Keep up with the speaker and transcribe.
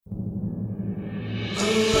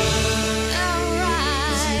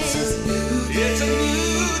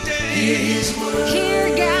His word.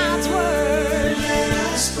 Hear God's word. Let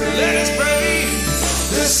us pray. Let us pray.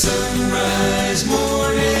 The Sunrise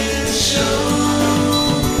Morning Show.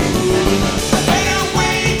 A better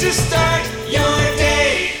way to start your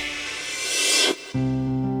day.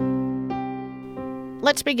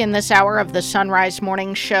 Let's begin this hour of the Sunrise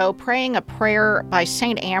Morning Show praying a prayer by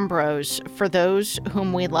St. Ambrose for those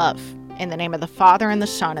whom we love. In the name of the Father, and the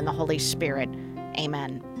Son, and the Holy Spirit.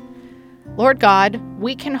 Amen. Lord God,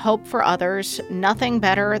 we can hope for others nothing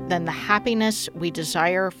better than the happiness we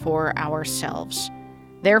desire for ourselves.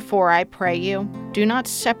 Therefore, I pray you, do not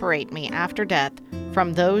separate me after death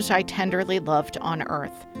from those I tenderly loved on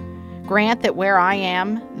earth. Grant that where I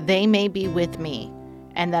am, they may be with me,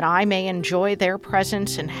 and that I may enjoy their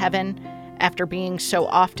presence in heaven after being so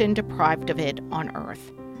often deprived of it on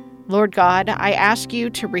earth. Lord God, I ask you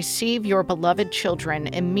to receive your beloved children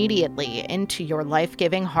immediately into your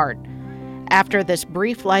life-giving heart. After this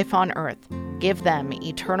brief life on earth, give them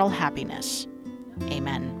eternal happiness.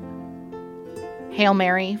 Amen. Hail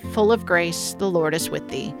Mary, full of grace, the Lord is with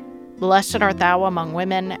thee. Blessed art thou among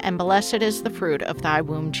women, and blessed is the fruit of thy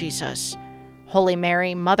womb, Jesus. Holy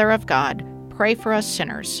Mary, Mother of God, pray for us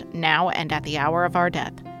sinners, now and at the hour of our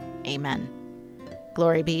death. Amen.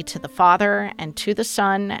 Glory be to the Father, and to the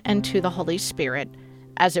Son, and to the Holy Spirit,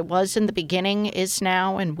 as it was in the beginning, is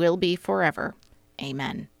now, and will be forever.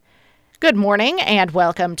 Amen. Good morning, and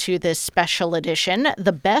welcome to this special edition,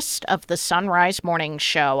 the Best of the Sunrise Morning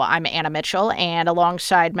Show. I'm Anna Mitchell, and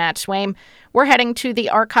alongside Matt Swaim, we're heading to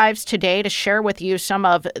the archives today to share with you some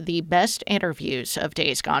of the best interviews of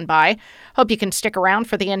days gone by. Hope you can stick around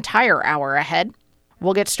for the entire hour ahead.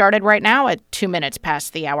 We'll get started right now at 2 minutes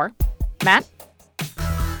past the hour. Matt?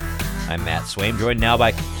 I'm Matt Swaim, joined now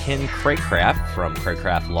by Ken Craycraft from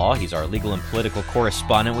Craycraft Law. He's our legal and political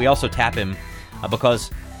correspondent. We also tap him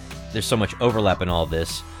because there's so much overlap in all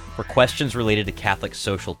this for questions related to Catholic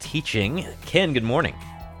social teaching. Ken, good morning.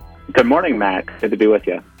 Good morning, Matt. Good to be with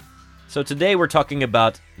you. So today we're talking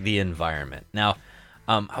about the environment. Now,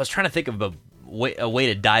 I was trying to think of a way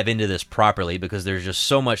to dive into this properly because there's just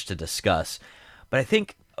so much to discuss. But I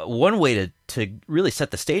think one way to really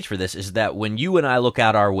set the stage for this is that when you and I look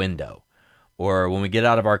out our window, or when we get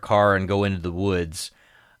out of our car and go into the woods,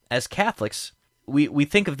 as Catholics, we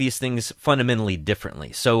think of these things fundamentally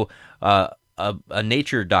differently. So a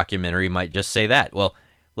nature documentary might just say that. Well,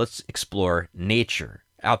 let's explore nature.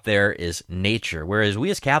 Out there is nature. Whereas we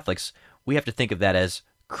as Catholics, we have to think of that as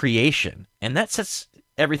creation. And that sets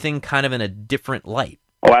everything kind of in a different light.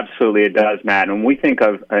 Oh, absolutely it does, Matt. And when we think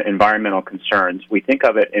of environmental concerns, we think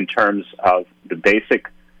of it in terms of the basic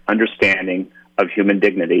understanding of human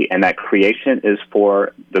dignity, and that creation is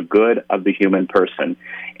for the good of the human person.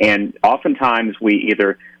 And oftentimes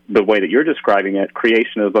the way that you're describing it,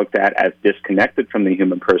 creation is looked at as disconnected from the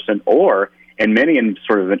human person, or in many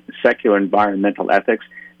sort of secular environmental ethics,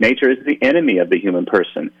 nature is the enemy of the human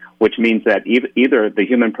person, which means that either the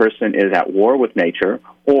human person is at war with nature,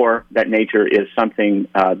 or that nature is something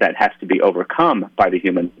that has to be overcome by the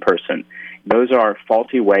human person. Those are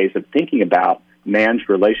faulty ways of thinking about man's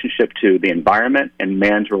relationship to the environment and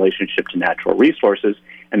man's relationship to natural resources.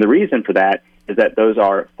 And the reason for that is that those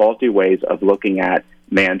are faulty ways of looking at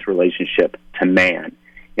man's relationship to man.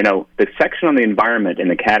 You know, the section on the environment in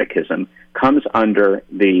the Catechism comes under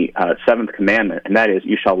the seventh commandment, and that is,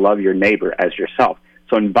 you shall love your neighbor as yourself.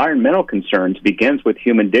 So environmental concerns begins with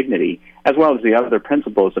human dignity, as well as the other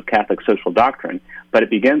principles of Catholic social doctrine, but it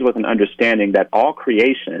begins with an understanding that all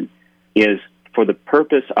creation is for the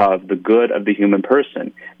purpose of the good of the human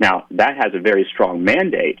person. Now, that has a very strong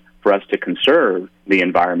mandate for us to conserve the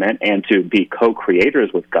environment and to be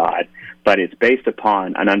co-creators with God, but it's based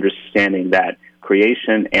upon an understanding that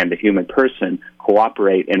creation and the human person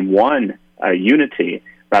cooperate in one unity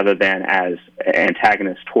rather than as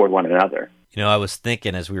antagonists toward one another. You know, I was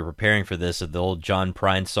thinking as we were preparing for this of the old John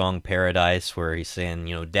Prine song, Paradise, where he's saying,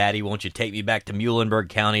 you know, Daddy, won't you take me back to Muhlenberg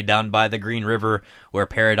County down by the Green River where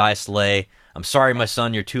paradise lay? I'm sorry, my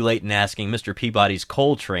son, you're too late in asking. Mr. Peabody's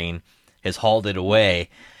coal train has hauled it away.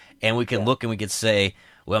 And we can look and we could say,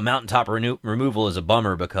 well, mountaintop removal is a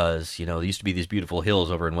bummer because, you know, there used to be these beautiful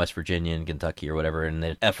hills over in West Virginia and Kentucky or whatever, and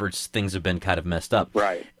the efforts, things have been kind of messed up.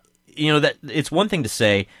 Right. You know, that it's one thing to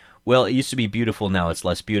say, well, it used to be beautiful, now it's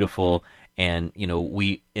less beautiful, and, you know,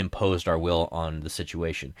 we imposed our will on the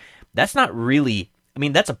situation. That's not really, I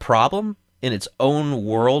mean, that's a problem in its own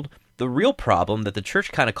world. The real problem that the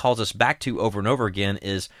church kind of calls us back to over and over again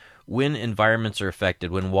is when environments are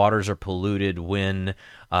affected, when waters are polluted, when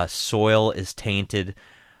soil is tainted.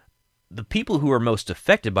 The people who are most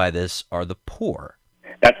affected by this are the poor.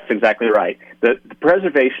 That's exactly right. The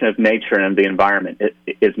preservation of nature and the environment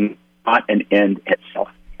is not an end itself.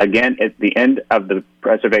 Again, at the end of the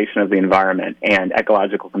preservation of the environment and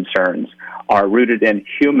ecological concerns are rooted in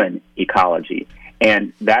human ecology.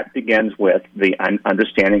 And that begins with the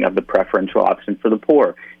understanding of the preferential option for the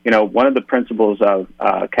poor. One of the principles of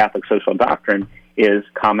Catholic social doctrine is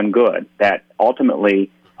common good, that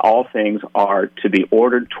ultimately all things are to be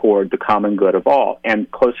ordered toward the common good of all. And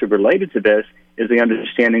closely related to this is the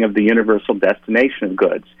understanding of the universal destination of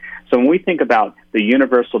goods. So when we think about the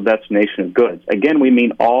universal destination of goods, again, we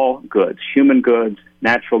mean all goods, human goods,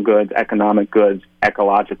 natural goods, economic goods,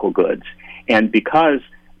 ecological goods. And because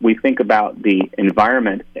we think about the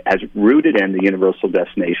environment as rooted in the universal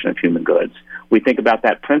destination of human goods, we think about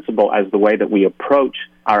that principle as the way that we approach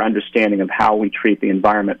our understanding of how we treat the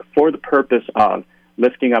environment for the purpose of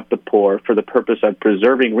lifting up the poor, for the purpose of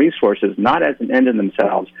preserving resources, not as an end in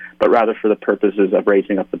themselves, but rather for the purposes of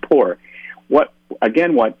raising up the poor. What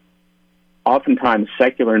oftentimes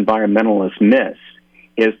secular environmentalists miss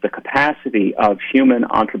is the capacity of human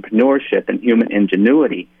entrepreneurship and human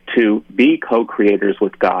ingenuity to be co-creators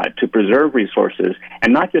with God, to preserve resources,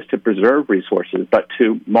 and not just to preserve resources, but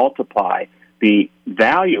to multiply the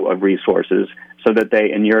value of resources so that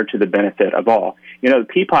they inure to the benefit of all.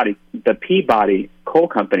 The Peabody Coal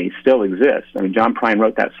Company still exists. I mean, John Prine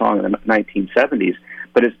wrote that song in the 1970s,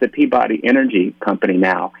 but it's the Peabody Energy Company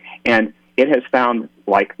now. And it has found,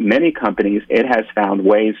 like many companies, it has found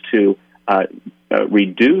ways to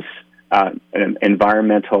reduce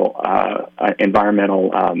environmental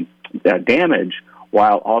damage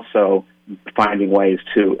while also finding ways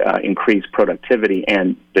to increase productivity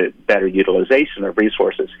and the better utilization of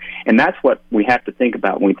resources. And that's what we have to think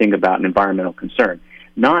about when we think about an environmental concern.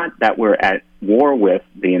 Not that we're at war with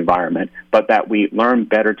the environment, but that we learn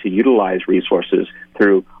better to utilize resources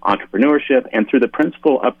through entrepreneurship and through the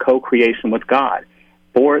principle of co-creation with God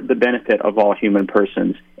for the benefit of all human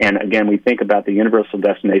persons. And again, we think about the universal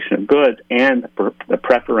destination of goods and the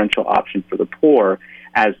preferential option for the poor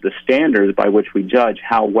as the standards by which we judge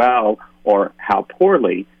how well or how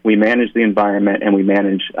poorly we manage the environment and we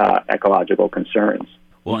manage ecological concerns.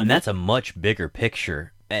 Well, and that's a much bigger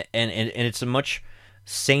picture, and it's a much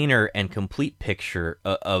saner and complete picture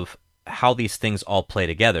of how these things all play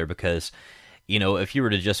together, because if you were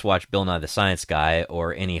to just watch Bill Nye the Science Guy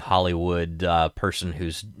or any Hollywood person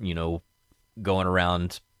who's going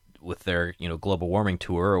around with their global warming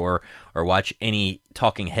tour, or watch any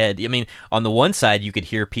talking head, I mean, on the one side you could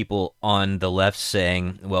hear people on the left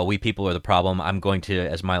saying, well, we people are the problem. I'm going to,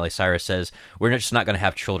 as Miley Cyrus says, we're just not going to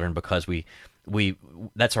have children because we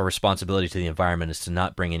that's our responsibility to the environment, is to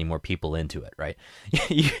not bring any more people into it, right?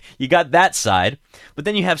 you got that side, but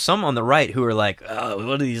then you have some on the right who are like, oh,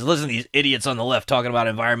 listen to these idiots on the left talking about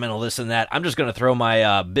environmental this and that. I'm just going to throw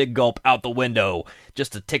my big gulp out the window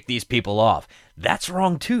just to tick these people off. That's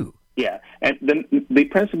wrong too. Yeah, and the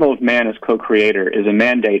principle of man as co-creator is a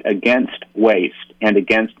mandate against waste and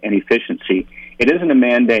against inefficiency. It isn't a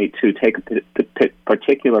mandate to take a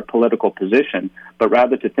particular political position, but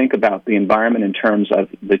rather to think about the environment in terms of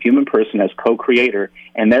the human person as co-creator,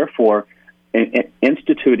 and therefore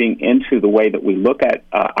instituting into the way that we look at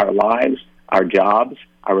our lives, our jobs,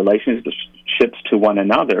 our relationships to one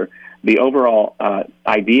another, the overall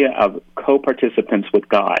idea of co-participants with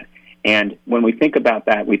God. And when we think about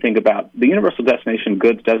that, we think about the universal destination of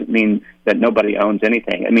goods doesn't mean that nobody owns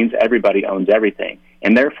anything. It means everybody owns everything,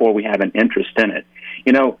 and therefore we have an interest in it.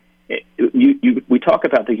 We talk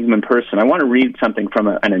about the human person. I want to read something from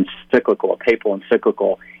an encyclical, a papal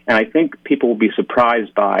encyclical, and I think people will be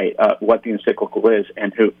surprised by what the encyclical is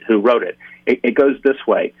and who wrote it. It goes this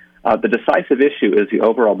way. The decisive issue is the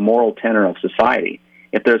overall moral tenor of society.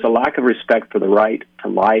 If there's a lack of respect for the right to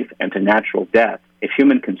life and to natural death, if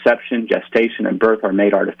human conception, gestation, and birth are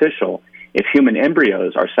made artificial, if human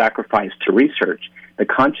embryos are sacrificed to research, the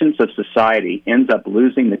conscience of society ends up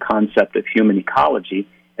losing the concept of human ecology,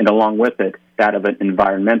 and along with it, that of an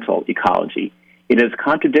environmental ecology. It is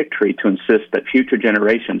contradictory to insist that future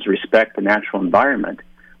generations respect the natural environment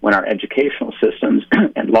when our educational systems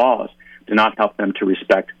and laws do not help them to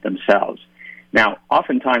respect themselves. Now,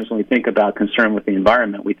 oftentimes when we think about concern with the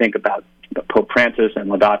environment, we think about Pope Francis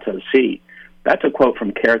and Laudato Si. That's a quote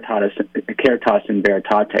from Caritas in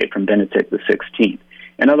Veritate from Benedict XVI.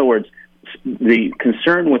 In other words, the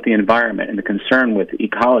concern with the environment and the concern with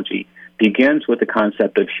ecology begins with the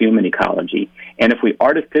concept of human ecology. And if we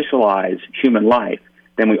artificialize human life,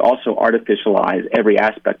 then we also artificialize every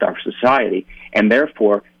aspect of our society, and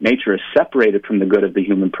therefore nature is separated from the good of the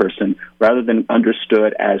human person rather than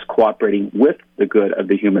understood as cooperating with the good of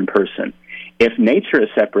the human person. If nature is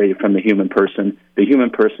separated from the human person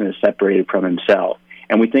is separated from himself.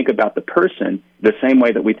 And we think about the person the same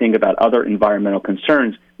way that we think about other environmental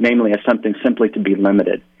concerns, namely as something simply to be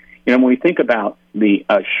limited. When we think about the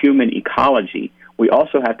human ecology, we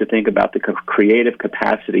also have to think about the creative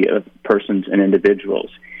capacity of persons and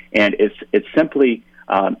individuals. And it simply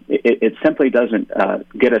doesn't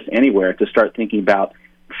get us anywhere to start thinking about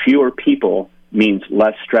fewer people means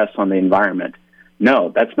less stress on the environment.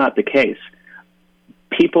 No, that's not the case.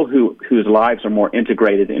 People whose lives are more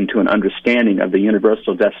integrated into an understanding of the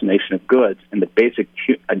universal destination of goods and the basic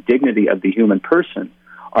dignity of the human person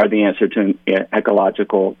are the answer to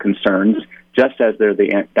ecological concerns, just as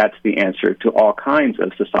that's the answer to all kinds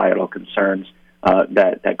of societal concerns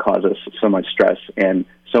that cause us so much stress and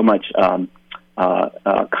so much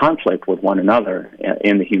conflict with one another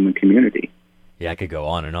in the human community. Yeah, I could go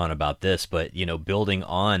on and on about this, but, building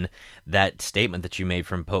on that statement that you made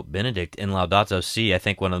from Pope Benedict in Laudato Si', I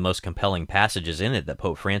think one of the most compelling passages in it that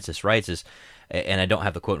Pope Francis writes is, and I don't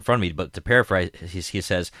have the quote in front of me, but to paraphrase, he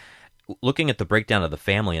says, looking at the breakdown of the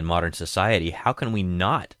family in modern society, how can we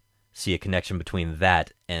not see a connection between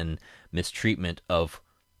that and mistreatment of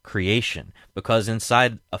creation? Because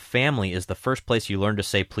inside a family is the first place you learn to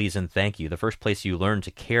say please and thank you, the first place you learn to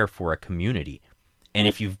care for a community. And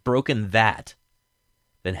if you've broken that,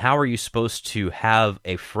 then how are you supposed to have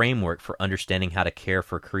a framework for understanding how to care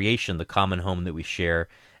for creation, the common home that we share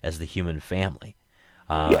as the human family?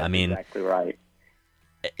 Exactly right.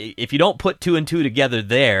 If you don't put two and two together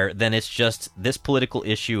there, then it's just this political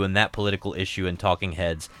issue and that political issue and talking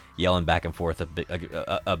heads yelling back and forth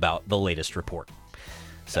about the latest report.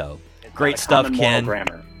 So, great stuff, Ken.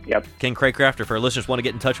 Yep. Ken Craycraft, if our listeners want to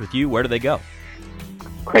get in touch with you, where do they go?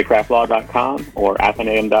 craycraftlaw.com or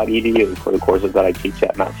athenaeum.edu for the courses that I teach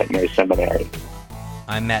at Mount St. Mary's Seminary.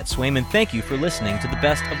 I'm Matt Swayman. Thank you for listening to the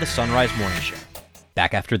best of the Sunrise Morning Show.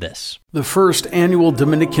 Back after this. The first annual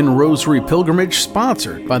Dominican Rosary Pilgrimage,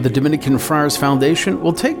 sponsored by the Dominican Friars Foundation,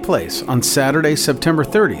 will take place on Saturday, September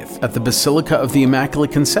 30th at the Basilica of the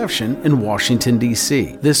Immaculate Conception in Washington,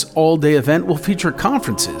 D.C. This all-day event will feature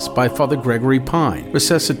conferences by Father Gregory Pine,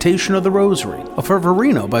 Resuscitation of the Rosary, a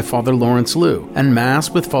Fervorino by Father Lawrence Liu, and Mass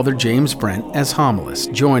with Father James Brent as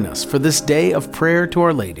homilist. Join us for this day of prayer to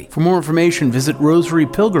Our Lady. For more information, visit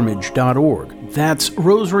rosarypilgrimage.org. That's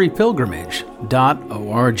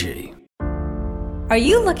rosarypilgrimage.org. Are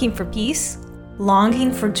you looking for peace?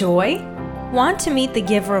 Longing for joy? Want to meet the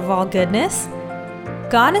giver of all goodness?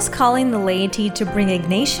 God is calling the laity to bring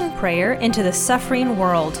Ignatian prayer into the suffering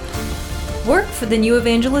world. Work for the new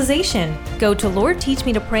evangelization. Go to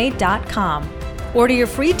LordTeachMeToPray.com. Order your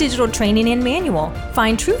free digital training and manual.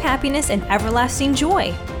 Find true happiness and everlasting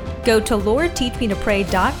joy. Go to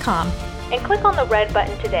LordTeachMeToPray.com and click on the red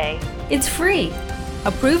button today. It's free.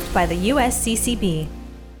 Approved by the USCCB.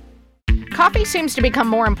 Coffee seems to become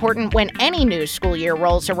more important when any new school year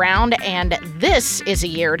rolls around, and this is a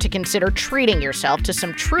year to consider treating yourself to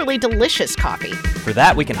some truly delicious coffee. For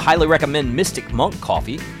that, we can highly recommend Mystic Monk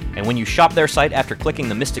Coffee, and when you shop their site after clicking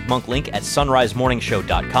the Mystic Monk link at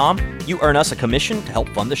sunrisemorningshow.com, you earn us a commission to help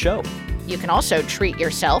fund the show. You can also treat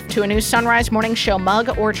yourself to a new Sunrise Morning Show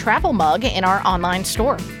mug or travel mug in our online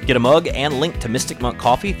store. Get a mug and link to Mystic Monk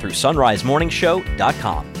Coffee through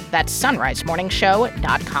sunrisemorningshow.com. That's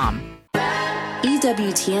sunrisemorningshow.com.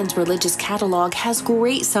 EWTN's religious catalog has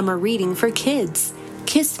great summer reading for kids.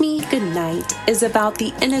 Kiss Me Goodnight is about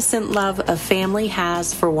the innocent love a family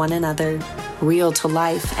has for one another. Real to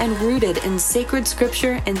life and rooted in sacred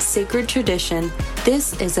scripture and sacred tradition,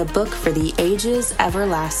 this is a book for the ages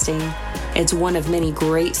everlasting. It's one of many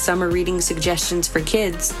great summer reading suggestions for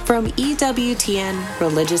kids from EWTN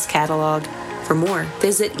Religious Catalog. For more,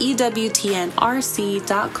 visit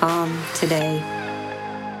EWTNRC.com today.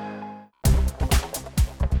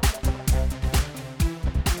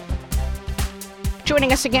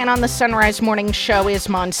 Joining us again on the Sunrise Morning Show is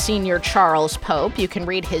Msgr Charles Pope. You can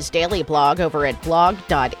read his daily blog over at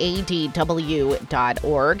blog.adw.org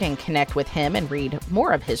and connect with him and read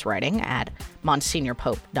more of his writing at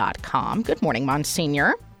msgrpope.com. Good morning,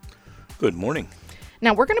 Monsignor. Good morning.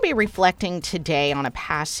 Now, we're going to be reflecting today on a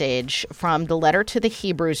passage from the letter to the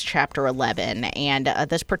Hebrews, chapter 11. And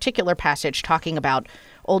this particular passage talking about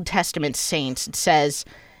Old Testament saints, it says,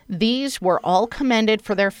 "These were all commended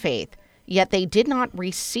for their faith, yet they did not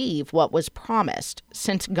receive what was promised,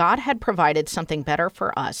 since God had provided something better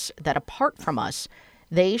for us, that apart from us,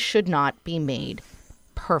 they should not be made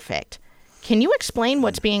perfect." Can you explain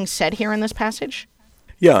what's being said here in this passage?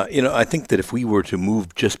 Yeah, I think that if we were to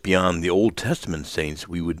move just beyond the Old Testament saints,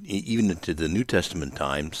 we would, even into the New Testament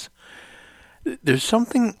times, there's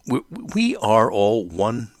something, we are all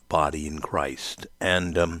one body in Christ,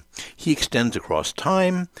 and he extends across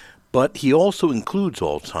time, but he also includes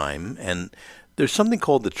all time, and there's something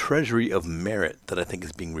called the treasury of merit that I think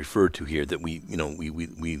is being referred to here that we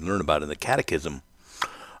learn about in the Catechism.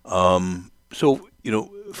 So,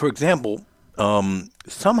 for example,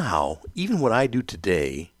 somehow, even what I do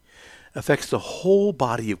today affects the whole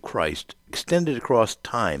body of Christ, extended across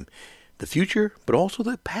time, the future, but also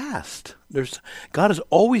the past. God has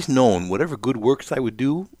always known whatever good works I would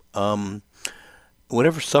do,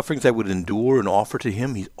 whatever sufferings I would endure and offer to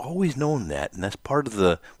him, he's always known that, and that's part of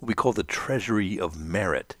what we call the treasury of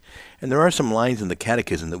merit. And there are some lines in the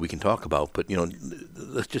Catechism that we can talk about, but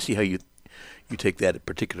let's just see how you take that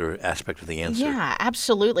particular aspect of the answer. Yeah,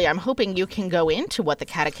 absolutely. I'm hoping you can go into what the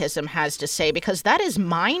Catechism has to say, because that is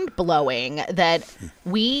mind-blowing that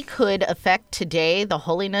we could affect today the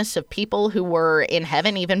holiness of people who were in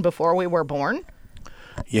heaven even before we were born.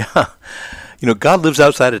 Yeah. God lives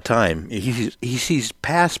outside of time. He sees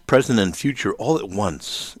past, present, and future all at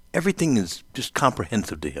once. Everything is just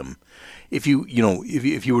comprehensive to him. If you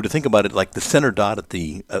were to think about it like the center dot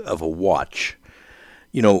of a watch,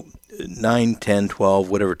 9, 10, 12,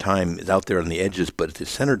 whatever time is out there on the edges, but at the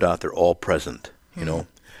center dot, they're all present,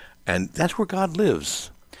 And that's where God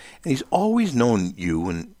lives. And he's always known you,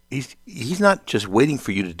 and he's not just waiting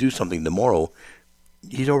for you to do something tomorrow.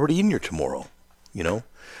 He's already in your tomorrow,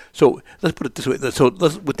 So let's put it this way. So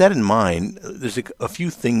with that in mind, there's a few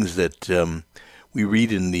things that we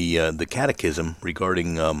read in the Catechism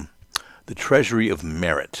regarding the treasury of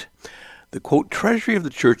merit. The, quote, treasury of the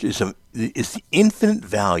church is the infinite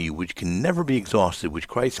value which can never be exhausted, which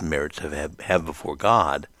Christ's merits have before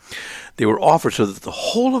God. They were offered so that the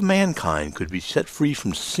whole of mankind could be set free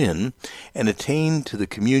from sin and attain to the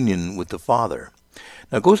communion with the Father.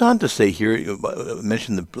 Now it goes on to say here,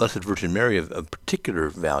 mention the Blessed Virgin Mary of particular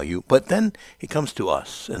value, but then it comes to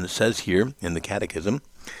us, and it says here in the Catechism,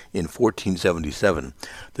 in 1477,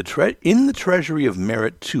 in the treasury of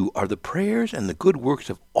merit too are the prayers and the good works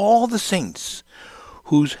of all the saints,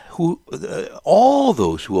 all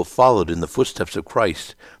those who have followed in the footsteps of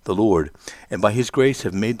Christ the Lord, and by his grace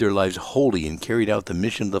have made their lives holy and carried out the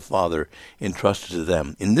mission of the Father entrusted to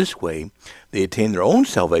them. In this way, they attain their own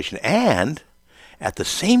salvation and, at the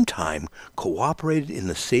same time, cooperated in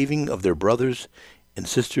the saving of their brothers and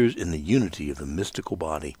sisters in the unity of the mystical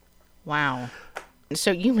body. Wow.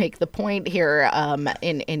 So you make the point here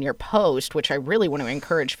in your post, which I really want to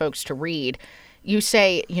encourage folks to read. You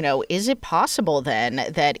say, is it possible then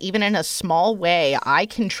that even in a small way I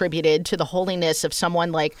contributed to the holiness of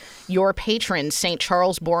someone like your patron, St.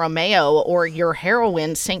 Charles Borromeo, or your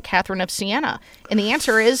heroine, St. Catherine of Siena? And the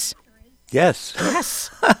answer is yes. Yes.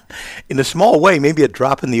 In a small way, maybe a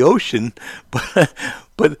drop in the ocean,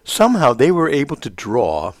 but somehow they were able to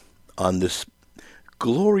draw on this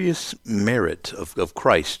glorious merit of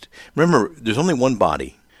Christ. Remember, there's only one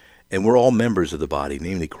body, and we're all members of the body,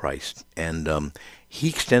 namely Christ. And he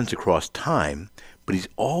extends across time, but he's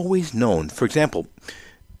always known. For example,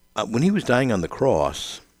 when he was dying on the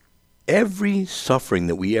cross, every suffering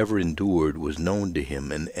that we ever endured was known to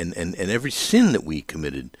him, and every sin that we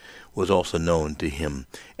committed was also known to him.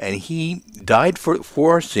 And he died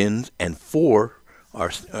for our sins and for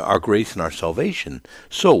our grace and our salvation.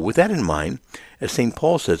 So with that in mind, as St.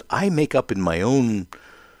 Paul says, I make up in my own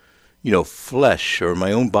flesh or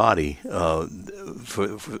my own body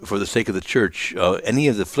for the sake of the church any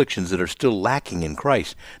of the afflictions that are still lacking in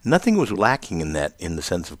Christ. Nothing was lacking in that in the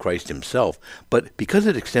sense of Christ himself, but because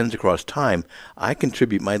it extends across time, I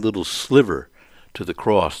contribute my little sliver to the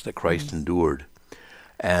cross that Christ endured.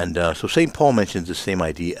 And so St. Paul mentions the same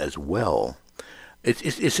idea as well.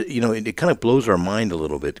 It kind of blows our mind a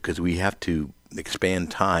little bit because we have to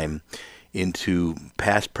expand time into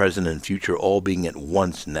past, present, and future all being at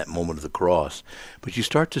once in that moment of the cross. But you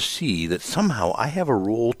start to see that somehow I have a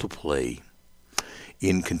role to play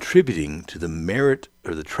in contributing to the merit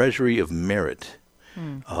or the treasury of merit,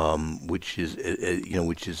 which is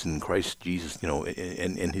in Christ Jesus,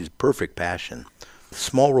 in his perfect passion.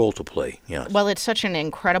 Small role to play, yes. Well, it's such an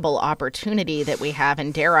incredible opportunity that we have,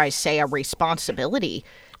 and dare I say, a responsibility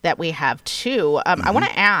that we have too. I want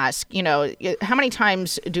to ask, how many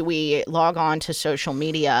times do we log on to social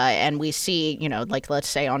media and we see, like let's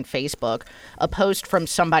say on Facebook, a post from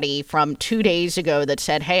somebody from 2 days ago that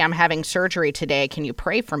said, hey, I'm having surgery today. Can you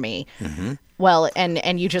pray for me? Mm-hmm. Well,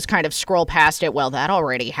 and you just kind of scroll past it. Well, that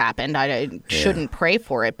already happened. I shouldn't pray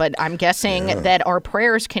for it. But I'm guessing that our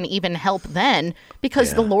prayers can even help then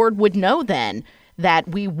because the Lord would know then that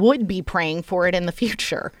we would be praying for it in the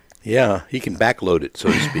future. Yeah, he can backload it,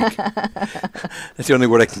 so to speak. That's the only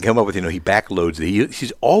word I can come up with. He backloads it.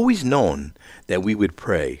 He's always known that we would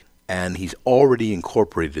pray. and he's already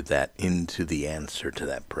incorporated that into the answer to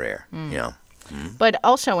that prayer. Yeah. But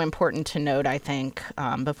also important to note, I think,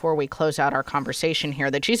 before we close out our conversation here,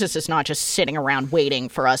 that Jesus is not just sitting around waiting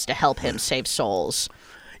for us to help him save souls.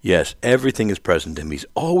 Yes, everything is present to him. He's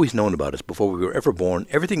always known about us before we were ever born.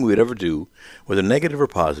 Everything we would ever do, whether negative or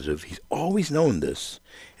positive, he's always known this,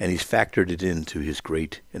 and he's factored it into his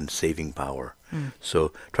great and saving power.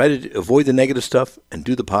 So try to avoid the negative stuff and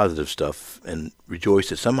do the positive stuff, and rejoice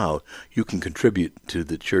that somehow you can contribute to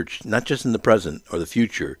the church, not just in the present or the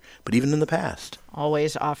future, but even in the past.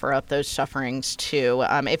 Always offer up those sufferings, too.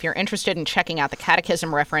 If you're interested in checking out the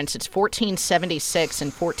catechism reference, it's 1476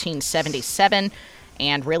 and 1477.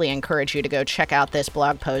 And really encourage you to go check out this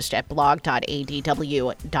blog post at blog.adw.org,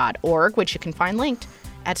 which you can find linked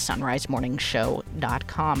at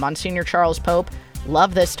sunrisemorningshow.com. Msgr Charles Pope,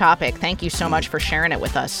 love this topic. Thank you so much for sharing it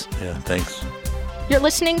with us. Yeah, thanks. You're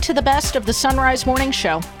listening to the best of the Sunrise Morning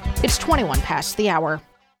Show. It's 21 past the hour.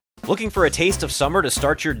 Looking for a taste of summer to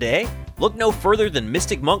start your day? Look no further than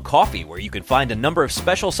Mystic Monk Coffee, where you can find a number of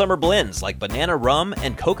special summer blends like banana rum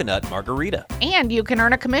and coconut margarita. And you can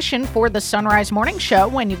earn a commission for the Sunrise Morning Show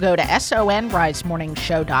when you go to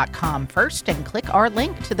sonrisemorningshow.com first and click our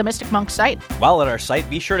link to the Mystic Monk site. While at our site,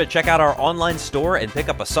 be sure to check out our online store and pick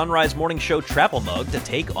up a Sunrise Morning Show travel mug to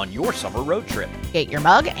take on your summer road trip. Get your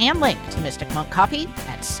mug and link to Mystic Monk Coffee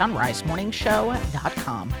at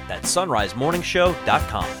sunrisemorningshow.com. That's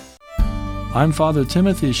sunrisemorningshow.com. I'm Father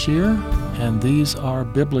Timothy Shear, and these are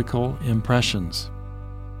Biblical Impressions.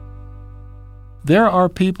 There are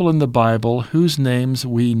people in the Bible whose names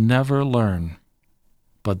we never learn,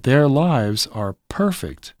 but their lives are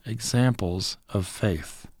perfect examples of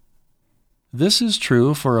faith. This is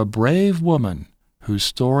true for a brave woman whose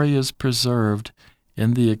story is preserved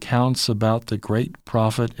in the accounts about the great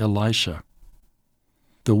prophet Elisha.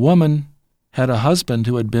 The woman had a husband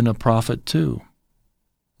who had been a prophet too.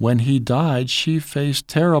 When he died, she faced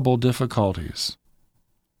terrible difficulties.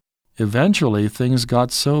 Eventually, things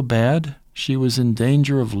got so bad, she was in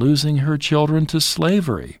danger of losing her children to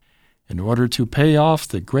slavery in order to pay off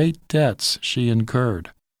the great debts she incurred.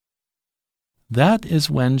 That is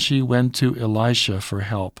when she went to Elisha for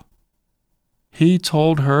help. He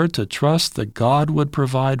told her to trust that God would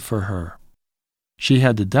provide for her. She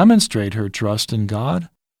had to demonstrate her trust in God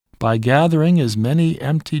by gathering as many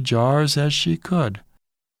empty jars as she could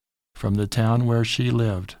from the town where she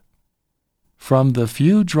lived. From the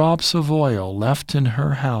few drops of oil left in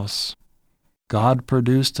her house, God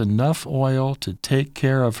produced enough oil to take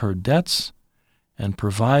care of her debts and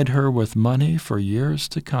provide her with money for years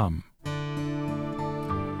to come.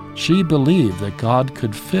 She believed that God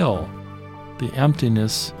could fill the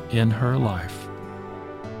emptiness in her life.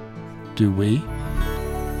 Do we?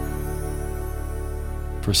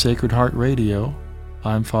 For Sacred Heart Radio,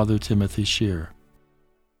 I'm Father Timothy Shear.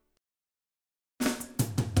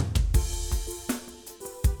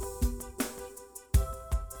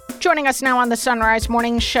 Joining us now on the Sunrise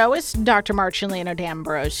Morning Show is Dr. Marcellino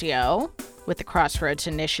D'Ambrosio with the Crossroads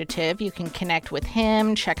Initiative. You can connect with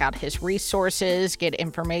him, check out his resources, get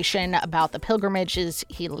information about the pilgrimages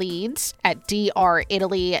he leads at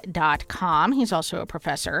dritaly.com. He's also a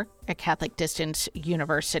professor at Catholic Distance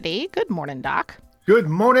University. Good morning, Doc. Good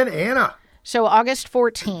morning, Anna. So August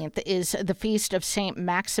 14th is the feast of St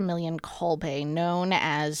Maximilian Kolbe, known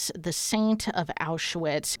as the Saint of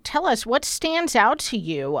Auschwitz. Tell us, what stands out to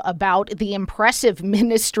you about the impressive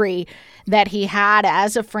ministry that he had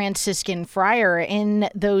as a Franciscan friar in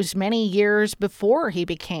those many years before he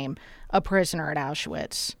became a prisoner at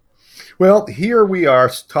Auschwitz? Well, here we are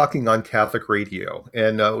talking on Catholic radio,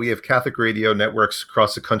 and we have Catholic radio networks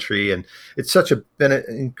across the country, and it's been an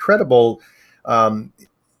incredible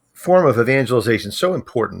form of evangelization, so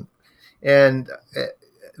important. And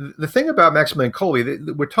the thing about Maximilian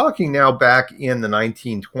Kolbe, we're talking now back in the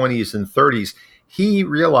 1920s and 30s, he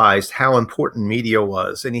realized how important media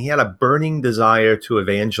was, and he had a burning desire to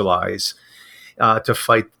evangelize, to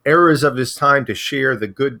fight errors of his time, to share the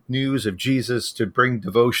good news of Jesus, to bring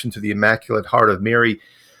devotion to the Immaculate Heart of Mary,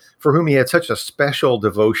 for whom he had such a special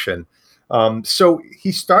devotion. So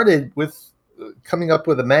he started with coming up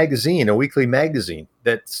with a weekly magazine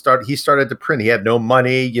he started to print. He had no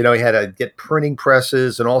money, he had to get printing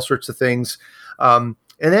presses and all sorts of things. And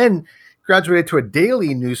then graduated to a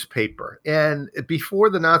daily newspaper. And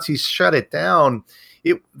before the Nazis shut it down,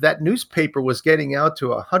 that newspaper was getting out to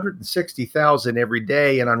 160,000 every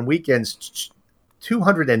day. And on weekends,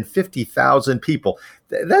 250,000 people.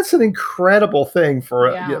 That's an incredible thing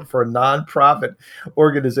for for a nonprofit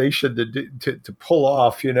organization to pull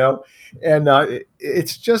off, And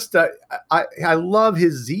it's just I love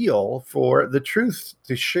his zeal for the truth,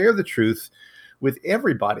 to share the truth with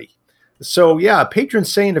everybody. So yeah, patron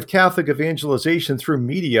saint of Catholic evangelization through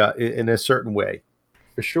media in a certain way,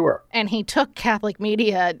 for sure. And he took Catholic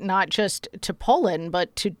media not just to Poland,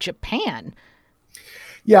 but to Japan.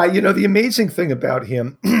 Yeah, the amazing thing about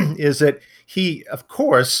him is that he, of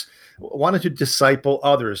course, wanted to disciple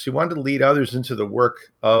others. He wanted to lead others into the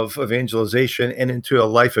work of evangelization and into a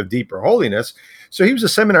life of deeper holiness. So he was a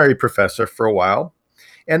seminary professor for a while.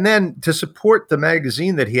 And then to support the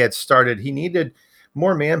magazine that he had started, he needed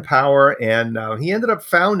more manpower. And he ended up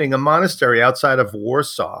founding a monastery outside of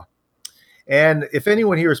Warsaw. And if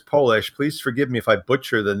anyone here is Polish, please forgive me if I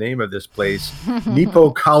butcher the name of this place,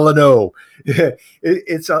 Niepokalano. But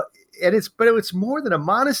it's more than a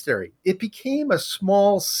monastery. It became a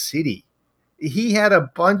small city. He had a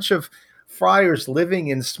bunch of friars living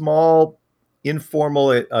in small,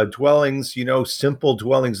 informal dwellings, simple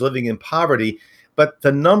dwellings, living in poverty. But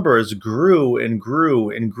the numbers grew and grew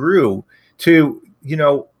and grew to,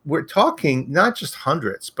 we're talking not just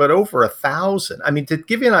hundreds, but over 1,000. I mean, to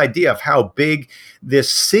give you an idea of how big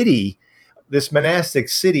this city, this monastic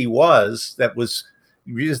city was, that was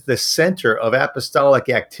the center of apostolic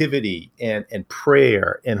activity and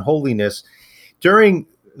prayer and holiness during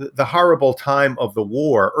the horrible time of the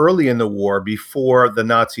war, early in the war, before the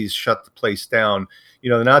Nazis shut the place down.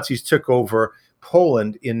 The Nazis took over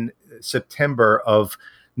Poland in September of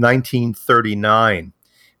 1939.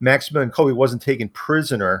 Maximilian Kolbe wasn't taken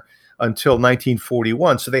prisoner until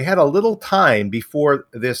 1941. So they had a little time before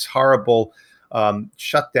this horrible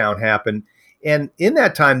shutdown happened. And in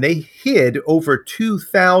that time, they hid over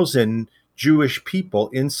 2,000 Jewish people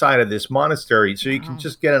inside of this monastery. So you can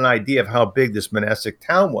just get an idea of how big this monastic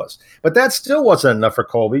town was. But that still wasn't enough for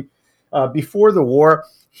Kolbe. Before the war,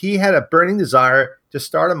 he had a burning desire to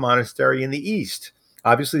start a monastery in the East.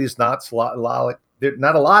 Obviously, there's not a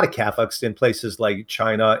lot of Catholics in places like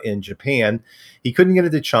China and Japan. He couldn't get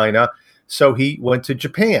into China, so he went to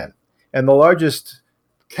Japan. And the largest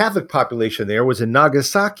Catholic population there was in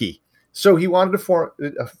Nagasaki. So he wanted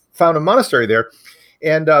to found a monastery there.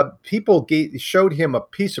 And people showed him a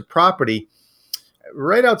piece of property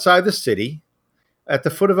right outside the city at the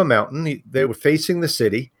foot of a mountain. They were facing the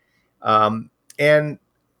city. And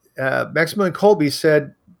Maximilian Kolbe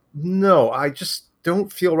said, "No, I just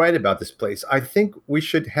don't feel right about this place. I think we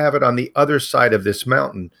should have it on the other side of this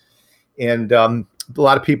mountain." And a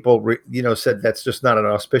lot of people, said that's just not an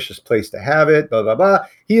auspicious place to have it, blah, blah, blah.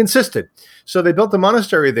 He insisted. So they built a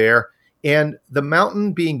monastery there, and the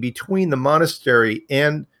mountain being between the monastery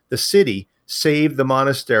and the city saved the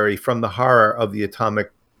monastery from the horror of the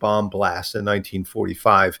atomic bomb blast in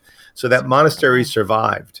 1945. So that monastery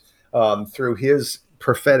survived through his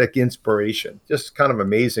prophetic inspiration. Just kind of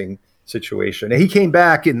amazing situation. And he came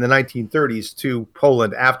back in the 1930s to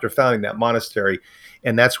Poland after founding that monastery,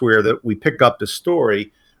 and that's where we pick up the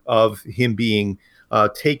story of him being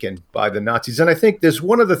taken by the Nazis. And I think there's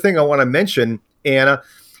one other thing I want to mention, Anna.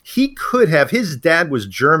 His dad was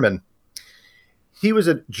German. He was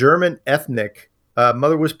a German ethnic.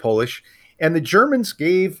 Mother was Polish, and the Germans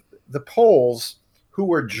gave the Poles who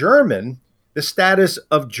were German the status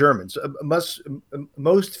of Germans,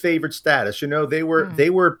 most favored status. They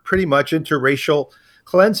were pretty much interracial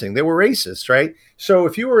cleansing. They were racist, right? So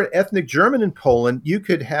if you were an ethnic German in Poland, you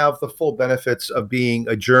could have the full benefits of being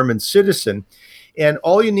a German citizen. And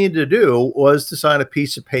all you needed to do was to sign a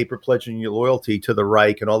piece of paper pledging your loyalty to the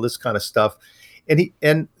Reich and all this kind of stuff.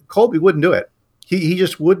 And Kolbe wouldn't do it. He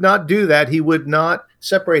just would not do that. He would not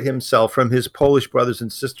separate himself from his Polish brothers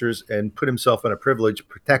and sisters and put himself in a privileged,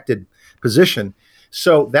 protected position.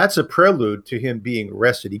 So that's a prelude to him being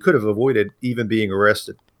arrested. He could have avoided even being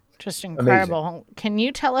arrested. Just incredible. Amazing. Can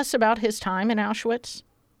you tell us about his time in Auschwitz?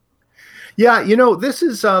 Yeah, this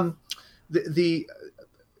is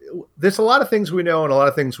there's a lot of things we know and a lot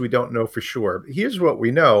of things we don't know for sure. Here's what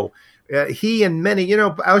we know. He and many,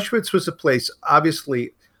 Auschwitz was a place,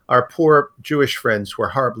 obviously, our poor Jewish friends were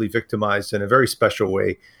horribly victimized in a very special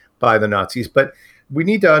way by the Nazis. But we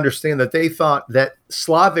need to understand that they thought that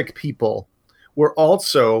Slavic people were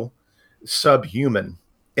also subhuman.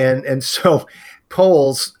 And so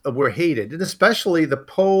Poles were hated, and especially the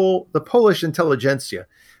Polish intelligentsia.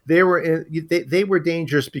 They were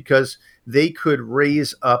dangerous because they could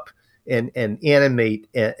raise up and animate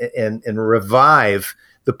and revive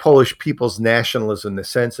the Polish people's nationalism, the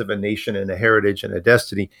sense of a nation and a heritage and a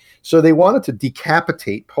destiny. So they wanted to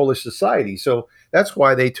decapitate Polish society. So that's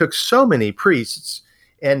why they took so many priests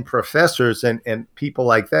and professors and people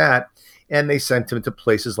like that, and they sent them to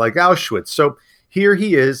places like Auschwitz. So here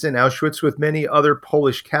he is in Auschwitz with many other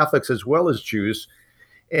Polish Catholics as well as Jews.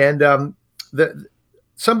 And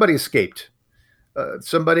somebody escaped.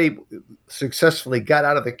 Somebody successfully got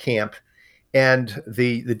out of the camp, and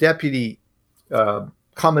the deputy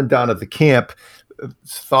commandant of the camp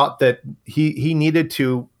thought that he needed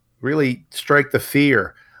to really strike the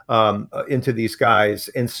fear into these guys.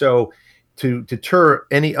 And so to deter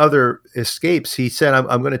any other escapes, he said,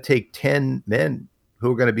 I'm going to take 10 men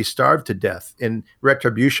who are going to be starved to death in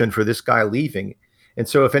retribution for this guy leaving. And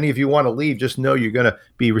so if any of you want to leave, just know you're going to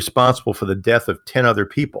be responsible for the death of 10 other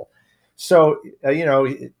people. So,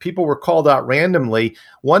 people were called out randomly.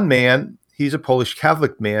 One man, he's a Polish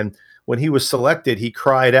Catholic man, when he was selected, he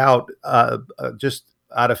cried out just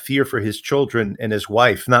out of fear for his children and his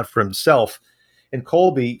wife, not for himself. And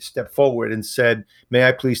Kolbe stepped forward and said, "May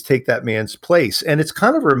I please take that man's place?" And it's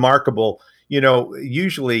kind of remarkable.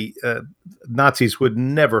 Usually Nazis would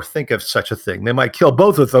never think of such a thing. They might kill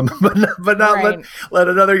both of them, but not right. let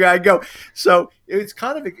another guy go. So it's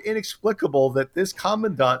kind of inexplicable that this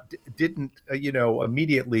commandant didn't,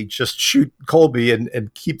 immediately just shoot Kolbe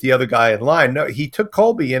and keep the other guy in line. No, he took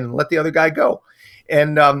Kolbe in and let the other guy go.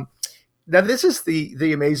 And now this is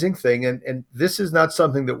the amazing thing, and this is not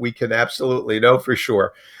something that we can absolutely know for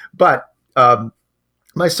sure, but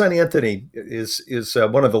my son Anthony is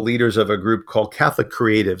one of the leaders of a group called Catholic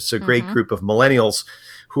Creatives, a great group of millennials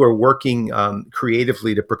who are working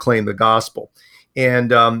creatively to proclaim the gospel.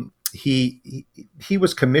 And he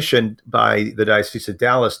was commissioned by the Diocese of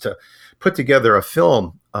Dallas to put together a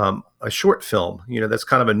film, a short film. That's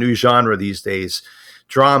kind of a new genre these days.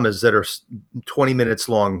 Dramas that are 20 minutes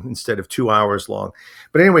long instead of 2 hours long.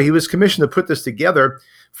 But anyway, he was commissioned to put this together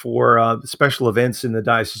for special events in the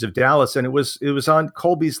Diocese of Dallas, and it was on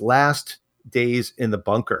Kolbe's last days in the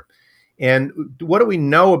bunker. And what do we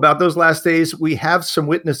know about those last days? We have some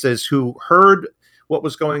witnesses who heard what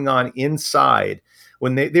was going on inside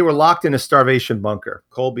when they were locked in a starvation bunker,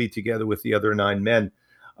 Kolbe together with the other 9 men.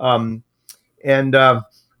 And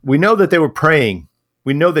we know that they were praying.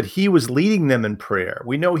 We know that he was leading them in prayer.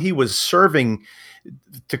 We know he was serving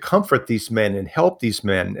to comfort these men and help these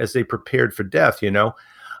men as they prepared for death,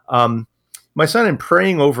 My son, in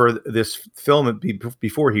praying over this film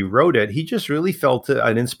before he wrote it, he just really felt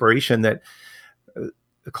an inspiration that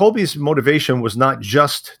Kolbe's motivation was not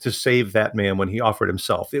just to save that man when he offered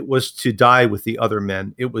himself. It was to die with the other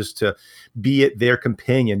men. It was to be their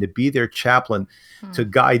companion, to be their chaplain, to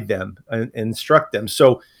guide them and instruct them.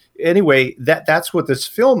 So anyway, that's what this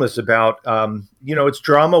film is about. It's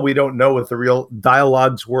drama. We don't know what the real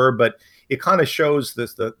dialogues were, but it kind of shows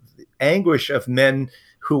the anguish of men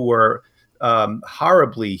who were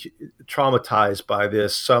horribly traumatized by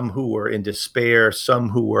this, some who were in despair, some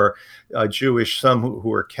who were Jewish, some who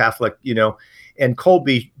were Catholic, and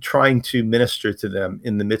Kolbe trying to minister to them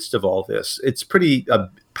in the midst of all this. It's pretty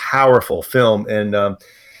powerful film, and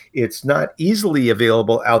it's not easily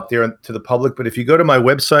available out there to the public, but if you go to my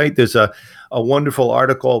website, there's a wonderful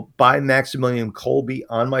article by Maximilian Kolbe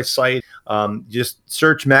on my site. Just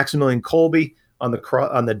search Maximilian Kolbe on the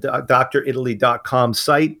dritaly.com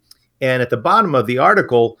site. And at the bottom of the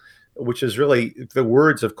article, which is really the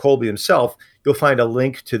words of Kolbe himself, you'll find a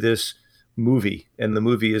link to this movie. And the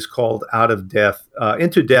movie is called Out of Death,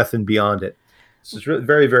 Into Death and Beyond It. This is really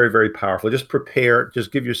very, very, very powerful. Just prepare.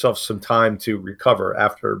 Just give yourself some time to recover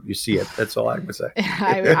after you see it. That's all I would say.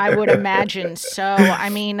 I would imagine so. I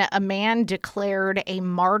mean, a man declared a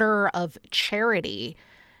martyr of charity.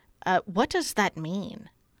 What does that mean?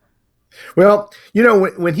 Well,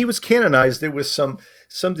 when he was canonized, there was some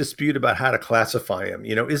dispute about how to classify him.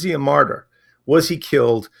 Is he a martyr? Was he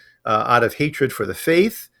killed out of hatred for the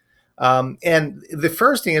faith? And the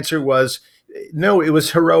first answer was, no, it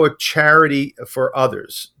was heroic charity for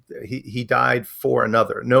others. He died for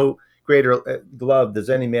another. No greater love does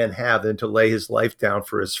any man have than to lay his life down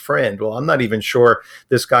for his friend. Well, I'm not even sure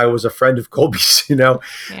this guy was a friend of Kolbe's,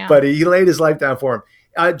 but he laid his life down for him.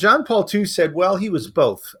 John Paul II said, well, he was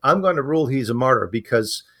both. I'm going to rule he's a martyr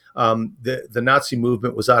because the Nazi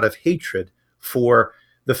movement was out of hatred for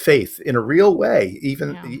the faith in a real way.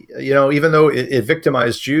 Even though it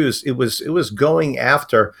victimized Jews, it was going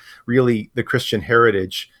after really the Christian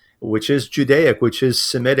heritage, which is Judaic, which is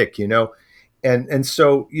Semitic, and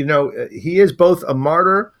so he is both a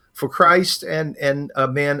martyr for Christ and a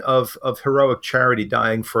man of heroic charity,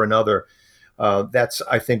 dying for another. That's,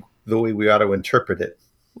 I think, the way we ought to interpret it.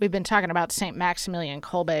 We've been talking about St Maximilian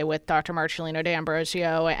Kolbe with Dr Marcellino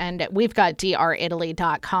D'Ambrosio, and we've got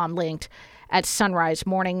dritaly.com linked at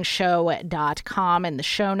sunrisemorningshow.com in the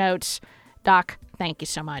show notes. Doc, thank you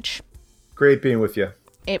so much. Great being with you.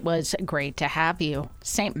 It was great to have you.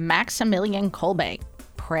 St Maximilian Kolbe,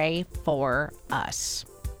 pray for us.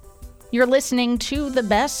 You're listening to the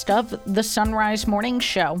best of the Sunrise Morning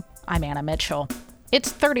Show. I'm Anna Mitchell.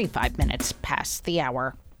 It's 35 minutes past the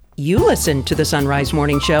hour. You listen to the Sunrise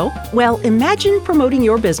Morning Show? Well, imagine promoting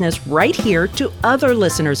your business right here to other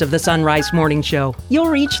listeners of the Sunrise Morning Show. You'll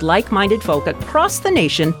reach like-minded folk across the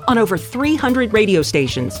nation on over 300 radio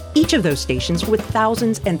stations, each of those stations with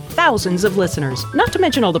thousands and thousands of listeners, not to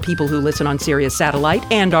mention all the people who listen on Sirius Satellite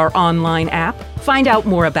and our online app. Find out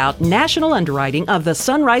more about national underwriting of the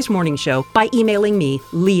Sunrise Morning Show by emailing me,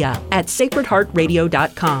 Leah, at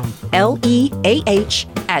sacredheartradio.com. Leah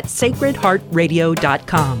at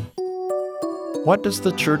sacredheartradio.com. What does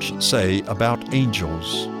the Church say about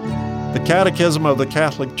angels? The Catechism of the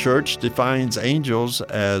Catholic Church defines angels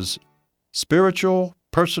as spiritual,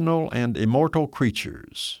 personal, and immortal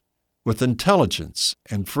creatures with intelligence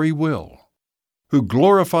and free will, who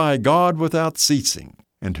glorify God without ceasing,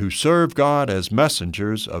 and who serve God as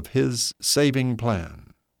messengers of His saving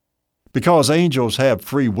plan. Because angels have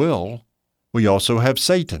free will, we also have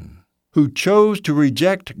Satan, who chose to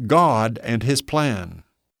reject God and His plan.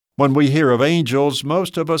 When we hear of angels,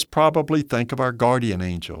 most of us probably think of our guardian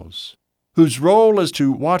angels, whose role is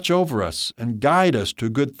to watch over us and guide us to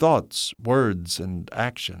good thoughts, words, and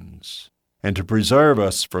actions, and to preserve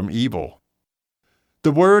us from evil.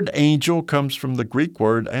 The word angel comes from the Greek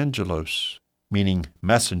word angelos, meaning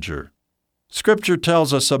messenger. Scripture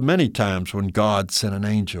tells us of many times when God sent an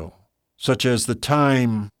angel, such as the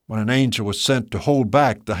time when an angel was sent to hold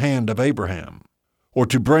back the hand of Abraham, or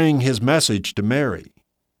to bring his message to Mary,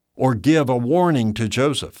 or give a warning to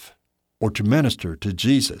Joseph, or to minister to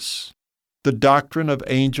Jesus. The doctrine of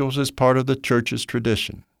angels is part of the Church's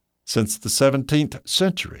tradition. Since the 17th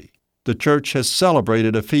century, the Church has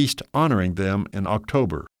celebrated a feast honoring them in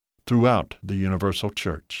October throughout the Universal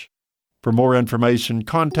Church. For more information,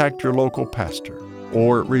 contact your local pastor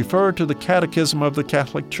or refer to the Catechism of the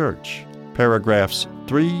Catholic Church, paragraphs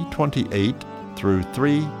 328 through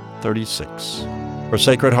 336. For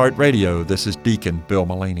Sacred Heart Radio, this is Deacon Bill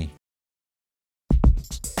Mullaney.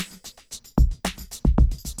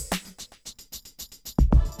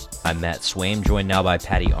 I'm Matt Swaim, joined now by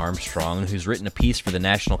Patty Armstrong, who's written a piece for the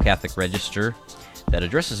National Catholic Register that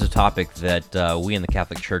addresses a topic that we in the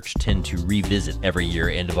Catholic Church tend to revisit every year,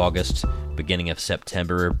 end of August, beginning of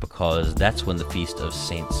September, because that's when the feast of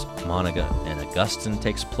Saints Monica and Augustine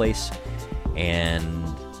takes place. And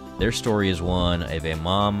their story is one of a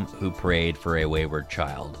mom who prayed for a wayward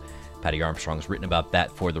child. Patty Armstrong's written about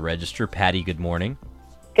that for the Register. Patty, good morning.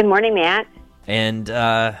 Good morning, Matt. And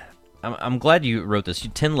I'm glad you wrote this.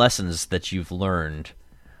 10 lessons that you've learned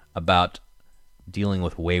about dealing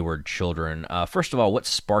with wayward children. First of all, what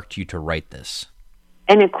sparked you to write this?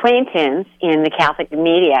 An acquaintance in the Catholic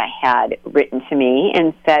media had written to me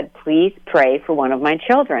and said, please pray for one of my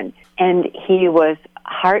children. And he was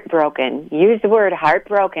heartbroken, used the word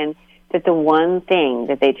heartbroken, that the one thing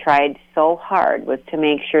that they tried so hard was to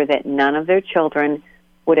make sure that none of their children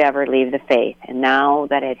would ever leave the faith. And now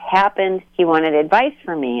that it happened, he wanted advice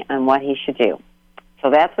from me on what he should do. So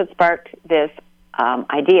that's what sparked this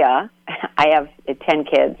idea. I have 10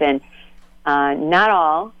 kids, and not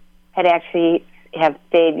all have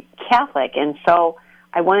stayed Catholic. And so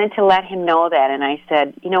I wanted to let him know that, and I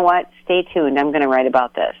said, you know what, stay tuned, I'm going to write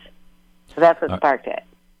about this. So that's what sparked it.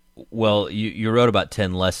 Well, you wrote about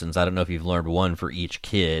 10 lessons. I don't know if you've learned one for each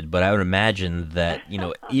kid, but I would imagine that,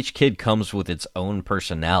 each kid comes with its own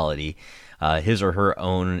personality, his or her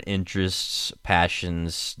own interests,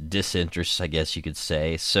 passions, disinterests, I guess you could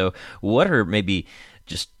say. So what are maybe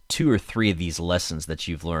just 2 or 3 of these lessons that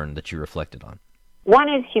you've learned that you reflected on?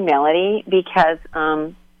 One is humility, because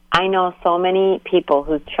I know so many people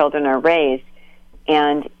whose children are raised,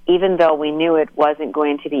 and even though we knew it wasn't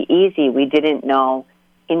going to be easy, we didn't know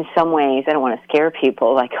in some ways, I don't want to scare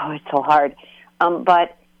people, like, oh, it's so hard,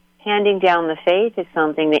 but handing down the faith is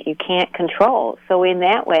something that you can't control. So in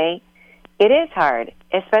that way, it is hard,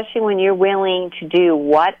 especially when you're willing to do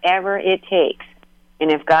whatever it takes. And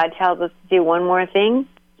if God tells us to do one more thing,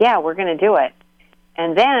 yeah, we're going to do it.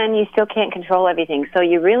 And then you still can't control everything. So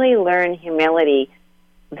you really learn humility,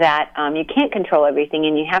 that you can't control everything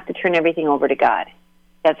and you have to turn everything over to God.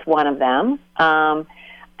 That's one of them.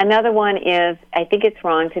 Another one is, I think it's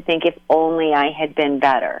wrong to think, if only I had been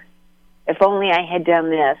better, if only I had done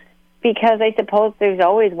this, because I suppose there's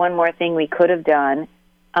always one more thing we could have done,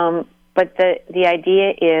 But the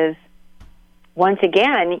idea is, once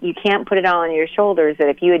again, you can't put it all on your shoulders that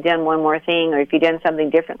if you had done one more thing or if you'd done something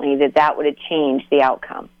differently, that would have changed the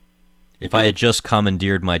outcome. If I had just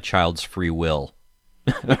commandeered my child's free will,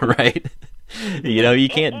 right? You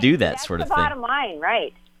can't do that sort of thing. That's the bottom line,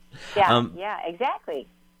 right? Yeah, exactly.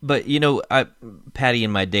 But, Patty, in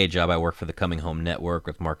my day job, I work for the Coming Home Network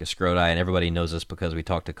with Marcus Grodi, and everybody knows us because we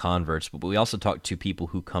talk to converts, but we also talk to people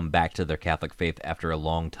who come back to their Catholic faith after a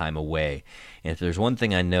long time away. And if there's one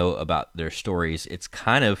thing I know about their stories, it's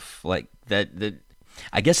kind of like that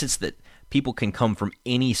I guess it's that people can come from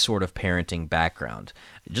any sort of parenting background.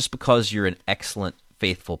 Just because you're an excellent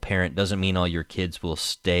faithful parent doesn't mean all your kids will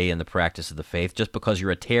stay in the practice of the faith. Just because you're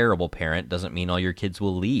a terrible parent doesn't mean all your kids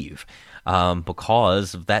will leave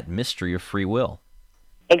because of that mystery of free will.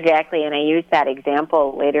 Exactly, and I use that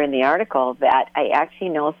example later in the article that I actually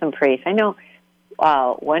know some priests. I know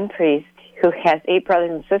one priest who has 8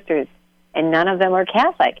 brothers and sisters, and none of them are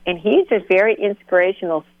Catholic, and he's a very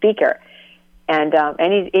inspirational speaker. And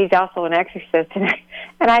he's also an exorcist, and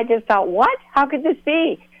I just thought, what? How could this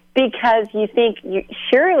be? Because you think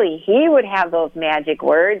surely he would have those magic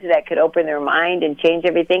words that could open their mind and change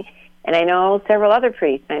everything. And I know several other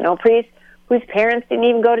priests. I know priests whose parents didn't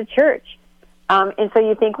even go to church. And so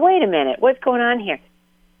you think, wait a minute, what's going on here?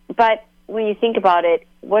 But when you think about it,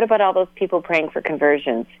 what about all those people praying for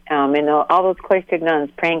conversions and all those cloistered nuns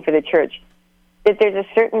praying for the church? That there's a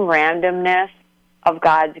certain randomness of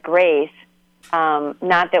God's grace.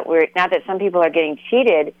 Not that some people are getting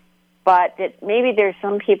cheated, but that maybe there's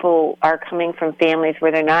some people are coming from families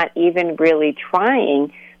where they're not even really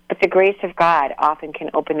trying, but the grace of God often can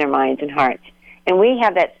open their minds and hearts. And we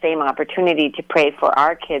have that same opportunity to pray for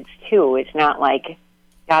our kids, too. It's not like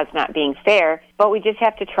God's not being fair, but we just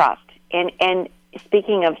have to trust. And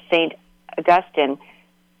speaking of St. Augustine,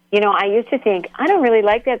 I used to think, I don't really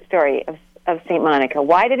like that story of St. Monica.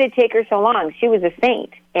 Why did it take her so long? She was a saint.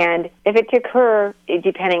 And if it took her,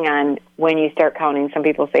 depending on when you start counting, some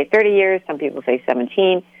people say 30 years, some people say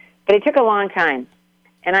 17, but it took a long time.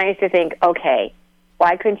 And I used to think, okay,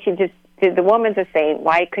 why couldn't she just, the woman's a saint,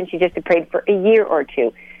 why couldn't she just have prayed for a year or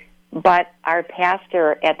two? But our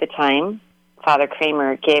pastor at the time, Father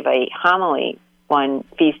Kramer, gave a homily one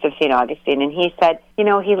feast of St. Augustine, and he said,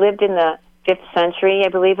 he lived in the 5th century, I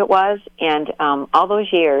believe it was, and all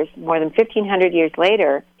those years, more than 1,500 years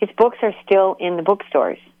later, his books are still in the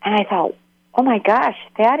bookstores. And I thought, oh my gosh,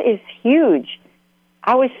 that is huge.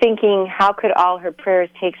 I was thinking, how could all her prayers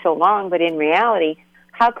take so long? But in reality,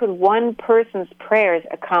 how could one person's prayers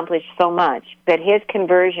accomplish so much that his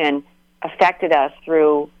conversion affected us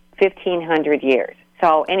through 1,500 years?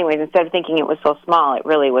 So anyways, instead of thinking it was so small, it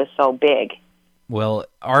really was so big. Well,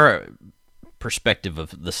 our perspective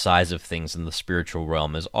of the size of things in the spiritual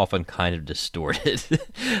realm is often kind of distorted.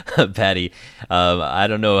 Patty, I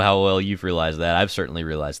don't know how well you've realized that. I've certainly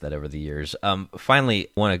realized that over the years. Finally,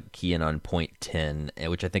 I want to key in on point 10,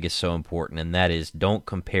 which I think is so important, and that is don't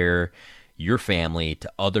compare your family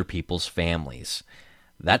to other people's families.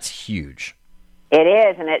 That's huge. It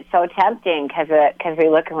is, and it's so tempting because we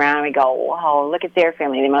look around and we go, whoa, look at their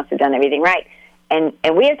family. They must have done everything right. And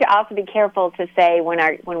we have to also be careful to say when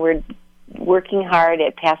we're working hard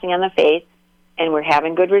at passing on the faith and we're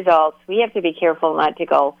having good results, we have to be careful not to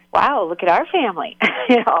go, wow, look at our family.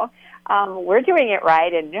 We're doing it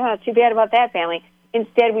right, and it's too bad about that family.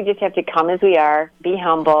 Instead, we just have to come as we are, be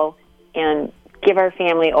humble, and give our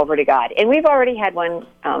family over to God. And we've already had one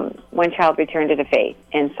child return to the faith.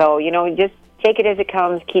 And so, just take it as it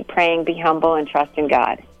comes, keep praying, be humble, and trust in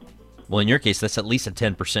God. Well, in your case, that's at least a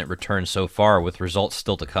 10% return so far with results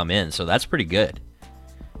still to come in, so that's pretty good.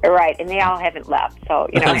 Right, and they all haven't left, so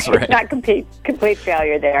That's right. It's not complete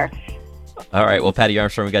failure there. All right, well, Patty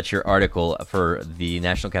Armstrong, we got your article for the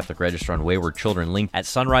National Catholic Register on Wayward Children, linked at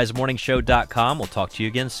sunrisemorningshow.com. We'll talk to you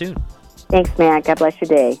again soon. Thanks, Matt. God bless your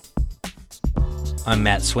day. I'm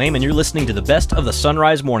Matt Swaim, and you're listening to the best of the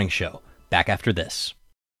Sunrise Morning Show. Back after this.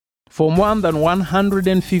 For more than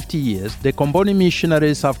 150 years, the Comboni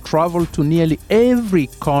missionaries have traveled to nearly every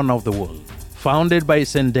corner of the world. Founded by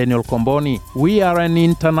St. Daniel Comboni, we are an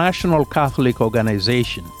international Catholic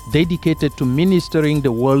organization dedicated to ministering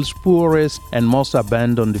the world's poorest and most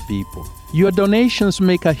abandoned people. Your donations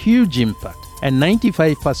make a huge impact, and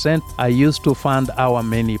 95% are used to fund our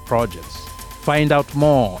many projects. Find out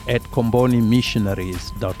more at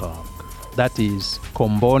combonimissionaries.org. That is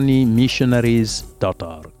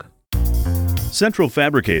combonimissionaries.org. Central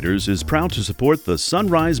Fabricators is proud to support the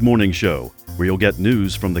Sunrise Morning Show, where you'll get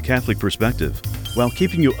news from the Catholic perspective, while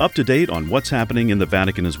keeping you up to date on what's happening in the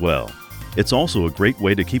Vatican as well. It's also a great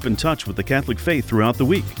way to keep in touch with the Catholic faith throughout the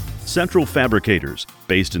week. Central Fabricators,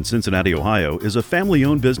 based in Cincinnati, Ohio, is a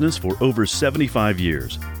family-owned business for over 75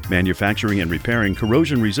 years, manufacturing and repairing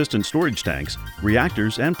corrosion-resistant storage tanks,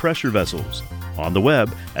 reactors, and pressure vessels. On the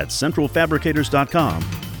web at centralfabricators.com.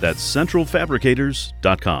 That's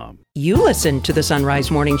centralfabricators.com. You listen to the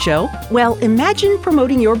Sunrise Morning Show? Well, imagine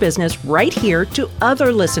promoting your business right here to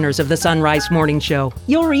other listeners of the Sunrise Morning Show.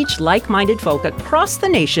 You'll reach like-minded folk across the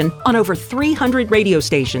nation on over 300 radio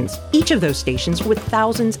stations, each of those stations with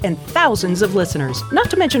thousands and thousands of listeners, not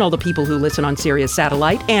to mention all the people who listen on Sirius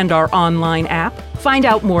Satellite and our online app. Find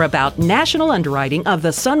out more about national underwriting of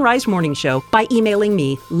the Sunrise Morning Show by emailing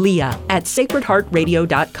me, Leah, at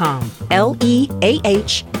sacredheartradio.com.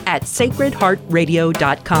 Leah at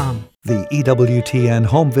sacredheartradio.com. The EWTN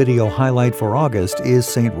home video highlight for August is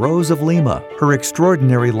St. Rose of Lima. Her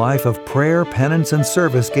extraordinary life of prayer, penance, and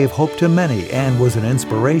service gave hope to many and was an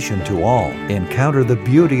inspiration to all. Encounter the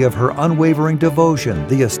beauty of her unwavering devotion,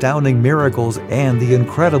 the astounding miracles, and the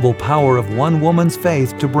incredible power of one woman's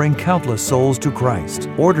faith to bring countless souls to Christ.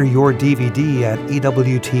 Order your DVD at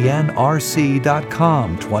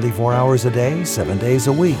EWTNRC.com 24 hours a day, 7 days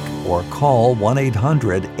a week, or call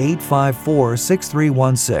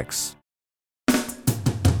 1-800-854-6316.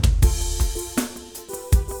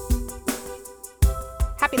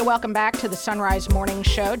 Happy to welcome back to the Sunrise Morning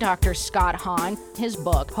Show Dr. Scott Hahn. His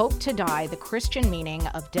book, Hope to Die, The Christian Meaning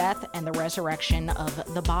of Death and the Resurrection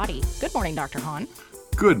of the Body. Good morning, Dr. Hahn.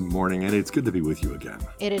 Good morning, and it's good to be with you again.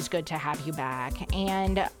 It is good to have you back.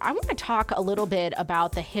 And I want to talk a little bit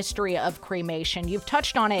about the history of cremation. You've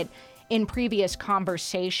touched on it in previous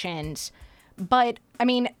conversations, but I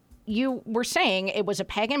mean, you were saying it was a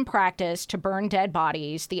pagan practice to burn dead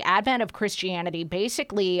bodies. The advent of Christianity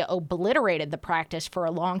basically obliterated the practice for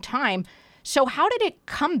a long time. So how did it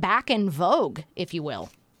come back in vogue, if you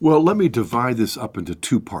will? Well, let me divide this up into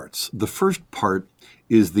two parts. The first part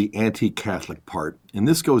is the anti-Catholic part, and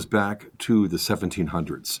this goes back to the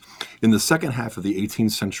 1700s. In the second half of the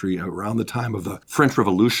 18th century, around the time of the French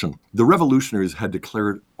Revolution, the revolutionaries had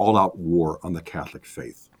declared all-out war on the Catholic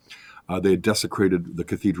faith. They had desecrated the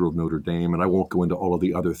Cathedral of Notre Dame, and I won't go into all of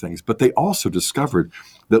the other things, but they also discovered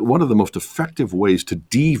that one of the most effective ways to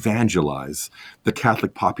de-evangelize the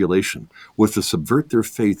Catholic population was to subvert their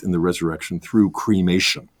faith in the resurrection through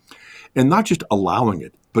cremation. And not just allowing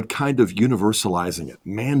it, but kind of universalizing it,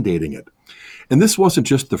 mandating it. And this wasn't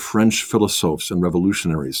just the French philosophes and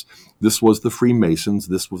revolutionaries. This was the Freemasons,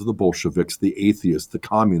 this was the Bolsheviks, the atheists, the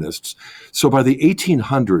communists. So by the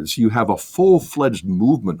 1800s, you have a full-fledged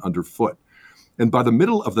movement underfoot. And by the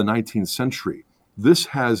middle of the 19th century, this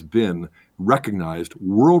has been recognized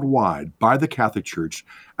worldwide by the Catholic Church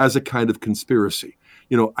as a kind of conspiracy.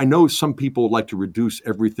 You know, I know some people like to reduce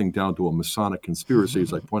everything down to a Masonic conspiracy,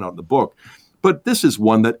 as I point out in the book, but this is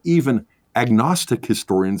one that even agnostic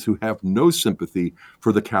historians who have no sympathy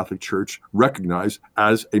for the Catholic Church recognize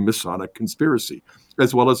as a Masonic conspiracy,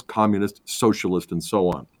 as well as communist, socialist, and so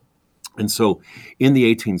on. And so in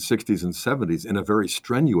the 1860s and 70s, in a very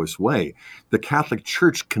strenuous way, the Catholic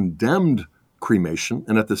Church condemned cremation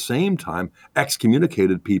and at the same time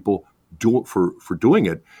excommunicated people for doing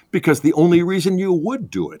it, because the only reason you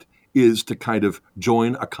would do it is to kind of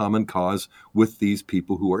join a common cause with these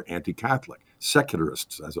people who are anti-Catholic,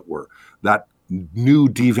 secularists, as it were, that new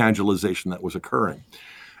devangelization that was occurring.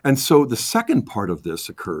 And so the second part of this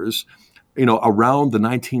occurs, around the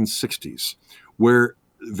 1960s, where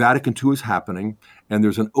Vatican II is happening, and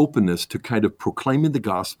there's an openness to kind of proclaiming the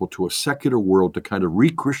gospel to a secular world to kind of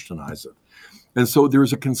re-Christianize it. And so there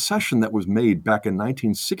was a concession that was made back in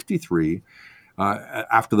 1963,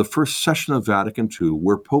 after the first session of Vatican II,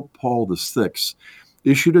 where Pope Paul VI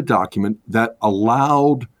issued a document that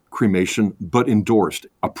allowed cremation, but endorsed,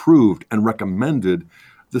 approved, and recommended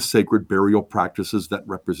the sacred burial practices that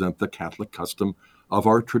represent the Catholic custom of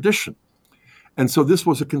our tradition. And so this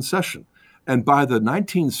was a concession. And by the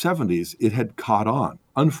 1970s, it had caught on.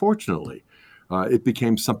 Unfortunately, it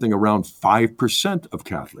became something around 5% of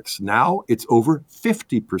Catholics. Now it's over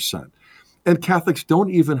 50%. And Catholics don't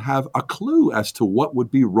even have a clue as to what would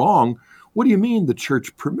be wrong. What do you mean the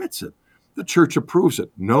church permits it? The church approves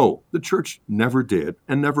it. No, the church never did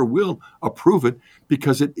and never will approve it,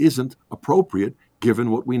 because it isn't appropriate given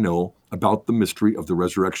what we know about the mystery of the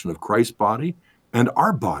resurrection of Christ's body and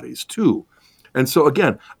our bodies too. And so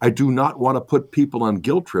again, I do not want to put people on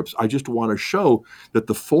guilt trips. I just want to show that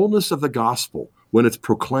the fullness of the gospel, when it's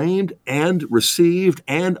proclaimed and received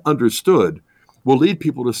and understood, will lead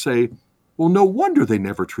people to say, well, no wonder they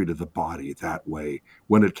never treated the body that way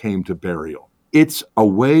when it came to burial. It's a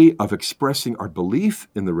way of expressing our belief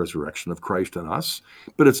in the resurrection of Christ in us,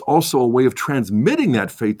 but it's also a way of transmitting that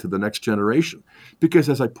faith to the next generation. Because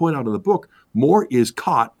as I point out in the book, more is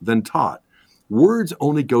caught than taught. Words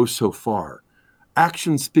only go so far.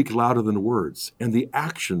 Actions speak louder than words. And the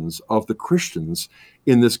actions of the Christians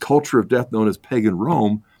in this culture of death known as pagan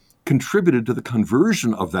Rome contributed to the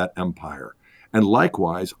conversion of that empire. And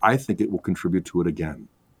likewise, I think it will contribute to it again.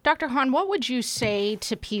 Dr. Hahn, what would you say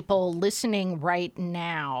to people listening right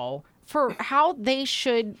now for how they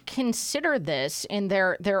should consider this in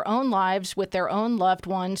their own lives, with their own loved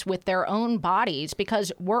ones, with their own bodies?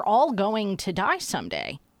 Because we're all going to die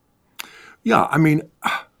someday. Yeah, I mean,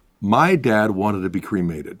 my dad wanted to be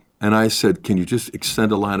cremated. And I said, can you just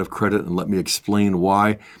extend a line of credit and let me explain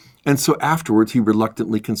why? And so afterwards, he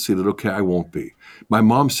reluctantly conceded, okay, I won't be. My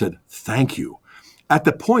mom said, thank you. At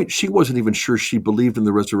the point, she wasn't even sure she believed in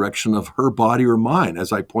the resurrection of her body or mine,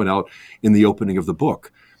 as I point out in the opening of the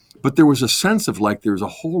book. But there was a sense of like there's a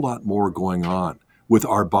whole lot more going on with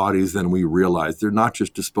our bodies than we realize. They're not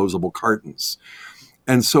just disposable cartons.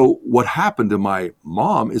 And so what happened to my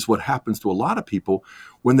mom is what happens to a lot of people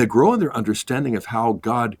when they grow in their understanding of how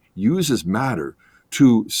God uses matter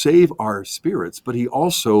to save our spirits, but he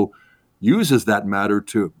also uses that matter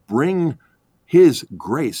to bring his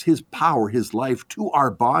grace, his power, his life to our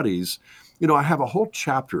bodies. You know, I have a whole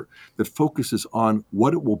chapter that focuses on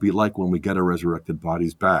what it will be like when we get our resurrected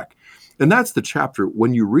bodies back. And that's the chapter,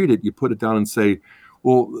 when you read it, you put it down and say,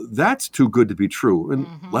 well, that's too good to be true,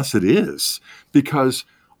 unless it is, because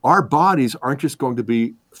our bodies aren't just going to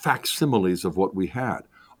be facsimiles of what we had.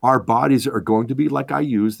 Our bodies are going to be, like I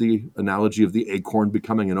use the analogy of the acorn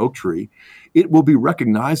becoming an oak tree. It will be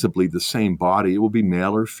recognizably the same body. It will be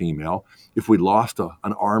male or female. If we lost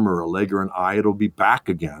an arm or a leg or an eye, it'll be back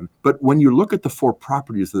again. But when you look at the four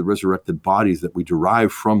properties of the resurrected bodies that we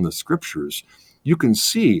derive from the scriptures, you can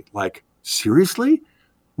see, like, seriously?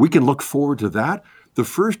 We can look forward to that? The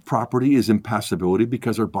first property is impassibility,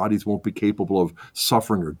 because our bodies won't be capable of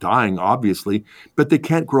suffering or dying, obviously, but they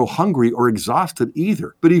can't grow hungry or exhausted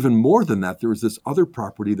either. But even more than that, there is this other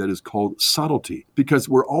property that is called subtlety, because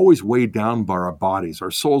we're always weighed down by our bodies.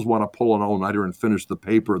 Our souls want to pull an all-nighter and finish the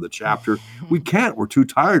paper or the chapter. We can't. We're too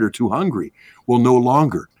tired or too hungry. Well, no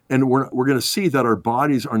longer. And we're going to see that our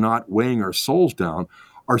bodies are not weighing our souls down.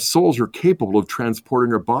 Our souls are capable of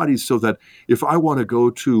transporting our bodies, so that if I want to go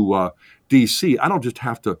to DC, I don't just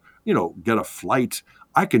have to, get a flight.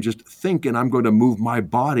 I can just think, and I'm going to move my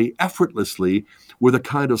body effortlessly with a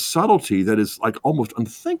kind of subtlety that is like almost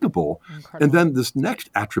unthinkable. Incredible. And then this next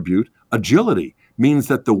attribute, agility, means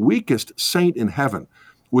that the weakest saint in heaven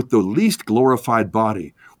with the least glorified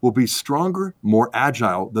body will be stronger, more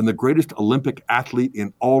agile than the greatest Olympic athlete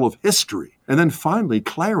in all of history. And then finally,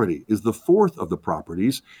 clarity is the fourth of the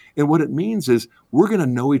properties. And what it means is we're going to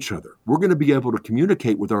know each other. We're going to be able to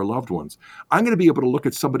communicate with our loved ones. I'm going to be able to look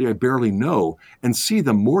at somebody I barely know and see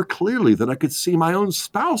them more clearly than I could see my own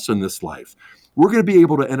spouse in this life. We're going to be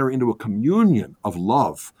able to enter into a communion of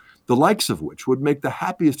love, the likes of which would make the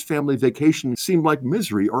happiest family vacation seem like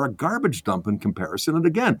misery or a garbage dump in comparison. And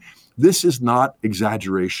again, this is not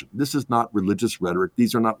exaggeration. This is not religious rhetoric.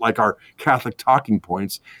 These are not like our Catholic talking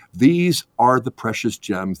points. These are the precious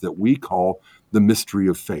gems that we call the mystery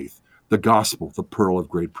of faith, the gospel, the pearl of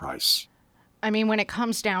great price. I mean, when it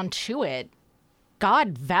comes down to it,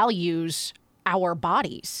 God values our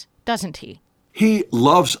bodies, doesn't he? He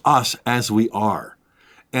loves us as we are.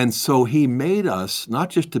 And so he made us not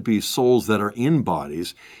just to be souls that are in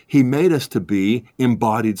bodies, he made us to be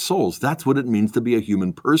embodied souls. That's what it means to be a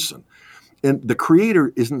human person. And the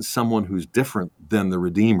Creator isn't someone who's different than the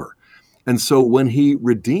Redeemer. And so when he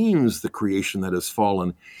redeems the creation that has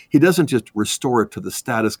fallen, he doesn't just restore it to the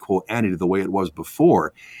status quo ante, the way it was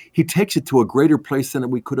before. He takes it to a greater place than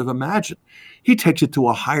we could have imagined. He takes it to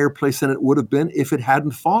a higher place than it would have been if it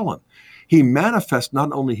hadn't fallen. He manifests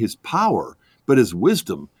not only his power, but his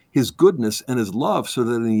wisdom, his goodness, and his love, so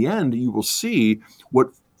that in the end you will see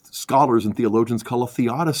what scholars and theologians call a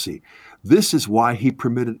theodicy. This is why he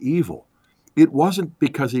permitted evil. It wasn't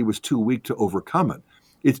because he was too weak to overcome it.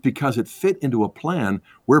 It's because it fit into a plan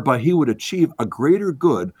whereby he would achieve a greater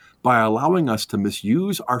good by allowing us to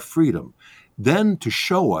misuse our freedom, then to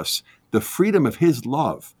show us the freedom of his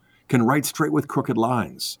love can write straight with crooked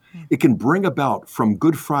lines. It can bring about from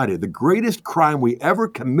Good Friday, the greatest crime we ever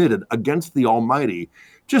committed against the Almighty,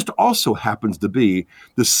 just also happens to be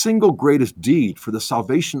the single greatest deed for the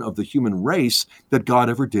salvation of the human race that God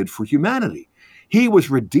ever did for humanity. He was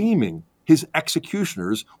redeeming his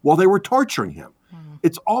executioners while they were torturing him.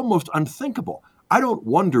 It's almost unthinkable. I don't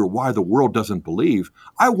wonder why the world doesn't believe.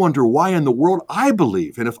 I wonder why in the world I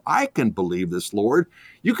believe. And if I can believe this, Lord,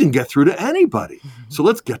 you can get through to anybody. So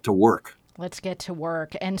let's get to work. Let's get to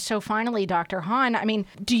work. And so finally, Dr. Hahn, I mean,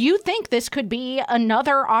 do you think this could be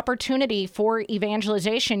another opportunity for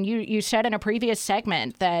evangelization? You said in a previous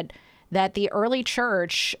segment that the early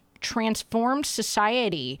church transformed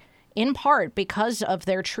society in part because of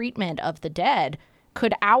their treatment of the dead.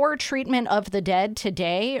 Could our treatment of the dead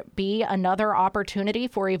today be another opportunity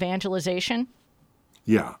for evangelization?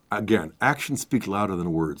 Yeah, again, actions speak louder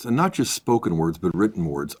than words, and not just spoken words, but written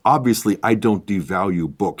words. Obviously, I don't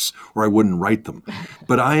devalue books, or I wouldn't write them.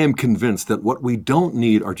 But I am convinced that what we don't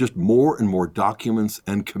need are just more and more documents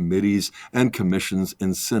and committees and commissions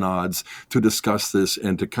and synods to discuss this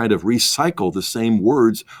and to kind of recycle the same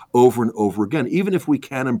words over and over again, even if we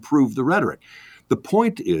can improve the rhetoric. The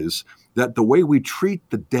point is that the way we treat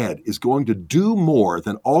the dead is going to do more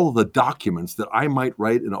than all of the documents that I might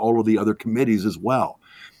write in all of the other committees as well.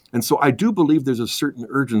 And so I do believe there's a certain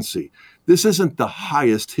urgency. This isn't the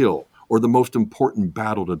highest hill or the most important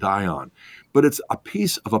battle to die on, but it's a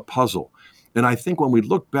piece of a puzzle. And I think when we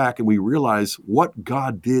look back and we realize what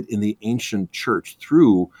God did in the ancient church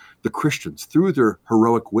through the Christians, through their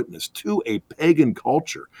heroic witness to a pagan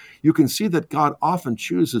culture, you can see that God often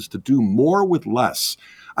chooses to do more with less.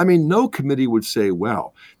 I mean, no committee would say,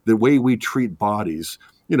 well, the way we treat bodies,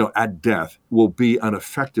 at death will be an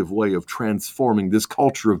effective way of transforming this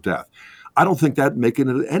culture of death. I don't think that making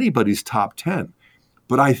it anybody's top 10.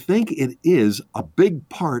 But I think it is a big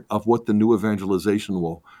part of what the new evangelization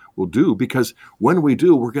will do, because when we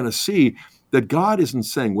do, we're going to see that God isn't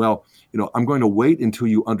saying, well, I'm going to wait until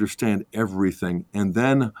you understand everything and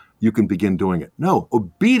then you can begin doing it. No,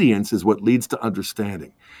 obedience is what leads to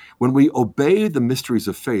understanding. When we obey the mysteries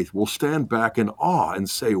of faith, we'll stand back in awe and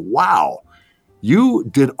say, wow, you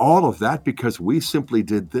did all of that because we simply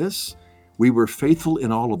did this. We were faithful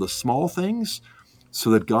in all of the small things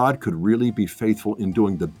so that God could really be faithful in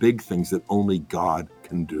doing the big things that only God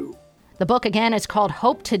can do. The book, again, is called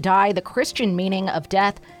Hope to Die, The Christian Meaning of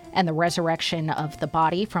Death and the Resurrection of the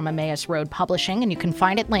Body from Emmaus Road Publishing, and you can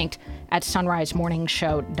find it linked at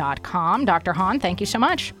sunrisemorningshow.com. Dr. Hahn, thank you so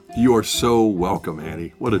much. You are so welcome,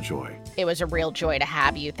 Annie. What a joy. It was a real joy to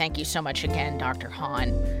have you. Thank you so much again, Dr.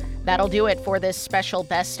 Hahn. That'll do it for this special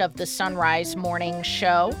Best of the Sunrise Morning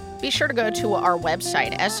Show. Be sure to go to our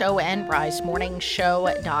website,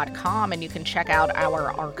 sonrisemorningshow.com, and you can check out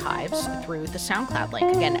our archives through the SoundCloud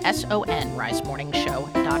link. Again,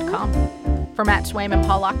 sonrisemorningshow.com. For Matt Swaim and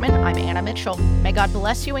Paul Lockman, I'm Anna Mitchell. May God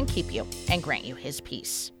bless you and keep you and grant you his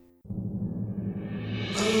peace.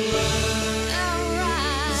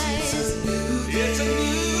 It's a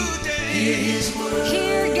new day. Hear his word.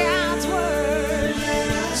 Hear God's word.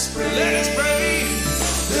 Let us pray.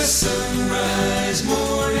 The Sunrise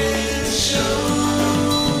Morning Show.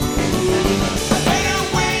 A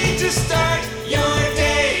better way to start your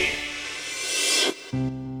day.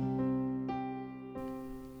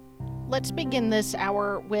 Let's begin this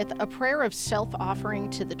hour with a prayer of self-offering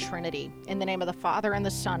to the Trinity. In the name of the Father, and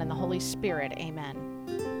the Son, and the Holy Spirit. Amen.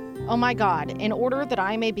 O my God, in order that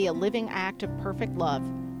I may be a living act of perfect love,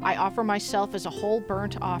 I offer myself as a whole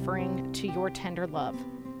burnt offering to your tender love.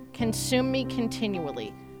 Consume me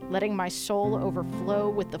continually, letting my soul overflow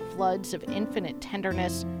with the floods of infinite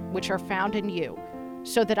tenderness which are found in you,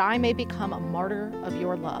 so that I may become a martyr of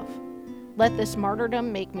your love. Let this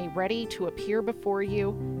martyrdom make me ready to appear before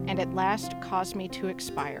you, and at last cause me to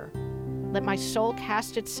expire. Let my soul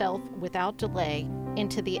cast itself without delay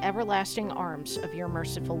into the everlasting arms of your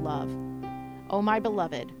merciful love. O my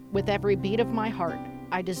beloved, with every beat of my heart,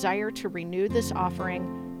 I desire to renew this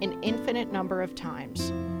offering an infinite number of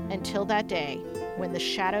times, until that day when the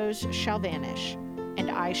shadows shall vanish,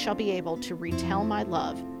 and I shall be able to retell my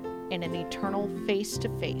love in an eternal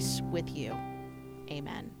face-to-face with you.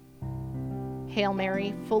 Amen. Hail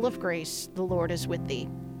Mary, full of grace, the Lord is with thee.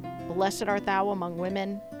 Blessed art thou among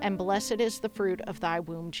women, and blessed is the fruit of thy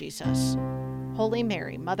womb, Jesus. Holy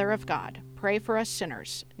Mary, Mother of God, pray for us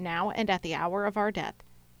sinners, now and at the hour of our death.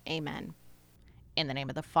 Amen. In the name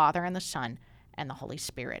of the Father, and the Son, and the Holy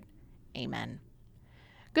Spirit. Amen.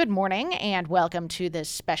 Good morning, and welcome to this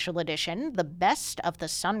special edition, the Best of the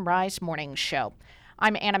Sunrise Morning Show.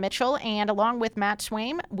 I'm Anna Mitchell, and along with Matt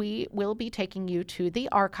Swaim, we will be taking you to the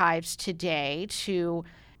archives today to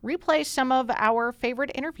replay some of our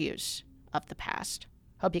favorite interviews of the past.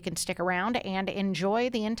 Hope you can stick around and enjoy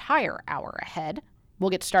the entire hour ahead.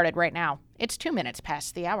 We'll get started right now. It's 2 minutes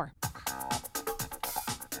past the hour.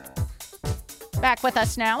 Back with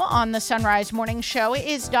us now on the Sunrise Morning Show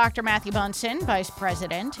is Dr. Matthew Bunson, Vice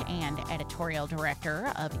President and Editorial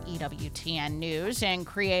Director of EWTN News and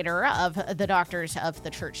creator of the Doctors of the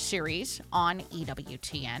Church series on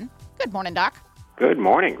EWTN. Good morning, Doc. Good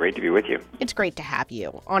morning. Great to be with you. It's great to have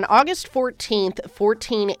you. On August 14th,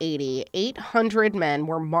 1480, 800 men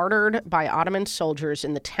were martyred by Ottoman soldiers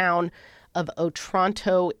in the town of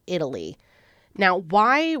Otranto, Italy. Now,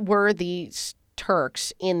 why were these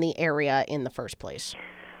Turks in the area in the first place?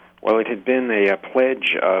 Well, it had been a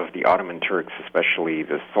pledge of the Ottoman Turks, especially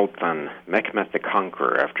the Sultan Mehmed the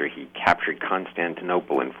Conqueror, after he captured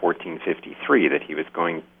Constantinople in 1453, that he was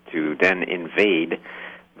going to then invade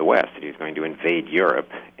the West, that he was going to invade Europe.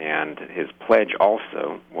 And his pledge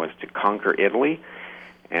also was to conquer Italy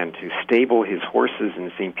and to stable his horses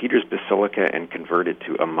in St. Peter's Basilica and convert it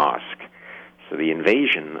to a mosque. So the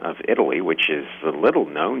invasion of Italy, which is little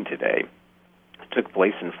known today, took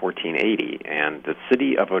place in 1480, and the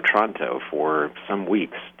city of Otranto for some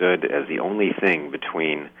weeks stood as the only thing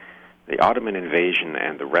between the Ottoman invasion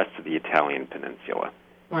and the rest of the Italian peninsula.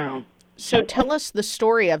 Wow. So tell us the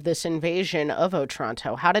story of this invasion of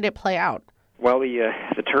Otranto. How did it play out? Well,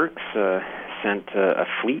 the Turks sent a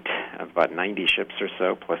fleet of about 90 ships or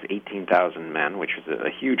so, plus 18,000 men, which was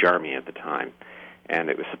a huge army at the time.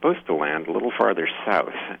 And it was supposed to land a little farther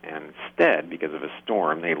south. And instead, because of a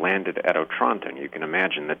storm, they landed at Otranto. And you can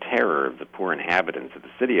imagine the terror of the poor inhabitants of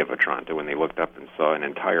the city of Otranto when they looked up and saw an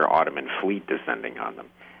entire Ottoman fleet descending on them.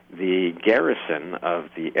 The garrison of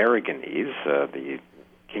the Aragonese, the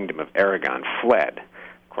Kingdom of Aragon, fled,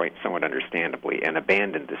 quite somewhat understandably, and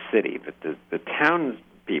abandoned the city. But the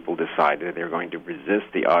townspeople decided they were going to resist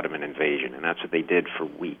the Ottoman invasion, and that's what they did for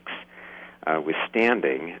weeks.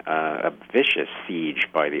 Withstanding a vicious siege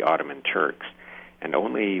by the Ottoman Turks. And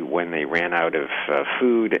only when they ran out of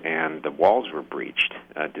food and the walls were breached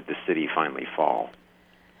did the city finally fall.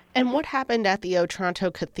 And what happened at the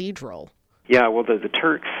Otranto Cathedral? Yeah, well, the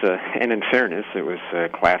Turks, and in fairness, it was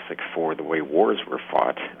classic for the way wars were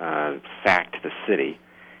fought, sacked the city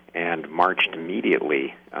and marched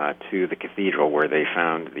immediately to the cathedral, where they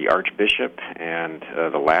found the archbishop and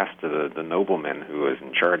the last of the noblemen who was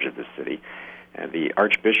in charge of the city. The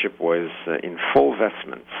archbishop was in full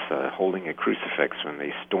vestments, holding a crucifix when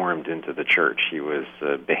they stormed into the church. He was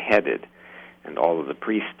beheaded, and all of the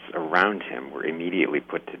priests around him were immediately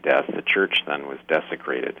put to death. The church then was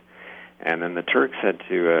desecrated. And then the Turks had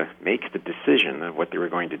to make the decision of what they were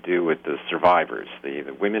going to do with the survivors. The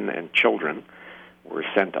women and children were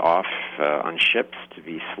sent off on ships to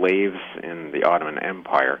be slaves in the Ottoman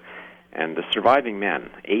Empire. And the surviving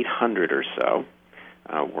men, 800 or so,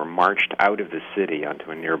 were marched out of the city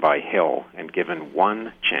onto a nearby hill and given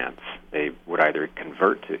one chance. They would either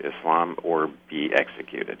convert to Islam or be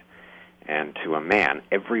executed. And to a man,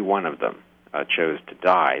 every one of them chose to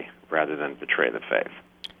die rather than betray the faith.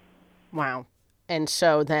 Wow. And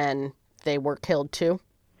so then they were killed too?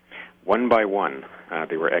 One by one,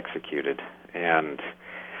 they were executed. And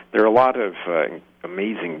there are a lot of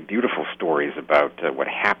amazing, beautiful stories about what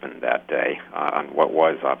happened that day on what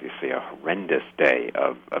was obviously a horrendous day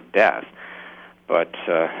of death. But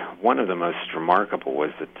one of the most remarkable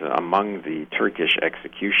was that among the Turkish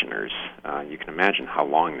executioners, you can imagine how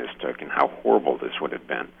long this took and how horrible this would have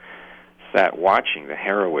been, sat watching the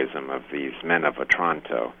heroism of these men of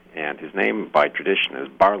Otranto. And his name by tradition is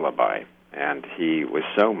Barlabai. And he was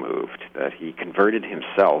so moved that he converted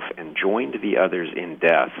himself and joined the others in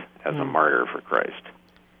death as a martyr for Christ.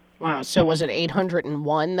 Wow. So was it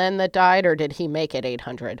 801 then that died, or did he make it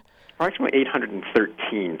 800? Approximately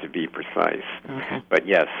 813 to be precise. Okay. But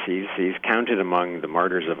yes, he's counted among the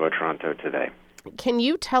martyrs of Otranto today. Can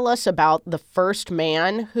you tell us about the first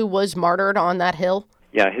man who was martyred on that hill?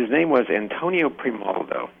 Yeah, his name was Antonio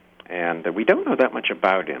Primaldo. And we don't know that much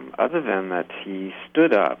about him, other than that he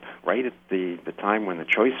stood up right at the time when the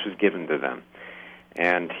choice was given to them,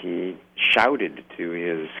 and he shouted to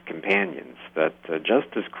his companions that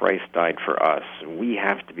just as Christ died for us, we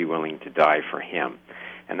have to be willing to die for him.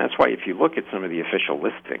 And that's why if you look at some of the official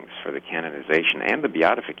listings for the canonization and the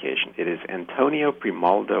beatification, it is Antonio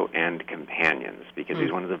Primaldo and companions, because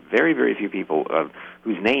he's one of the very, very few people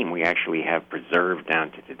whose name we actually have preserved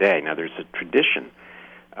down to today. Now, there's a tradition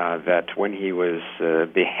that when he was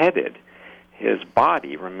beheaded, his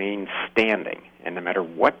body remained standing, and no matter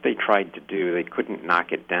what they tried to do, they couldn't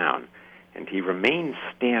knock it down. And he remained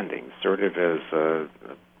standing, sort of as a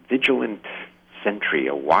vigilant sentry,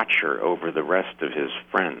 a watcher over the rest of his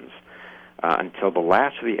friends, until the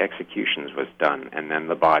last of the executions was done, and then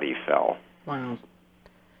the body fell. Wow.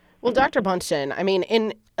 Well, Dr. Bunson, I mean,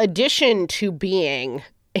 in addition to being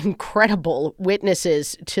incredible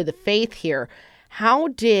witnesses to the faith here, how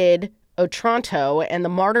did Otranto and the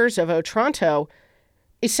Martyrs of Otranto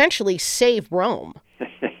essentially save Rome?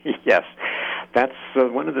 Yes, that's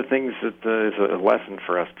one of the things that is a lesson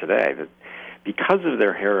for us today, that because of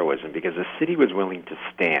their heroism, because the city was willing to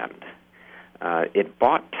stand, it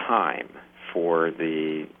bought time for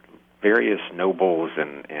the various nobles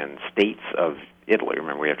and states of Italy.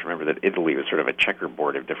 Remember, we have to remember that Italy was sort of a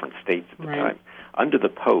checkerboard of different states at the time, under the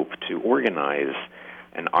Pope, to organize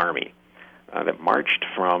an army that marched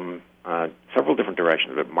from several different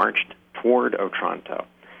directions, but marched toward Otranto.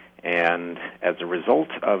 And as a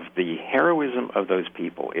result of the heroism of those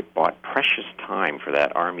people, it bought precious time for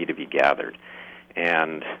that army to be gathered.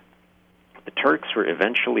 And the Turks were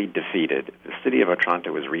eventually defeated. The city of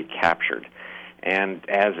Otranto was recaptured. And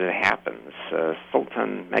as it happens,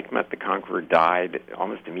 Sultan Mehmed the Conqueror died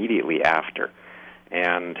almost immediately after.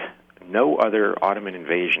 And no other Ottoman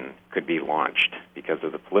invasion could be launched because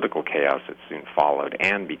of the political chaos that soon followed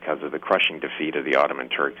and because of the crushing defeat of the Ottoman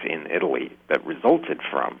Turks in Italy that resulted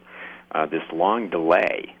from this long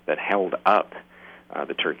delay that held up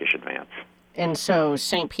the Turkish advance. And so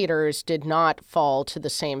St. Peter's did not fall to the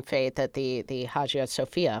same fate that the Hagia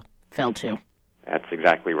Sophia fell to. That's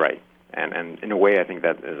exactly right. And in a way, I think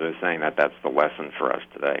that, as I was saying, that's the lesson for us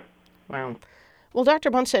today. Wow. Well,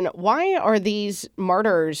 Dr. Bunson, why are these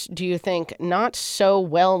martyrs, do you think, not so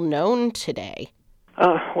well known today?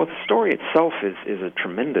 Well, the story itself is a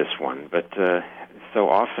tremendous one, but so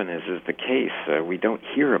often, as is the case, we don't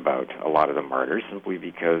hear about a lot of the martyrs simply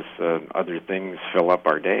because other things fill up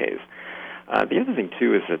our days. The other thing,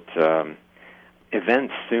 too, is that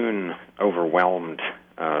events soon overwhelmed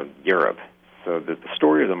Europe. So the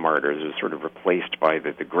story of the martyrs is sort of replaced by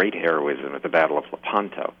the great heroism at the Battle of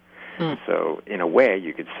Lepanto. So in a way,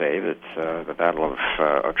 you could say that the Battle of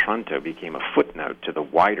Otranto became a footnote to the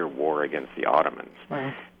wider war against the Ottomans.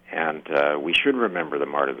 Wow. And we should remember the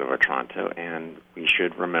Martyrs of Otranto, and we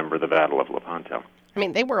should remember the Battle of Lepanto. I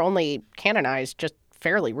mean, they were only canonized just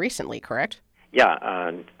fairly recently, correct?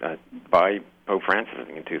 Yeah, by Pope Francis, I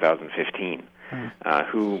think, in 2015,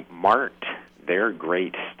 who marked their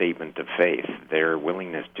great statement of faith, their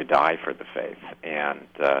willingness to die for the faith. And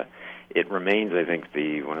it remains, I think,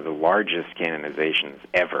 one of the largest canonizations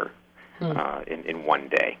ever in one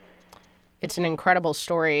day. It's an incredible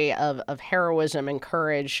story of heroism and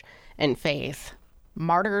courage and faith.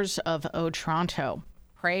 Martyrs of Otranto.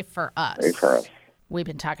 Pray for us. Pray for us. We've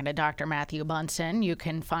been talking to Dr. Matthew Bunson. You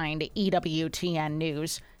can find EWTN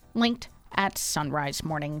News linked at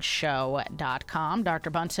sunrisemorningshow.com. Dr.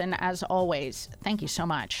 Bunson, as always, thank you so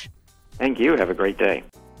much. Thank you. Have a great day.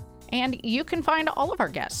 And you can find all of our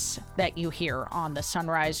guests that you hear on the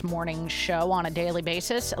Sunrise Morning Show on a daily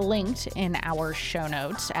basis linked in our show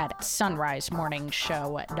notes at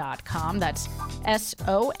sunrisemorningshow.com. That's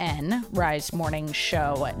SON,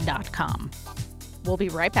 risemorningshow.com. We'll be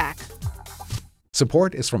right back.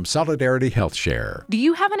 Support is from Solidarity Health Share. Do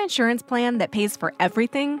you have an insurance plan that pays for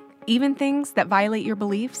everything, even things that violate your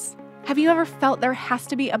beliefs? Have you ever felt there has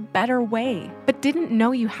to be a better way, but didn't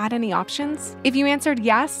know you had any options? If you answered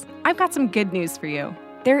yes, I've got some good news for you.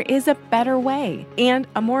 There is a better way and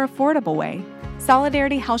a more affordable way.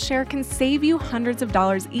 Solidarity Health Share can save you hundreds of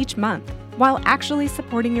dollars each month while actually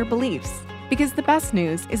supporting your beliefs. Because the best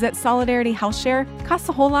news is that Solidarity Health Share costs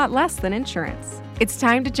a whole lot less than insurance. It's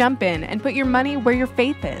time to jump in and put your money where your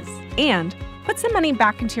faith is and put some money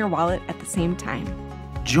back into your wallet at the same time.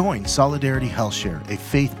 Join Solidarity Health Share, a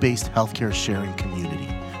faith-based healthcare sharing community.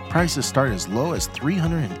 Prices start as low as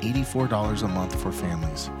 $384 a month for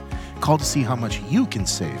families. Call to see how much you can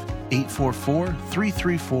save.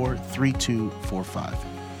 844-334-3245.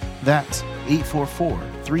 That's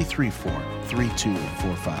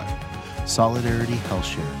 844-334-3245. Solidarity Health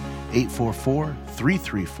Share.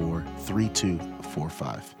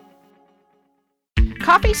 844-334-3245.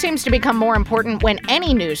 Coffee seems to become more important when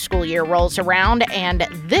any new school year rolls around, and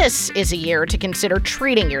this is a year to consider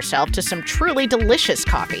treating yourself to some truly delicious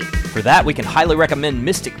coffee. For that, we can highly recommend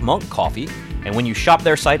Mystic Monk Coffee, and when you shop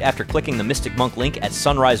their site after clicking the Mystic Monk link at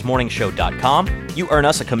sunrisemorningshow.com, you earn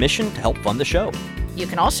us a commission to help fund the show. You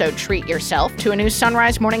can also treat yourself to a new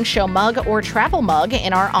Sunrise Morning Show mug or travel mug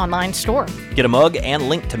in our online store. Get a mug and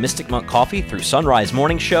link to Mystic Monk Coffee through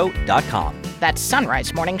sunrisemorningshow.com. That's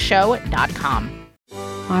sunrisemorningshow.com.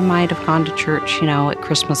 I might have gone to church, at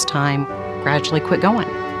Christmas time, gradually quit going.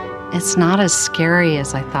 It's not as scary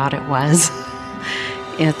as I thought it was.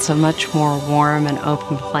 It's a much more warm and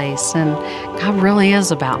open place, and God really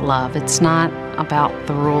is about love. It's not about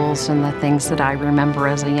the rules and the things that I remember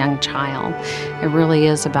as a young child. It really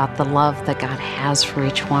is about the love that God has for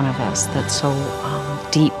each one of us that's so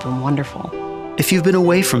deep and wonderful. If you've been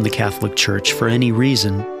away from the Catholic Church for any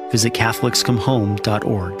reason, visit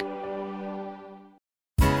CatholicsComeHome.org.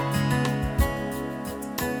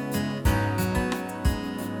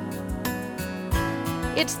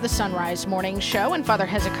 It's the Sunrise Morning Show, and Father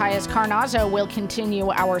Hezekiah Carnazzo will continue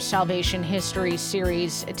our Salvation History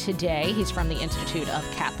series today. He's from the Institute of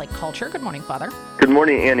Catholic Culture. Good morning, Father. Good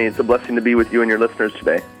morning, Annie. It's a blessing to be with you and your listeners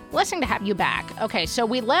today. Blessing to have you back. Okay, so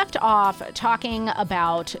we left off talking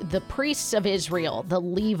about the priests of Israel, the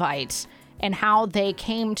Levites, and how they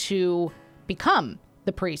came to become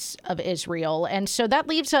the priests of Israel. And so that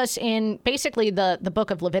leaves us in basically the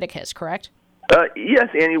book of Leviticus, correct? Yes,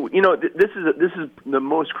 Annie. You know, this is the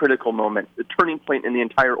most critical moment, the turning point in the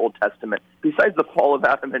entire Old Testament. Besides the fall of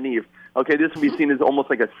Adam and Eve, okay, this will be seen as almost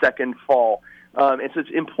like a second fall. And so it's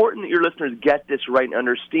important that your listeners get this right and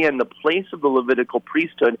understand the place of the Levitical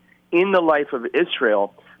priesthood in the life of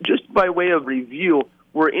Israel. Just by way of review,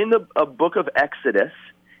 we're in the book of Exodus,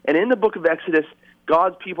 and in the book of Exodus,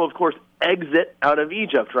 God's people, of course, exit out of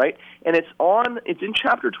Egypt, right? And it's in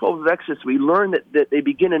chapter 12 of Exodus, we learn that they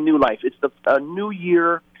begin a new life. It's a new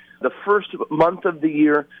year, the first month of the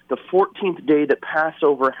year, the 14th day that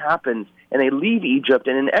Passover happens, and they leave Egypt.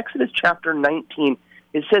 And in Exodus chapter 19,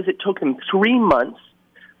 it says it took them 3 months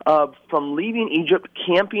from leaving Egypt,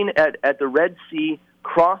 camping at the Red Sea,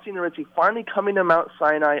 crossing the Red Sea, finally coming to Mount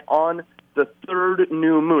Sinai on the third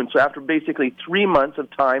new moon. So after basically 3 months of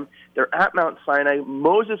time, they're at Mount Sinai.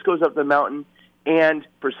 Moses goes up the mountain, and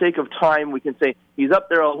for sake of time, we can say he's up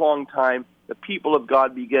there a long time. The people of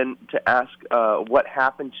God begin to ask what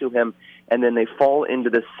happened to him, and then they fall into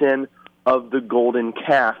the sin of the golden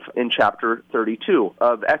calf in chapter 32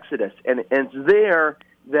 of Exodus. And it's there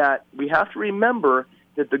that we have to remember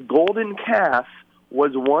that the golden calf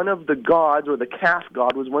was one of the gods, or the calf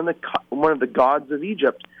god was one of the gods of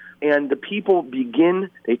Egypt. And the people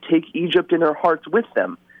they take Egypt in their hearts with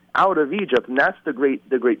them out of Egypt, and that's the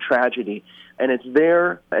great tragedy. And it's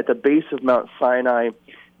there at the base of Mount Sinai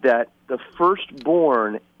that the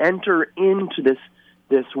firstborn enter into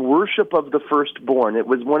this worship of the firstborn. It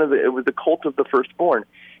was the cult of the firstborn.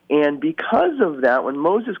 And because of that, when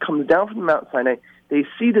Moses comes down from Mount Sinai, they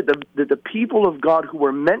see that the people of God who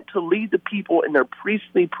were meant to lead the people in their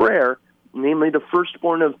priestly prayer, namely the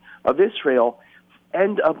firstborn of Israel,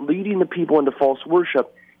 end up leading the people into false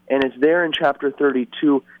worship. And it's there in chapter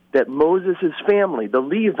 32 that Moses' family, the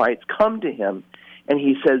Levites, come to him, and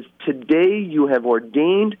he says, "Today you have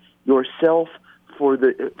ordained yourself for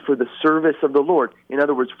the service of the Lord." In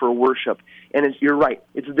other words, for worship. And you're right.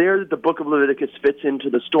 It's there that the book of Leviticus fits into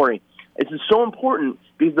the story. It's so important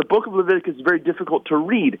because the book of Leviticus is very difficult to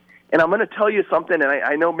read. And I'm going to tell you something, and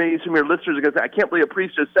I know maybe some of your listeners are going to say, "I can't believe a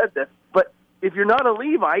priest just said this." But if you're not a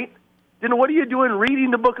Levite, then what are you doing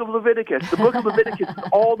reading the book of Leviticus? The book of Leviticus is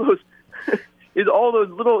all those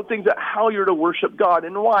little things about how you're to worship God.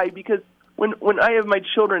 And why? Because when I have my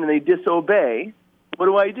children and they disobey,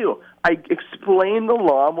 what do? I explain the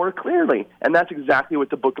law more clearly. And that's exactly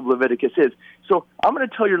what the book of Leviticus is. So I'm going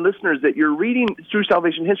to tell your listeners that you're reading through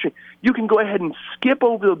salvation history. You can go ahead and skip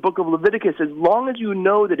over the book of Leviticus as long as you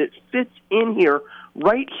know that it fits in here,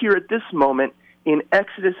 right here at this moment, in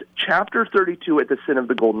Exodus chapter 32 at the sin of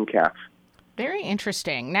the golden calf. Very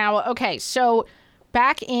interesting. Now, okay, so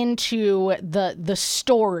back into the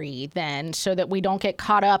story then, so that we don't get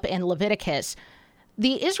caught up in Leviticus.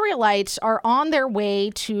 The Israelites are on their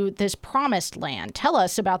way to this promised land. Tell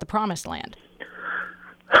us about the promised land.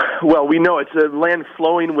 Well, we know it's a land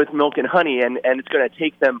flowing with milk and honey, and it's going to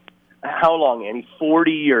take them how long, Annie?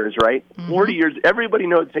 40 years, right? Mm-hmm. 40 years. Everybody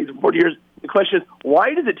knows it takes 40 years. The question is,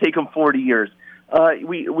 why does it take them 40 years?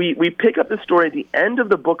 We pick up the story at the end of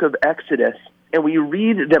the book of Exodus, and we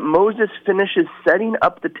read that Moses finishes setting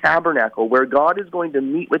up the tabernacle where God is going to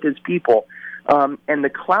meet with his people, and the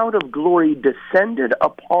cloud of glory descended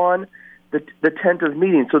upon the tent of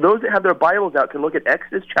meeting. So those that have their Bibles out can look at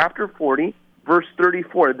Exodus chapter 40, verse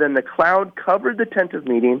 34. Then the cloud covered the tent of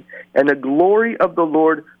meeting, and the glory of the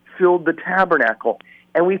Lord filled the tabernacle.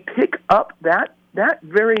 And we pick up that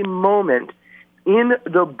very moment in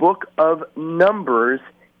the book of Numbers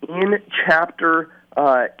in chapter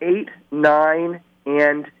 8, 9,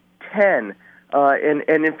 and 10.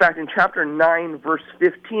 And in fact, in chapter 9, verse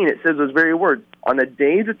 15, it says those very words. On the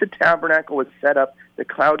day that the tabernacle was set up, the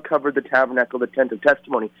cloud covered the tabernacle, the tent of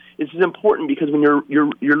testimony. This is important because when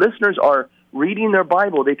your listeners are reading their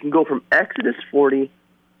Bible, they can go from Exodus 40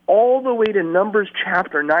 all the way to Numbers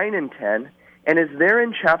chapter 9 and 10, and it's there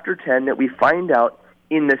in chapter 10 that we find out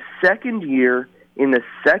in the second year, in the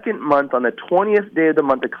second month, on the 20th day of the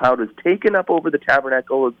month, the cloud was taken up over the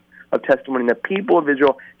tabernacle of testimony, and the people of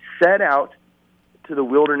Israel set out to the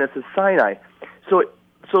wilderness of Sinai. So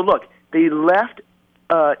look, they left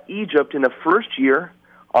Egypt in the first year,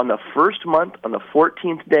 on the first month, on the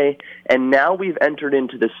 14th day, and now we've entered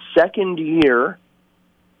into the second year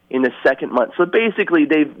in the second month. So basically,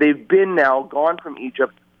 they've been now gone from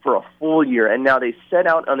Egypt for a full year, and now they set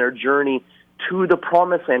out on their journey to the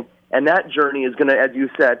Promised Land. And that journey is going to, as you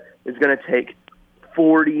said, is going to take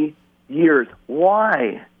 40 years.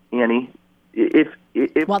 Why, Annie?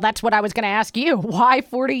 Well, that's what I was going to ask you. Why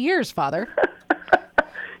 40 years, Father?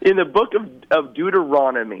 In the book of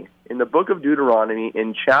Deuteronomy,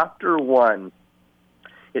 in chapter 1,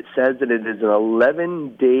 it says that it is an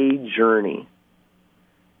 11-day journey.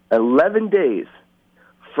 11 days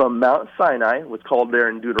from Mount Sinai, what's called there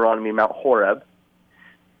in Deuteronomy Mount Horeb,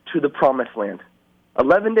 to the Promised Land.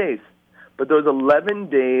 11 days. But those 11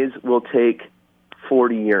 days will take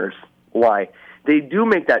 40 years. Why? They do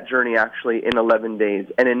make that journey, actually, in 11 days.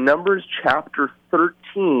 And in Numbers chapter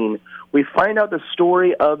 13, we find out the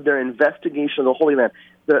story of their investigation of the Holy Land.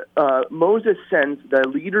 Moses sends the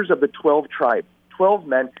leaders of the 12 tribes, 12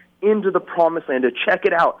 men, into the Promised Land to check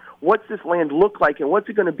it out. What's this land look like, and what's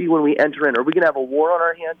it going to be when we enter in? Are we going to have a war on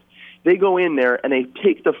our hands? They go in there, and they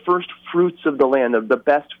take the first fruits of the land, of the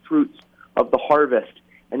best fruits of the harvest,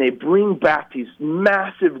 and they bring back these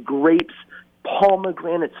massive grapes,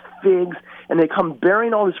 pomegranates, figs, and they come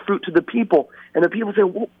bearing all this fruit to the people. And the people say,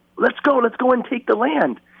 well, let's go and take the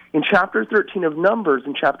land. In chapter 13 of Numbers,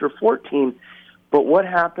 in chapter 14, but what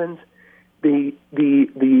happens? The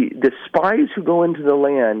spies who go into the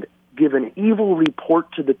land give an evil report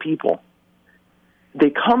to the people. They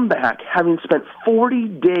come back having spent 40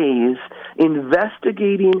 days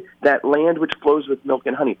investigating that land which flows with milk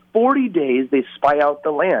and honey. 40 days they spy out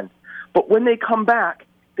the land. But when they come back,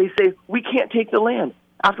 they say, we can't take the land.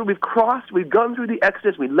 After we've gone through the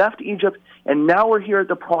Exodus, we left Egypt, and now we're here at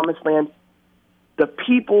the Promised Land. The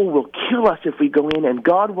people will kill us if we go in, and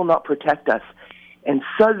God will not protect us. And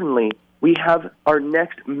suddenly, we have our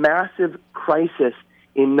next massive crisis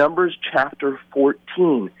in Numbers chapter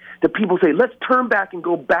 14. The people say, let's turn back and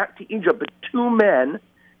go back to Egypt. But two men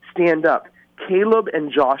stand up, Caleb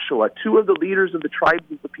and Joshua, two of the leaders of the tribes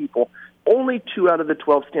of the people. Only 2 out of the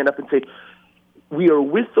 12 stand up and say, we are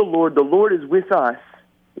with the Lord is with us.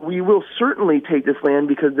 We will certainly take this land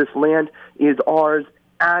because this land is ours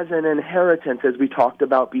as an inheritance, as we talked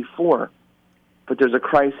about before. But there's a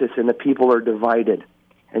crisis, and the people are divided.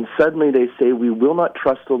 And suddenly they say, we will not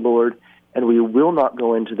trust the Lord, and we will not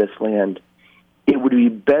go into this land. It would be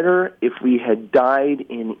better if we had died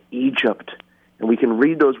in Egypt. And we can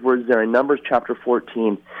read those words there in Numbers chapter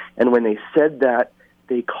 14. And when they said that,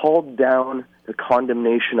 they called down the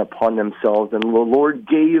condemnation upon themselves, and the Lord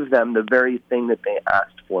gave them the very thing that they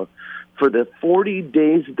asked for. For the 40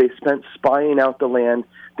 days that they spent spying out the land,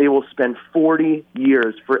 they will spend 40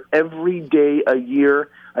 years, for every day a year,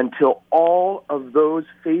 until all of those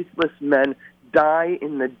faithless men die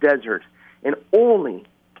in the desert. And only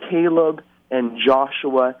Caleb and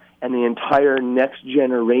Joshua and the entire next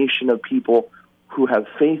generation of people who have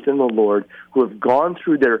faith in the Lord, who have gone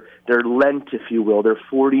through their Lent, if you will, their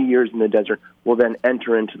 40 years in the desert, will then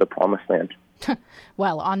enter into the Promised Land.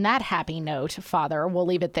 Well, on that happy note, Father, we'll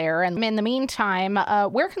leave it there. And in the meantime,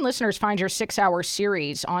 where can listeners find your 6-hour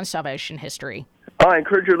series on salvation history? I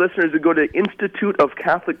encourage your listeners to go to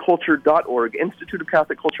instituteofcatholicculture.org,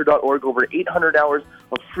 instituteofcatholicculture.org, over 800 hours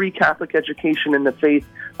of free Catholic education in the faith,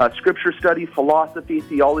 scripture study, philosophy,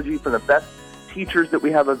 theology from the best teachers that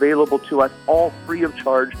we have available to us, all free of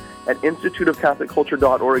charge at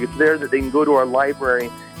instituteofcatholicculture.org. It's there that they can go to our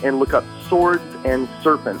library and look up Swords and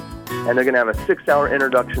Serpents, and they're going to have a 6-hour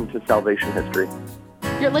introduction to salvation history.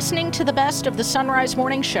 You're listening to the best of the Sunrise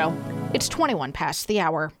Morning Show. It's 21 past the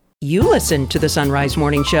hour. You listen to the Sunrise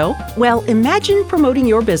Morning Show? Well, imagine promoting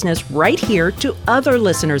your business right here to other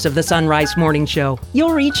listeners of the Sunrise Morning Show.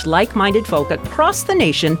 You'll reach like-minded folk across the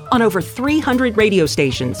nation on over 300 radio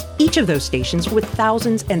stations, each of those stations with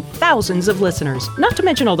thousands and thousands of listeners, not to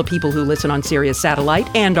mention all the people who listen on Sirius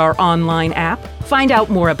Satellite and our online app. Find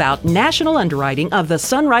out more about national underwriting of the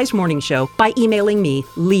Sunrise Morning Show by emailing me,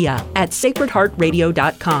 Leah, at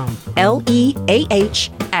sacredheartradio.com.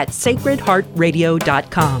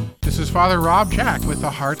 LEAH@sacredheartradio.com. This is Father Rob Jack with the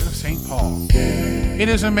Heart of St. Paul. It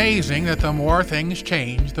is amazing that the more things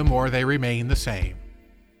change, the more they remain the same.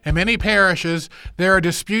 In many parishes, there are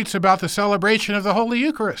disputes about the celebration of the Holy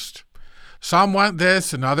Eucharist. Some want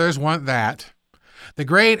this and others want that. The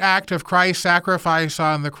great act of Christ's sacrifice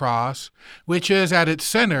on the cross, which is at its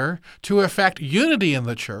center to effect unity in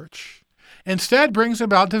the Church, instead brings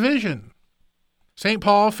about division. St.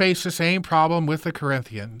 Paul faced the same problem with the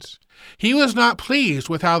Corinthians. He was not pleased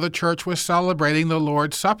with how the Church was celebrating the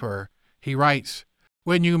Lord's Supper. He writes,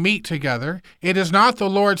 "When you meet together, it is not the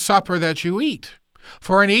Lord's Supper that you eat.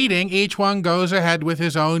 For in eating, each one goes ahead with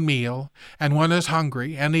his own meal, and one is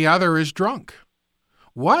hungry, and the other is drunk.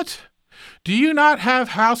 What? Do you not have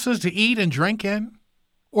houses to eat and drink in?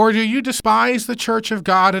 Or do you despise the church of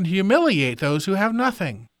God and humiliate those who have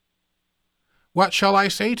nothing? What shall I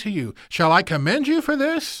say to you? Shall I commend you for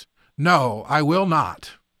this? No, I will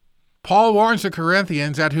not. Paul warns the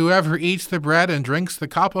Corinthians that whoever eats the bread and drinks the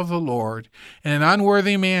cup of the Lord in an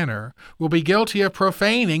unworthy manner will be guilty of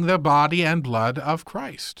profaning the body and blood of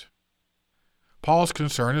Christ. Paul's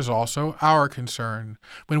concern is also our concern.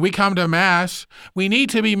 When we come to Mass, we need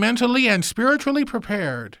to be mentally and spiritually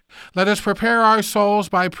prepared. Let us prepare our souls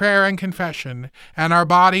by prayer and confession, and our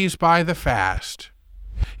bodies by the fast.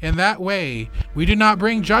 In that way, we do not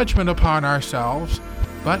bring judgment upon ourselves,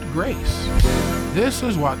 but grace. This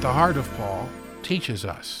is what the heart of Paul teaches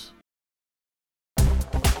us.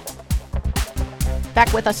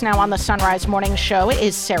 Back with us now on the Sunrise Morning Show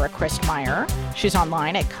is Sarah Christmeyer. She's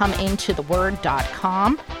online at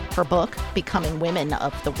comeintotheword.com. Her book, Becoming Women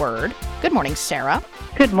of the Word. Good morning, Sarah.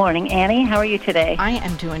 Good morning, Annie. How are you today? I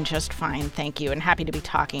am doing just fine, thank you, and happy to be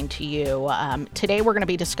talking to you. Today we're going to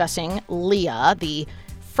be discussing Leah, the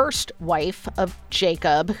first wife of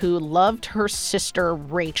Jacob, who loved her sister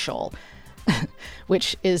Rachel,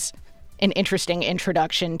 which is an interesting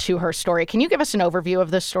introduction to her story. Can you give us an overview of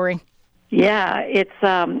this story? Yeah, it's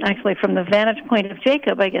actually from the vantage point of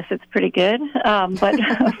Jacob, I guess it's pretty good. But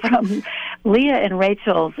from Leah and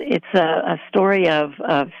Rachel's, it's a story of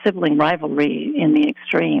sibling rivalry in the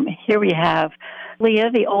extreme. Here we have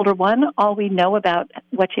Leah, the older one. All we know about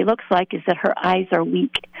what she looks like is that her eyes are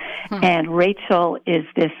weak. And Rachel is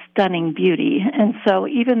this stunning beauty. And so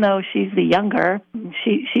even though she's the younger,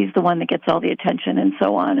 she's the one that gets all the attention and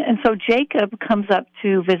so on. And so Jacob comes up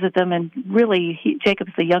to visit them, and really,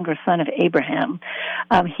 Jacob's the younger son of Abraham.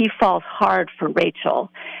 He falls hard for Rachel.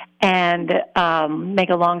 And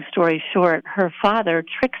make a long story short, her father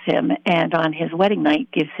tricks him, and on his wedding night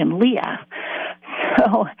gives him Leah.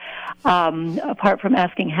 So apart from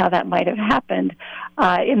asking how that might have happened,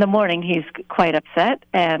 in the morning he's quite upset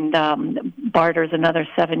and barters another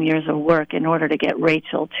 7 years of work in order to get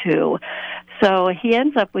Rachel too. So he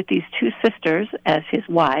ends up with these two sisters as his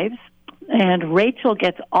wives, and Rachel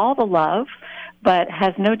gets all the love but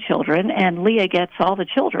has no children, and Leah gets all the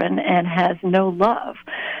children and has no love.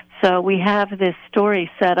 So we have this story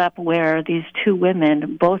set up where these two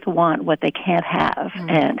women both want what they can't have,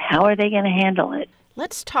 and how are they going to handle it?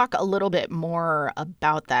 Let's talk a little bit more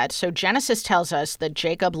about that. So Genesis tells us that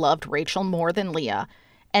Jacob loved Rachel more than Leah,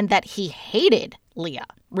 and that he hated Leah.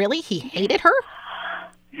 Really? He hated her?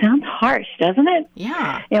 Sounds harsh, doesn't it?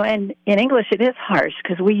 Yeah. You know, and in English it is harsh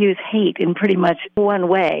because we use hate in pretty much one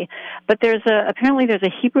way. But apparently there's a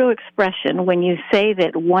Hebrew expression when you say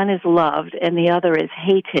that one is loved and the other is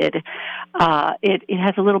hated. It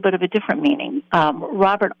has a little bit of a different meaning.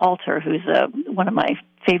 Robert Alter, who's one of my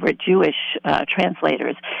favorite Jewish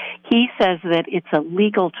translators, he says that it's a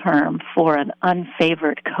legal term for an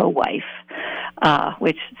unfavored co-wife,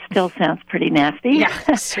 which still sounds pretty nasty.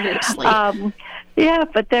 Yeah, seriously. Yeah,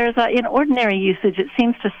 but there's in ordinary usage, it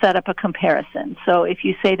seems to set up a comparison. So if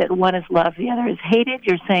you say that one is loved, the other is hated,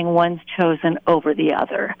 you're saying one's chosen over the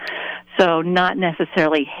other. So not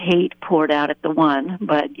necessarily hate poured out at the one,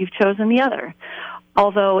 but you've chosen the other.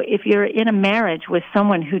 Although if you're in a marriage with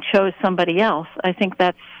someone who chose somebody else, I think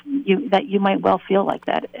that you might well feel like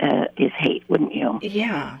that is hate, wouldn't you?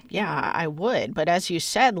 Yeah, I would. But as you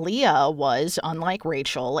said, Leah was, unlike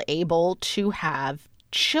Rachel, able to have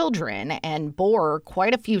children and bore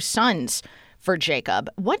quite a few sons for Jacob.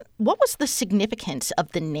 What was the significance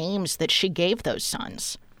of the names that she gave those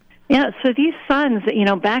sons? Yeah, so these sons,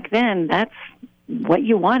 back then, that's what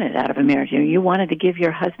you wanted out of a marriage. You wanted to give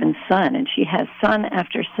your husband son, and she has son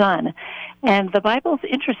after son. And the Bible's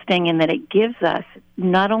interesting in that it gives us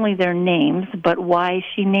not only their names, but why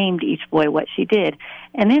she named each boy what she did.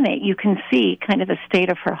 And in it, you can see kind of the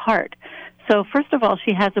state of her heart. So first of all,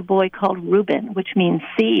 she has a boy called Reuben, which means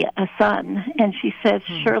see, a son. And she says,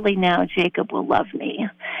 surely now Jacob will love me.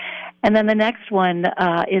 And then the next one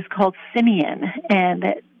is called Simeon, and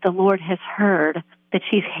the Lord has heard that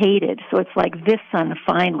she's hated. So it's like this son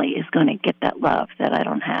finally is going to get that love that I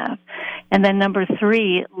don't have. And then number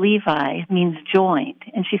 3, Levi, means joined.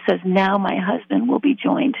 And she says, now my husband will be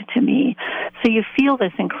joined to me. So you feel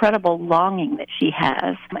this incredible longing that she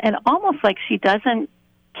has. And almost like she doesn't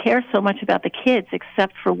care so much about the kids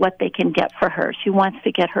except for what they can get for her. She wants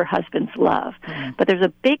to get her husband's love. But there's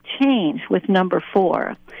a big change with number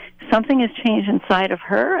 4. Something has changed inside of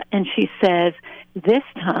her, and she says, this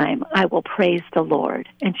time I will praise the Lord.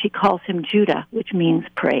 And she calls him Judah, which means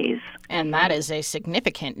praise. And that is a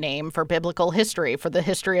significant name for biblical history, for the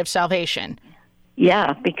history of salvation.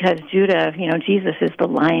 Yeah, because Judah, Jesus is the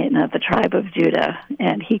Lion of the tribe of Judah,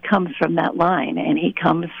 and he comes from that line, and he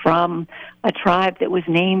comes from a tribe that was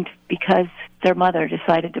named because their mother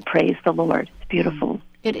decided to praise the Lord. It's beautiful.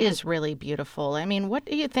 It is really beautiful. I mean, what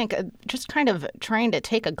do you think, just kind of trying to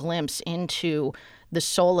take a glimpse into the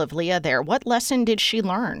soul of Leah there, what lesson did she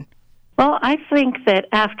learn? Well, I think that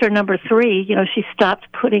after number 3, she stopped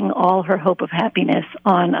putting all her hope of happiness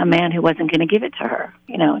on a man who wasn't going to give it to her,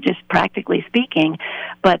 just practically speaking.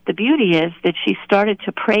 But the beauty is that she started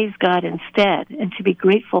to praise God instead and to be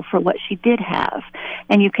grateful for what she did have.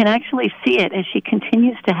 And you can actually see it as she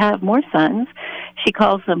continues to have more sons. She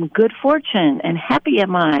calls them good fortune and happy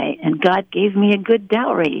am I, and God gave me a good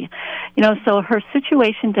dowry. So her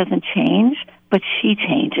situation doesn't change, but she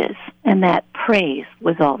changes, and that praise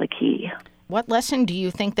was all the key. What lesson do you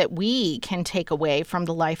think that we can take away from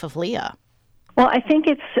the life of Leah? Well, I think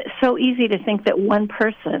it's so easy to think that one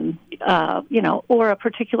person, or a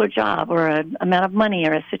particular job or an amount of money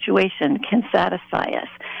or a situation can satisfy us.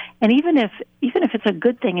 And even if it's a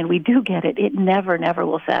good thing and we do get it, it never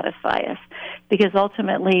will satisfy us, because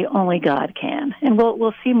ultimately only God can. And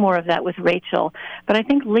we'll see more of that with Rachel. But I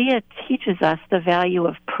think Leah teaches us the value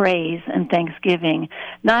of praise and thanksgiving,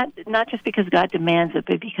 not just because God demands it,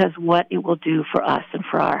 but because what it will do for us and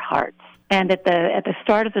for our hearts. And at the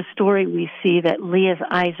start of the story, we see that Leah's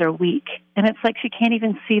eyes are weak, and it's like she can't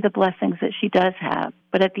even see the blessings that she does have.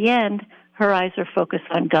 But at the end, her eyes are focused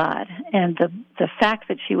on God, and the fact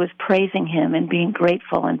that she was praising him and being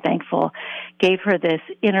grateful and thankful gave her this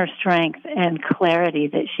inner strength and clarity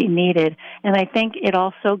that she needed. And I think it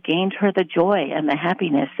also gained her the joy and the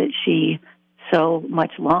happiness that she so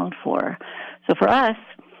much longed for. So for us,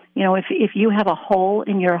 if you have a hole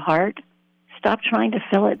in your heart, stop trying to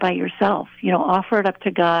fill it by yourself. Offer it up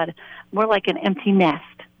to God, more like an empty nest,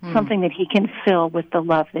 something that he can fill with the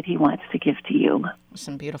love that he wants to give to you.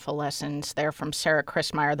 Some beautiful lessons there from Sarah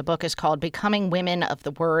Christmeyer. The book is called Becoming Women of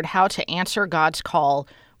the Word, How to Answer God's Call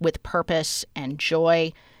with Purpose and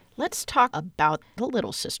Joy. Let's talk about the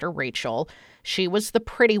little sister, Rachel. She was the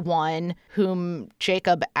pretty one whom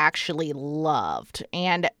Jacob actually loved.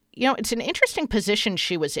 And it's an interesting position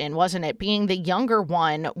she was in, wasn't it? Being the younger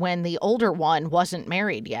one when the older one wasn't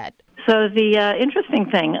married yet. So the interesting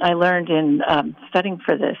thing I learned in studying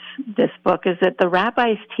for this book is that the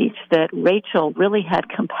rabbis teach that Rachel really had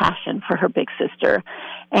compassion for her big sister,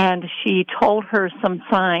 and she told her some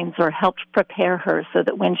signs or helped prepare her so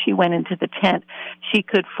that when she went into the tent, she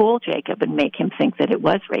could fool Jacob and make him think that it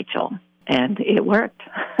was Rachel. And it worked.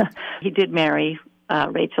 He did marry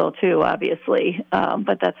Rachel too, obviously,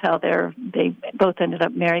 but that's how they both ended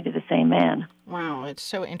up married to the same man. Wow, it's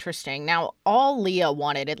so interesting. Now, all Leah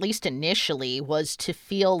wanted, at least initially, was to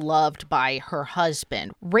feel loved by her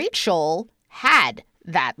husband. Rachel had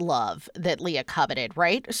that love that Leah coveted,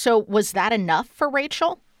 right? So was that enough for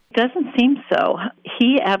Rachel? Doesn't seem so.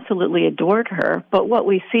 He absolutely adored her, but what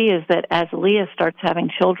we see is that as Leah starts having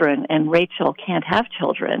children and Rachel can't have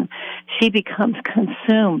children, she becomes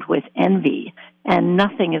consumed with envy, and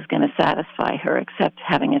nothing is going to satisfy her except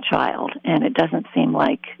having a child, and it doesn't seem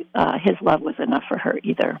like his love was enough for her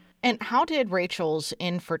either. And how did Rachel's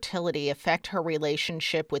infertility affect her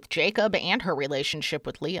relationship with Jacob and her relationship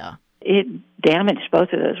with Leah? It damaged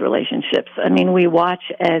both of those relationships. I mean, we watch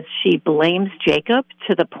as she blames Jacob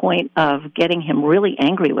to the point of getting him really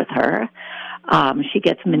angry with her. She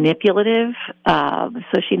gets manipulative,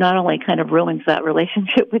 so she not only kind of ruins that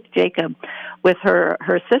relationship with Jacob, with her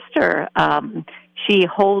sister, she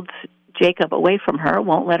holds Jacob away from her,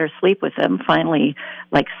 won't let her sleep with him, finally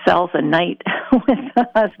sells a night with the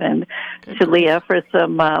husband to Leah for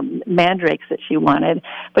some mandrakes that she wanted.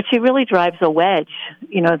 But she really drives a wedge,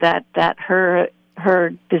 that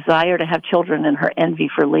her desire to have children and her envy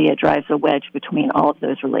for Leah drives a wedge between all of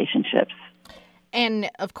those relationships.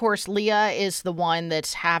 And, of course, Leah is the one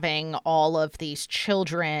that's having all of these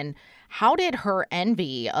children. How did her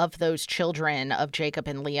envy of those children of Jacob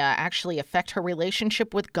and Leah actually affect her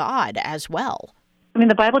relationship with God as well? I mean,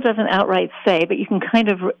 the Bible doesn't outright say, but you can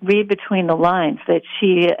kind of read between the lines that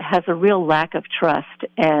she has a real lack of trust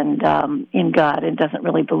and in God and doesn't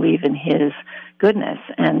really believe in his goodness.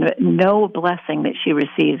 And no blessing that she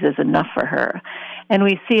receives is enough for her. And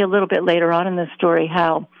we see a little bit later on in the story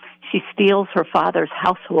how she steals her father's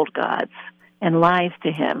household gods and lies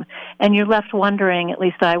to him. And you're left wondering, at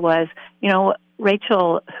least I was,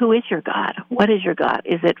 Rachel, who is your God? What is your God?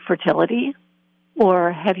 Is it fertility?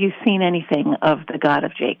 Or have you seen anything of the God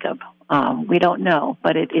of Jacob? We don't know,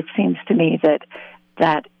 but it seems to me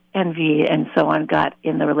that envy and so on got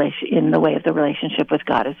in the way of the relationship with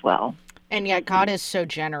God as well. And yet God is so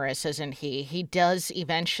generous, isn't he? He does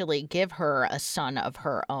eventually give her a son of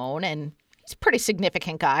her own, and he's a pretty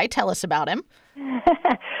significant guy. Tell us about him.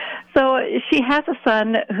 So she has a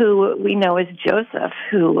son who we know is Joseph,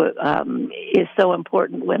 who is so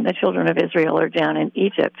important when the children of Israel are down in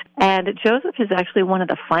Egypt. And Joseph is actually one of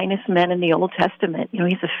the finest men in the Old Testament. You know,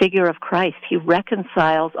 he's a figure of Christ. He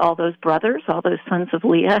reconciles all those brothers, all those sons of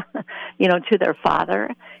Leah, to their father.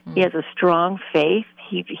 He has a strong faith.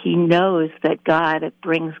 He knows that God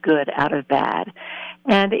brings good out of bad.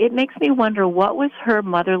 And it makes me wonder, what was her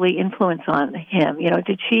motherly influence on him?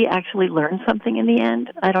 Did she actually learn something in the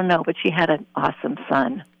end? I don't know, but she had an awesome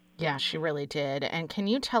son. Yeah, she really did. And can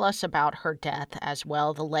you tell us about her death as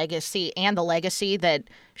well, the legacy that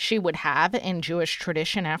she would have in Jewish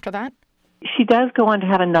tradition after that? She does go on to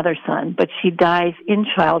have another son, but she dies in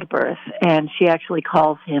childbirth, and she actually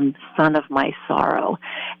calls him son of my sorrow.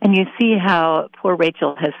 And you see how poor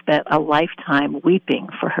Rachel has spent a lifetime weeping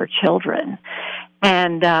for her children.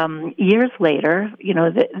 And years later,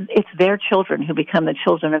 it's their children who become the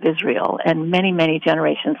children of Israel. And many, many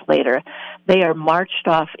generations later, they are marched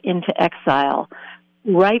off into exile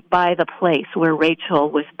right by the place where Rachel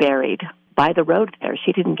was buried, by the road there.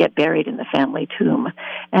 She didn't get buried in the family tomb.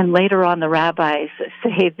 And later on, the rabbis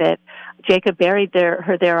say that Jacob buried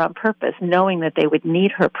her there on purpose, knowing that they would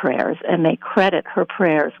need her prayers, and they credit her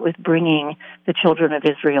prayers with bringing the children of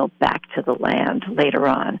Israel back to the land later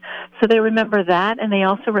on. So they remember that, and they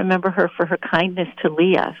also remember her for her kindness to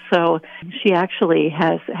Leah. So she actually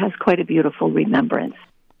has quite a beautiful remembrance.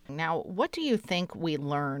 Now, what do you think we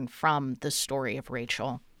learn from the story of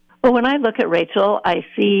Rachel? Well, when I look at Rachel, I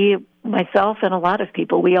see myself and a lot of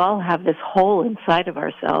people. We all have this hole inside of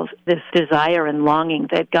ourselves, this desire and longing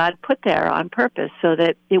that God put there on purpose so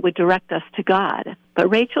that it would direct us to God. But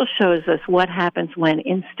Rachel shows us what happens when,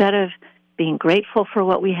 instead of being grateful for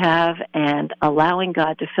what we have and allowing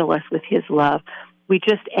God to fill us with his love, we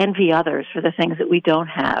just envy others for the things that we don't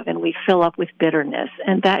have, and we fill up with bitterness.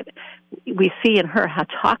 And that we see in her how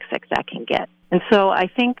toxic that can get. And so I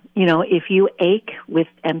think, if you ache with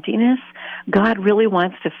emptiness, God really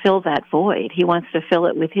wants to fill that void. He wants to fill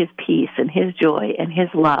it with his peace and his joy and his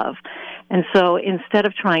love. And so instead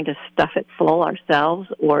of trying to stuff it full ourselves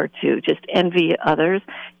or to just envy others,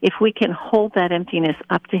 if we can hold that emptiness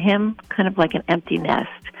up to him, kind of like an empty nest,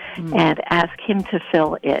 and ask him to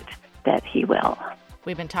fill it, that he will.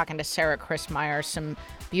 We've been talking to Sarah Christmeyer, some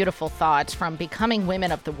beautiful thoughts from Becoming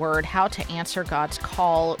Women of the Word, How to Answer God's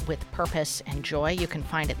Call with Purpose and Joy. You can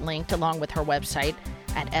find it linked along with her website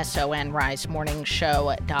at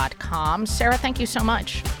sonrisemorningshow.com. Sarah, thank you so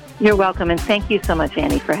much. You're welcome, and thank you so much,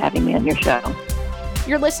 Annie, for having me on your show.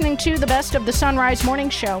 You're listening to the best of the Sunrise Morning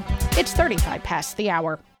Show. It's 35 past the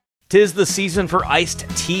hour. 'Tis the season for iced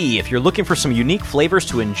tea. If you're looking for some unique flavors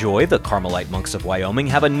to enjoy, the Carmelite Monks of Wyoming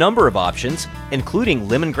have a number of options, including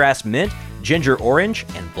lemongrass mint, ginger orange,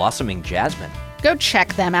 and blossoming jasmine. Go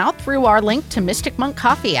check them out through our link to Mystic Monk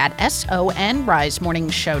Coffee at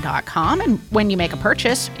sonrisemorningshow.com. And when you make a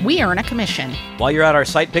purchase, we earn a commission. While you're at our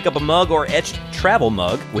site, pick up a mug or etched travel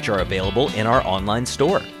mug, which are available in our online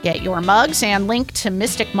store. Get your mugs and link to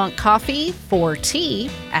Mystic Monk Coffee for tea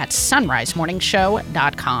at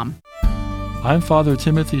sonrisemorningshow.com. I'm Father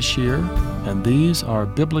Timothy Shear, and these are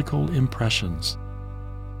Biblical Impressions.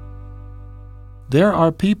 There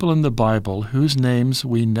are people in the Bible whose names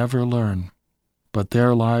we never learn, but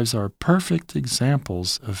their lives are perfect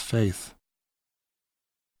examples of faith.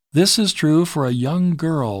 This is true for a young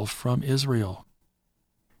girl from Israel.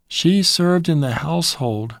 She served in the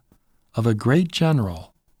household of a great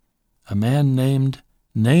general, a man named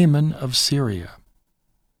Naaman of Syria.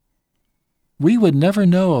 We would never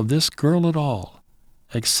know of this girl at all,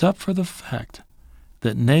 except for the fact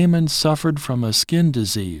that Naaman suffered from a skin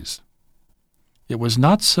disease. It was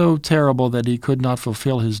not so terrible that he could not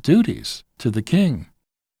fulfill his duties to the king,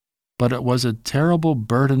 but it was a terrible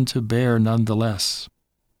burden to bear nonetheless.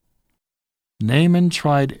 Naaman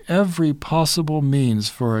tried every possible means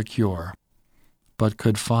for a cure, but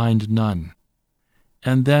could find none.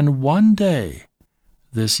 And then one day,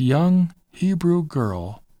 this young Hebrew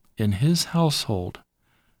girl in his household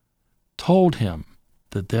told him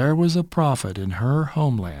that there was a prophet in her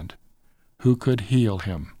homeland who could heal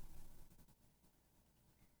him.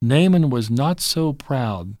 Naaman was not so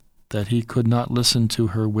proud that he could not listen to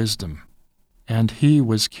her wisdom, and he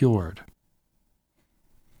was cured.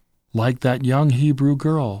 Like that young Hebrew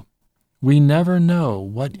girl, we never know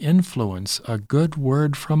what influence a good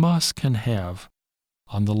word from us can have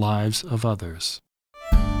on the lives of others.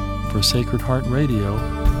 For Sacred Heart Radio,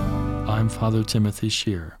 I'm Father Timothy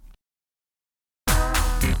Shear.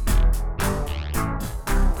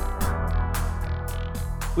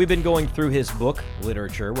 We've been going through his book,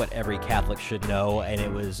 Literature, What Every Catholic Should Know, and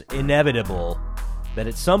it was inevitable that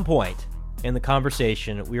at some point in the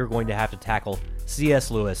conversation we were going to have to tackle C.S.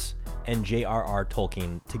 Lewis and J.R.R.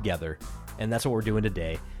 Tolkien together, and that's what we're doing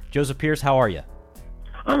today. Joseph Pierce, how are you?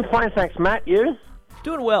 I'm fine, thanks, Matt. You?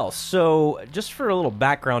 Doing well. So, just for a little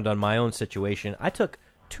background on my own situation, I took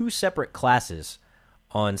 2 separate classes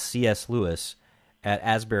on C.S. Lewis at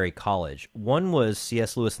Asbury College. One was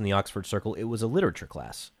C.S. Lewis in the Oxford Circle. It was a literature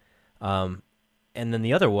class. And then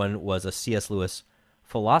the other one was a C.S. Lewis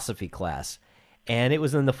philosophy class. And it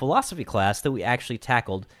was in the philosophy class that we actually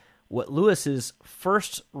tackled what Lewis's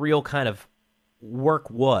first real kind of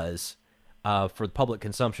work was for public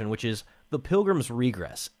consumption, which is The Pilgrim's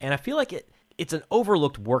Regress. And I feel like it's an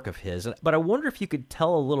overlooked work of his, but I wonder if you could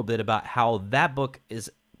tell a little bit about how that book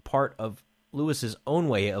is part of Lewis's own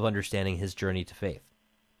way of understanding his journey to faith.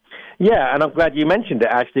 Yeah, and I'm glad you mentioned it,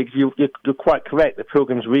 actually, because you're quite correct. The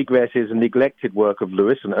Pilgrim's Regress is a neglected work of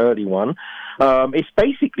Lewis, an early one. It's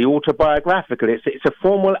basically autobiographical. It's a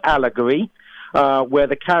formal allegory where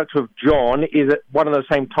the character of John is at one and the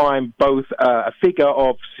same time both a figure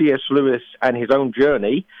of C.S. Lewis and his own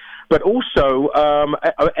journey, but also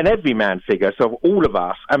an everyman figure, so all of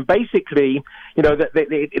us. And basically, you know,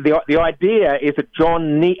 the idea is that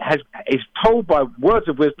John is told by words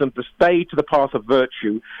of wisdom to stay to the path of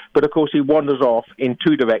virtue, but of course he wanders off in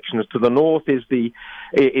 2 directions. To the north is the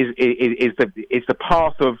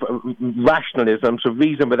path of rationalism, so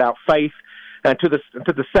reason without faith. And to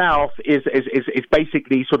the south is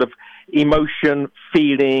basically sort of emotion,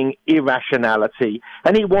 feeling, irrationality,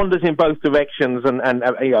 and he wanders in both directions, and then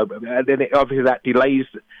obviously that delays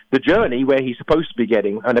the journey where he's supposed to be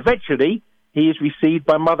getting, and eventually he is received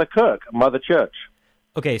by Mother Church.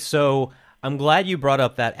 Okay, so I'm glad you brought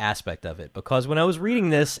up that aspect of it, because when I was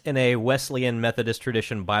reading this in a Wesleyan Methodist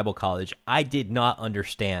tradition Bible college, I did not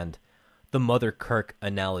understand the Mother Kirk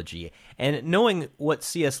analogy. And knowing what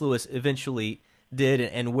C.S. Lewis eventually did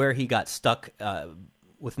and where he got stuck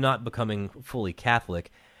with not becoming fully Catholic,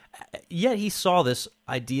 yet he saw this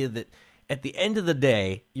idea that at the end of the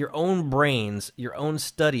day, your own brains, your own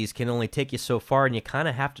studies can only take you so far, and you kind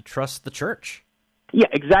of have to trust the church. Yeah,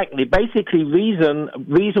 exactly. Basically, reason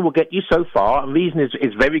will get you so far. Reason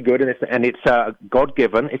is very good, and it's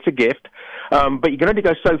God-given. It's a gift. But you can only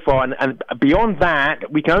go so far, and beyond that,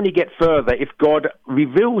 we can only get further if God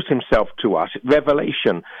reveals himself to us,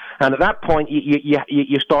 revelation. And at that point,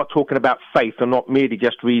 you start talking about faith and not merely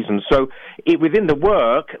just reason. So within the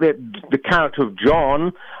work, the character of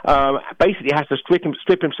John basically has to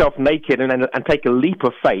strip himself naked and take a leap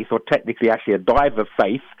of faith, or technically actually a dive of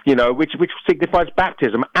faith, you know, which signifies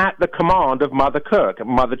baptism at the command of Mother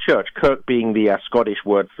Church, Kirk being the Scottish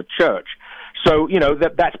word for church. So, you know,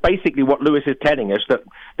 that's basically what Lewis is telling us, that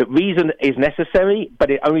reason is necessary,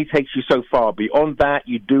 but it only takes you so far. Beyond that,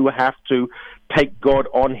 you do have to take God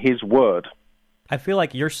on his word. I feel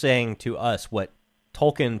like you're saying to us what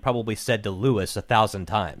Tolkien probably said to Lewis 1,000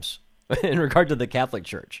 times in regard to the Catholic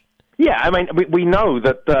Church. Yeah, I mean, we know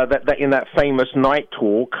that in that famous night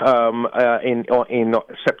talk in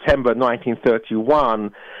September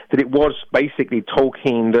 1931, that it was basically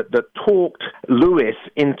Tolkien that talked Lewis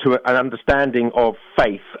into an understanding of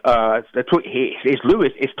faith. It's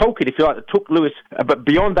Tolkien, if you like, that took Lewis, but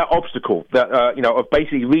beyond that obstacle, of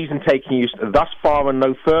basically reason taking you thus far and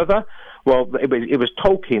no further. Well, it was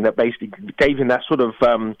Tolkien that basically gave him that sort of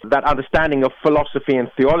that understanding of philosophy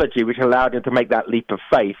and theology, which allowed him to make that leap of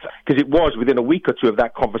faith. Because it was within a week or two of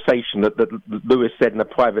that conversation that Lewis said in a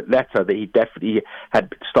private letter that he definitely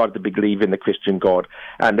had started to believe in the Christian God.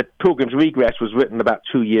 And the Pilgrim's Regress was written about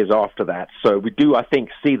 2 years after that. So we do, I think,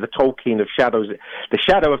 see the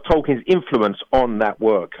shadow of Tolkien's influence on that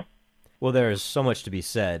work. Well, there is so much to be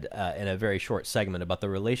said in a very short segment about the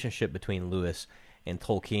relationship between Lewis and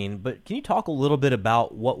Tolkien, but can you talk a little bit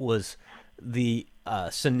about what was the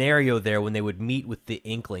scenario there when they would meet with the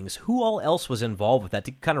Inklings? Who all else was involved with that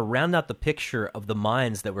to kind of round out the picture of the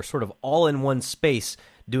minds that were sort of all in one space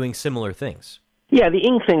doing similar things? Yeah, the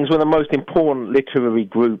Inklings were the most important literary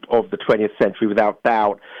group of the 20th century, without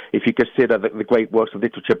doubt, if you consider the great works of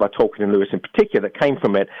literature by Tolkien and Lewis in particular that came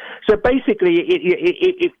from it. So basically,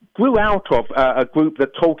 it grew out of a group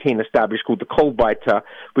that Tolkien established called the Kolbe,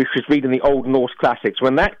 which was reading the Old Norse classics.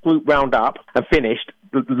 When that group wound up and finished,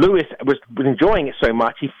 Lewis was enjoying it so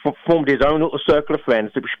much, he formed his own little circle of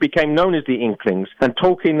friends, which became known as the Inklings. And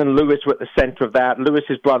Tolkien and Lewis were at the center of that.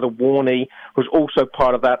 Lewis's brother, Warnie, was also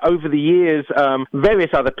part of that. Over the years, various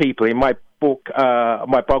other people, in my book,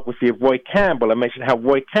 my biography of Roy Campbell, I mentioned how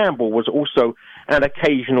Roy Campbell was also an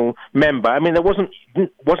occasional member. I mean, there wasn't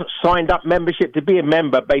signed up membership. To be a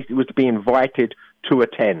member basically was to be invited to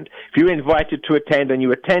attend. If you were invited to attend and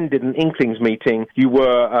you attended an Inklings meeting, you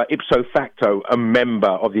were ipso facto a member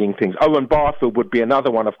of the Inklings. Owen Barfield would be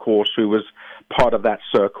another one, of course, who was part of that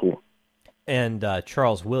circle. And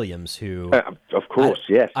Charles Williams, who... of course,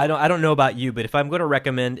 yes. I don't know about you, but if I'm going to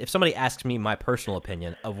recommend... If somebody asks me my personal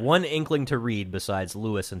opinion of one Inkling to read besides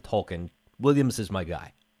Lewis and Tolkien, Williams is my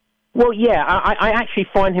guy. Well, yeah, I actually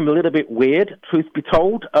find him a little bit weird, truth be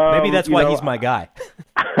told. Maybe that's why he's my guy.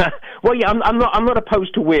 Well, yeah, I'm not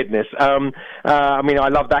opposed to weirdness. I mean, I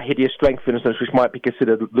love That Hideous Strength, for instance, which might be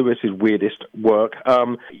considered Lewis's weirdest work.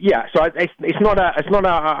 Yeah, so it's not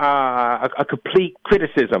a complete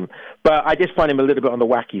criticism, but I just find him a little bit on the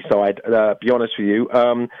wacky side. Be honest with you,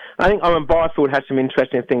 I think Owen Barfield has some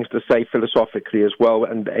interesting things to say philosophically as well,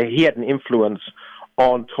 and he had an influence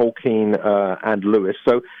on Tolkien and Lewis.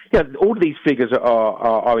 So, yeah, all of these figures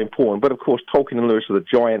are important. But, of course, Tolkien and Lewis are the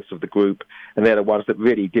giants of the group, and they're the ones that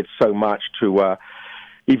really did so much to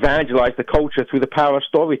evangelize the culture through the power of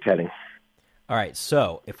storytelling. All right,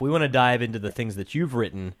 so if we want to dive into the things that you've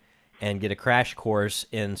written and get a crash course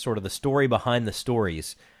in sort of the story behind the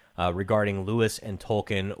stories regarding Lewis and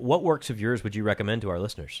Tolkien, what works of yours would you recommend to our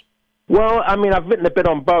listeners? Well, I mean, I've written a bit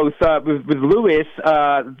on both. With Lewis,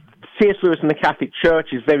 C.S. Lewis and the Catholic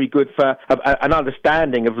Church is very good for an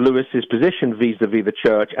understanding of Lewis's position vis-a-vis the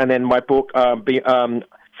Church. And then my book,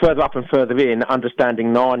 Further Up and Further In,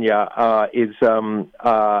 Understanding Narnia, is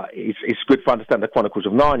good for understanding the Chronicles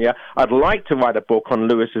of Narnia. I'd like to write a book on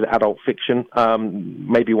Lewis's adult fiction,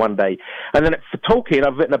 maybe one day. And then for Tolkien,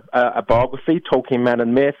 I've written a biography, Tolkien, Man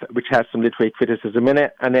and Myth, which has some literary criticism in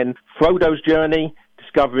it. And then Frodo's Journey,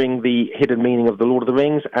 discovering the hidden meaning of The Lord of the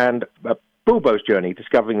Rings, and Bilbo's Journey,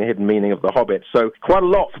 discovering the hidden meaning of The Hobbit. So quite a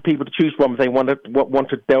lot for people to choose from if they want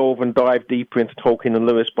to delve and dive deeper into Tolkien and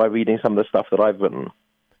Lewis by reading some of the stuff that I've written.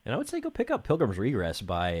 And I would say go pick up Pilgrim's Regress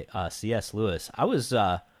by C.S. Lewis. I was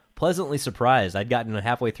pleasantly surprised. I'd gotten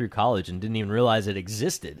halfway through college and didn't even realize it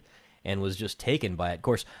existed and was just taken by it. Of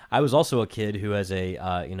course, I was also a kid who, as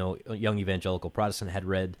a young evangelical Protestant, had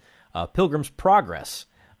read Pilgrim's Progress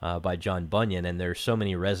by John Bunyan, and there's so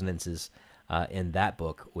many resonances in that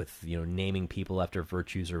book with naming people after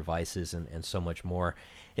virtues or vices and so much more.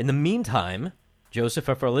 In the meantime, Joseph,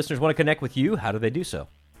 if our listeners want to connect with you, how do they do so?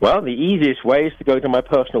 Well, the easiest way is to go to my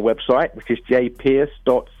personal website, which is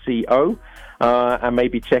jpierce.co, and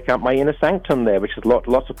maybe check out my Inner Sanctum there, which has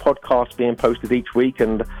lots of podcasts being posted each week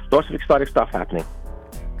and lots of exciting stuff happening.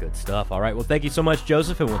 Good stuff. All right. Well, thank you so much,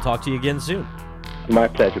 Joseph, and we'll talk to you again soon. My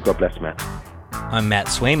pleasure. God bless, Matt. I'm Matt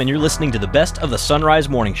Swaim, and you're listening to the Best of the Sunrise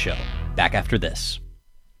Morning Show. Back after this.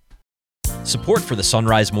 Support for the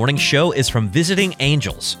Sunrise Morning Show is from Visiting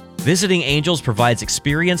Angels. Visiting Angels provides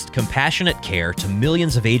experienced, compassionate care to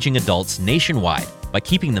millions of aging adults nationwide by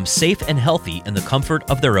keeping them safe and healthy in the comfort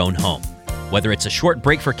of their own home. Whether it's a short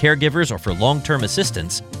break for caregivers or for long-term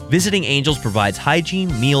assistance, Visiting Angels provides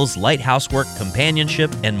hygiene, meals, light housework,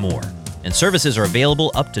 companionship, and more. And services are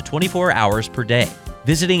available up to 24 hours per day.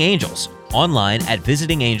 Visiting Angels, online at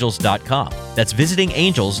visitingangels.com. That's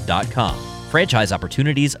visitingangels.com. Franchise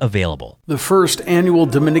opportunities available. The first annual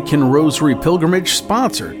Dominican Rosary Pilgrimage,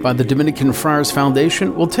 sponsored by the Dominican Friars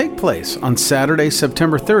Foundation, will take place on Saturday,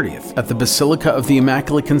 September 30th at the Basilica of the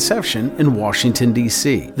Immaculate Conception in Washington,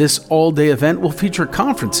 D.C. This all-day event will feature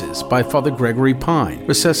conferences by Father Gregory Pine,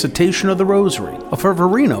 Resuscitation of the Rosary, a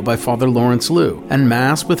Fervorino by Father Lawrence Liu, and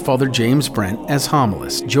Mass with Father James Brent as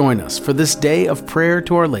homilist. Join us for this day of prayer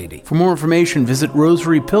to Our Lady. For more information, visit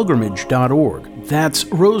rosarypilgrimage.org. That's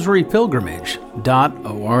rosarypilgrimage.org.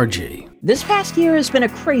 This past year has been a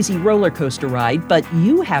crazy roller coaster ride, but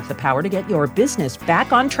you have the power to get your business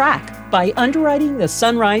back on track by underwriting the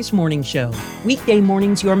Sunrise Morning Show. Weekday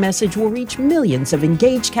mornings, your message will reach millions of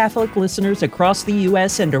engaged Catholic listeners across the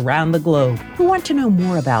U.S. and around the globe who want to know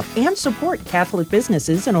more about and support Catholic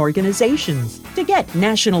businesses and organizations. To get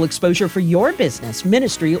national exposure for your business,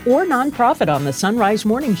 ministry, or nonprofit on the Sunrise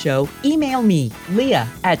Morning Show, email me, Leah,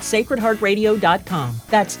 at sacredheartradio.com.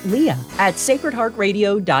 That's Leah at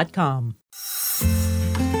sacredheartradio.com.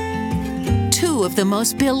 Two of the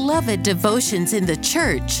most beloved devotions in the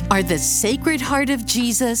Church are the Sacred Heart of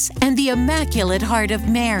Jesus and the Immaculate Heart of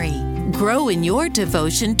Mary. Grow in your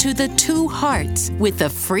devotion to the two hearts with the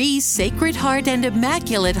free Sacred Heart and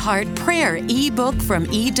Immaculate Heart prayer ebook from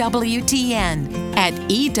EWTN at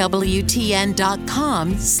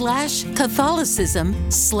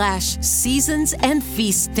EWTN.com/Catholicism/seasons and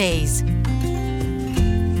feast days.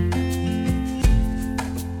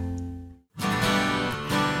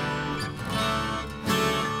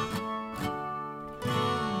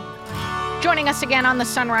 Joining Joining us again on the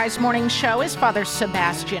Sunrise Morning Show is Father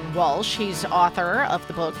Sebastian Walshe. He's author of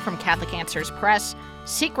the book from Catholic Answers Press,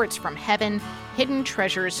 Secrets from Heaven, Hidden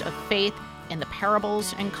Treasures of Faith in the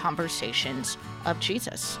Parables and Conversations of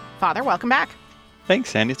Jesus. Father, welcome back.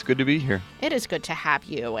 Thanks, Sandy. It's good to be here. It is good to have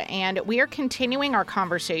you. And we are continuing our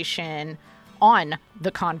conversation on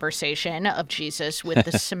the conversation of Jesus with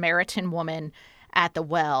the Samaritan woman at the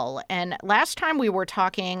well. And last time we were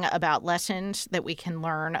talking about lessons that we can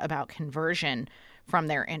learn about conversion from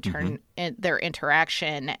their their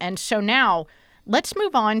interaction. And so now let's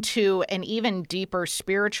move on to an even deeper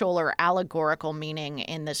spiritual or allegorical meaning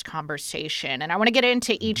in this conversation. And I want to get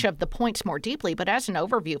into each of the points more deeply, but as an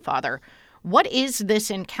overview, Father, what is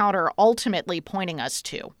this encounter ultimately pointing us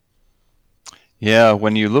to? Yeah,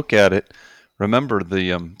 when you look at it, remember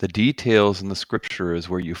the details in the scripture is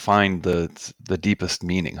where you find the deepest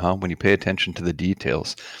meaning, when you pay attention to the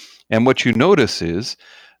details. And what you notice is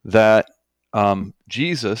that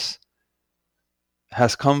Jesus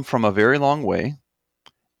has come from a very long way,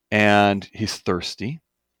 and he's thirsty.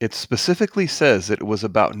 It specifically says that it was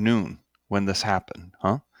about noon when this happened,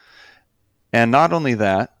 And not only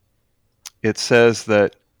that, it says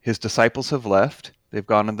that his disciples have left. They've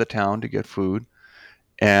gone into the town to get food.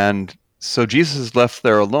 And so Jesus is left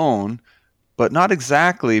there alone, but not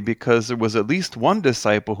exactly, because there was at least one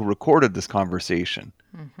disciple who recorded this conversation.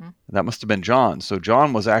 Mm-hmm. That must have been John. So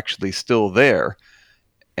John was actually still there,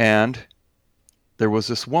 and there was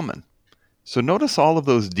this woman. So notice all of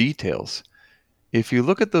those details. If you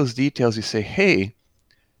look at those details, you say, hey,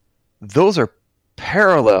 those are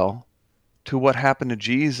parallel to what happened to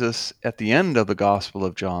Jesus at the end of the Gospel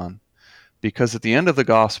of John. Because at the end of the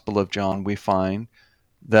Gospel of John, we find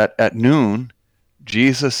that at noon,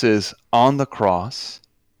 Jesus is on the cross,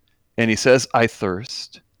 and he says, I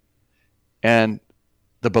thirst. And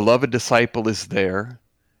the beloved disciple is there,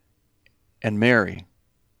 and Mary,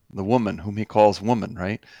 the woman whom he calls woman,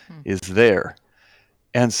 right, is there.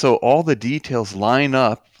 And so all the details line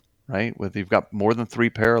up, right, you've got more than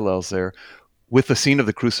 3 parallels there, with the scene of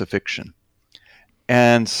the crucifixion.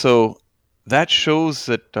 And so that shows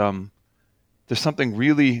that there's something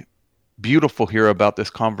really beautiful here about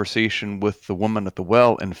this conversation with the woman at the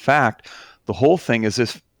well. In fact, the whole thing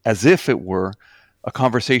is as if it were a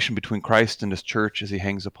conversation between Christ and his church as he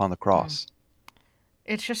hangs upon the cross.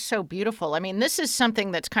 It's just so beautiful. I mean, this is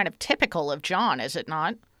something that's kind of typical of John, is it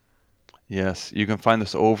not? Yes, you can find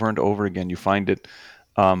this over and over again. You find it,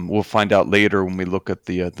 we'll find out later when we look at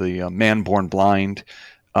the man born blind,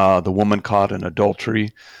 the woman caught in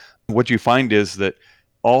adultery. What you find is that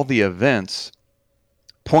all the events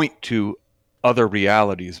point to other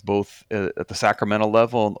realities, both at the sacramental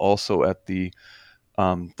level and also at the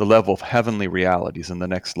level of heavenly realities in the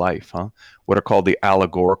next life, what are called the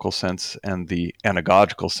allegorical sense and the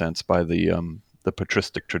anagogical sense by the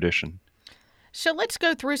patristic tradition. So let's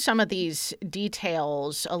go through some of these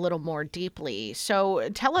details a little more deeply. So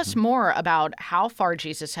tell us more about how far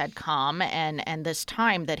Jesus had come and this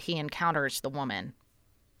time that he encounters the woman.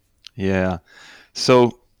 Yeah.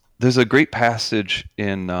 So there's a great passage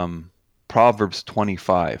in Proverbs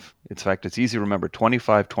 25. In fact, it's easy to remember,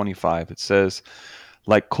 25:25. It says,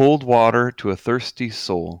 like cold water to a thirsty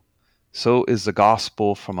soul, so is the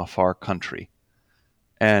gospel from a far country.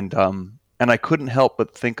 And I couldn't help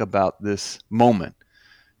but think about this moment.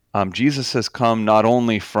 Jesus has come not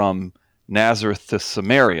only from Nazareth to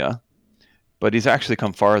Samaria, but he's actually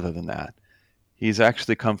come farther than that. He's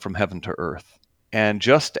actually come from heaven to earth. And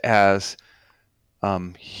just as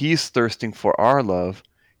he's thirsting for our love,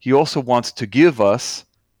 he also wants to give us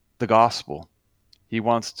the gospel. He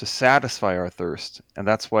wants to satisfy our thirst. And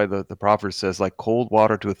that's why the proverb says, like cold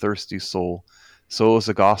water to a thirsty soul, so is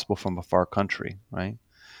the gospel from a far country, right?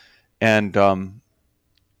 And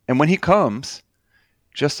when he comes,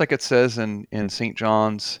 just like it says in St.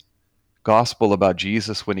 John's gospel about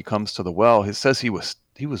Jesus when he comes to the well, it says he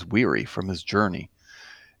was weary from his journey.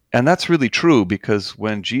 And that's really true, because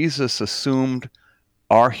when Jesus assumed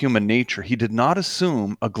our human nature, he did not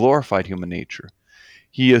assume a glorified human nature.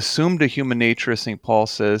 He assumed a human nature, as St. Paul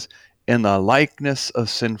says, in the likeness of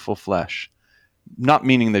sinful flesh. Not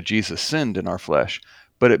meaning that Jesus sinned in our flesh,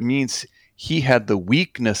 but it means he had the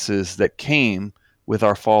weaknesses that came with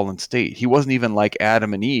our fallen state. He wasn't even like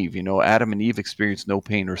Adam and Eve. Adam and Eve experienced no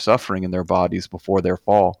pain or suffering in their bodies before their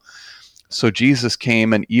fall. So Jesus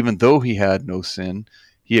came, and even though he had no sin,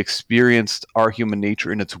 he experienced our human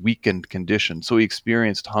nature in its weakened condition. So he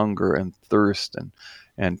experienced hunger and thirst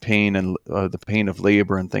and pain and the pain of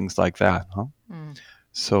labor and things like that.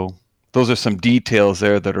 So those are some details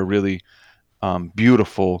there that are really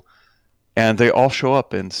beautiful. And they all show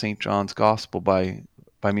up in St. John's Gospel by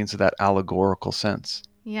by means of that allegorical sense.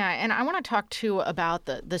 Yeah, and I want to talk too about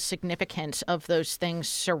the significance of those things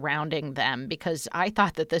surrounding them, because I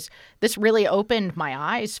thought that this really opened my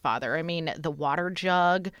eyes, Father. I mean, the water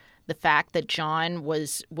jug, the fact that John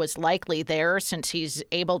was likely there since he's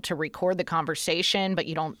able to record the conversation, but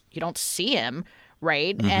you don't see him,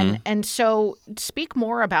 right? Mm-hmm. And so speak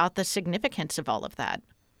more about the significance of all of that.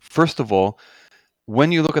 First of all,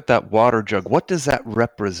 when you look at that water jug, what does that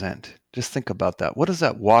represent? Just think about that. What does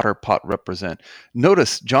that water pot represent?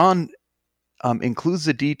 Notice John includes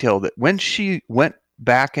the detail that when she went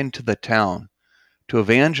back into the town to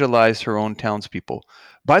evangelize her own townspeople,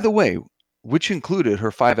 by the way, which included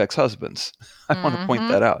her 5 ex-husbands. I want to point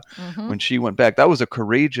that out. Mm-hmm. When she went back, that was a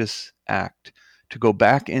courageous act to go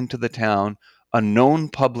back into the town, a known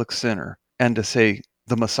public sinner, and to say,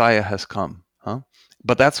 the Messiah has come.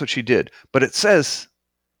 But that's what she did. But it says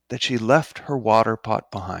that she left her water pot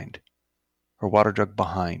behind, her water jug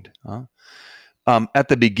behind. At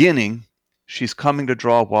the beginning, she's coming to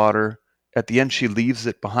draw water. At the end, she leaves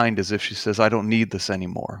it behind as if she says, I don't need this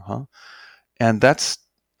anymore. And that's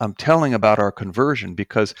telling about our conversion,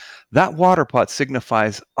 because that water pot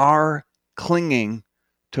signifies our clinging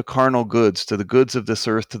to carnal goods, to the goods of this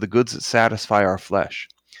earth, to the goods that satisfy our flesh.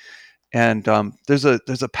 And there's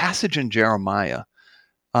a passage in Jeremiah.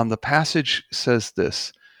 The passage says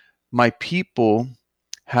this: my people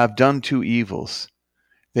have done 2 evils.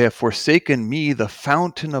 They have forsaken me, the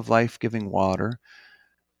fountain of life-giving water,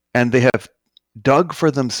 and they have dug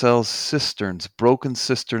for themselves cisterns, broken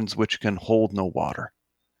cisterns which can hold no water.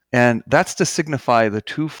 And that's to signify the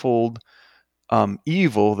twofold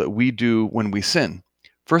evil that we do when we sin.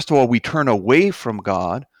 First of all, we turn away from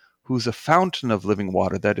God, who's a fountain of living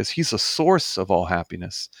water. That is, he's a source of all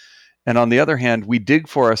happiness. And on the other hand, we dig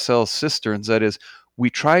for ourselves cisterns. That is, we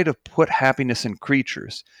try to put happiness in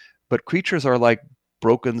creatures. But creatures are like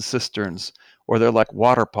broken cisterns, or they're like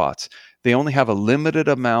water pots. They only have a limited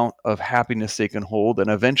amount of happiness they can hold, and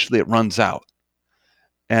eventually it runs out.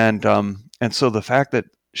 And so the fact that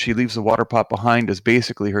she leaves the water pot behind is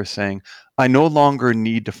basically her saying, I no longer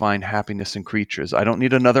need to find happiness in creatures. I don't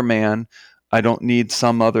need another man. I don't need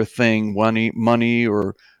some other thing, money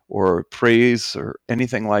or praise or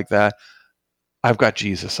anything like that. I've got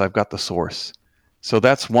Jesus. I've got the source. So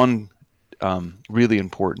that's one really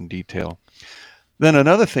important detail. Then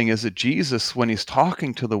another thing is that Jesus, when he's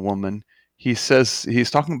talking to the woman, he says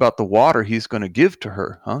he's talking about the water he's going to give to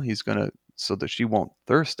her. He's going to, so that she won't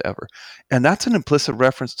thirst ever. And that's an implicit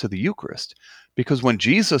reference to the Eucharist, because when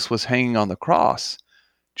Jesus was hanging on the cross,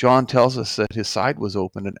 John tells us that his side was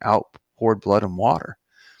open and out poured blood and water.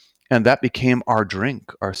 And that became our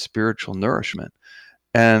drink, our spiritual nourishment.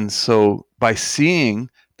 And so by seeing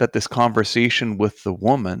that this conversation with the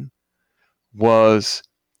woman was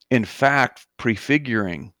in fact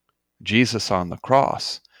prefiguring Jesus on the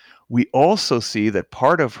cross, we also see that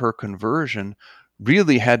part of her conversion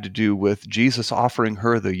really had to do with Jesus offering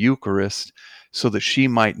her the Eucharist so that she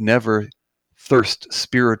might never thirst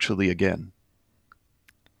spiritually again.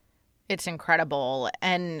 It's incredible.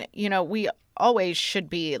 And, we always should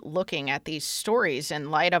be looking at these stories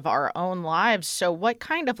in light of our own lives. So what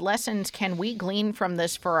kind of lessons can we glean from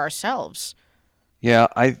this for ourselves? Yeah,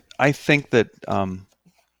 I think that,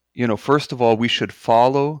 first of all, we should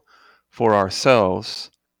follow for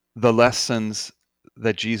ourselves the lessons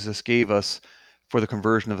that Jesus gave us for the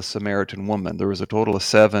conversion of the Samaritan woman. There was a total of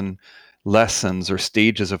 7 lessons or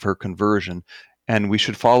stages of her conversion, and we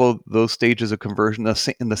should follow those stages of conversion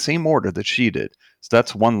in the same order that she did. So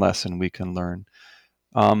that's one lesson we can learn.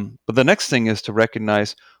 But the next thing is to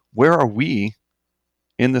recognize, where are we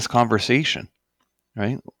in this conversation,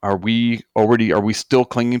 right? Are we still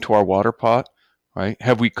clinging to our water pot, right?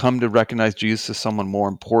 Have we come to recognize Jesus as someone more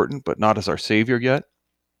important, but not as our Savior yet?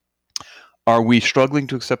 Are we struggling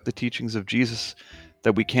to accept the teachings of Jesus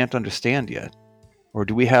that we can't understand yet? Or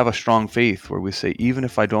do we have a strong faith where we say, even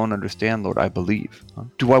if I don't understand, Lord, I believe?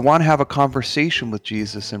 Do I want to have a conversation with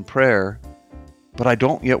Jesus in prayer, but I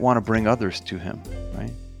don't yet want to bring others to him,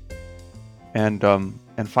 right?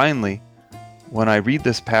 And finally, when I read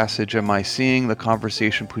this passage, am I seeing the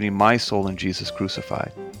conversation putting my soul in Jesus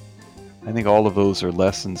crucified? I think all of those are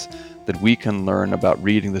lessons that we can learn about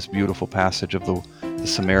reading this beautiful passage of the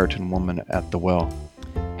Samaritan woman at the well.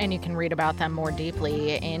 And you can read about them more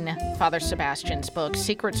deeply in Father Sebastian's book,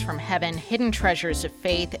 Secrets from Heaven, Hidden Treasures of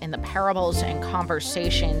Faith in the Parables and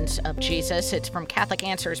Conversations of Jesus. It's from Catholic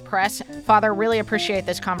Answers Press. Father, really appreciate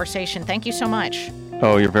this conversation. Thank you so much.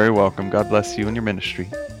 Oh, you're very welcome. God bless you and your ministry.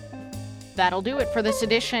 That'll do it for this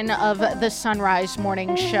edition of the Sunrise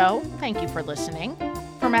Morning Show. Thank you for listening.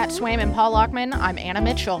 For Matt Swaim and Paul Lockman, I'm Anna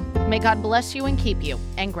Mitchell. May God bless you and keep you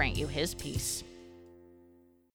and grant you his peace.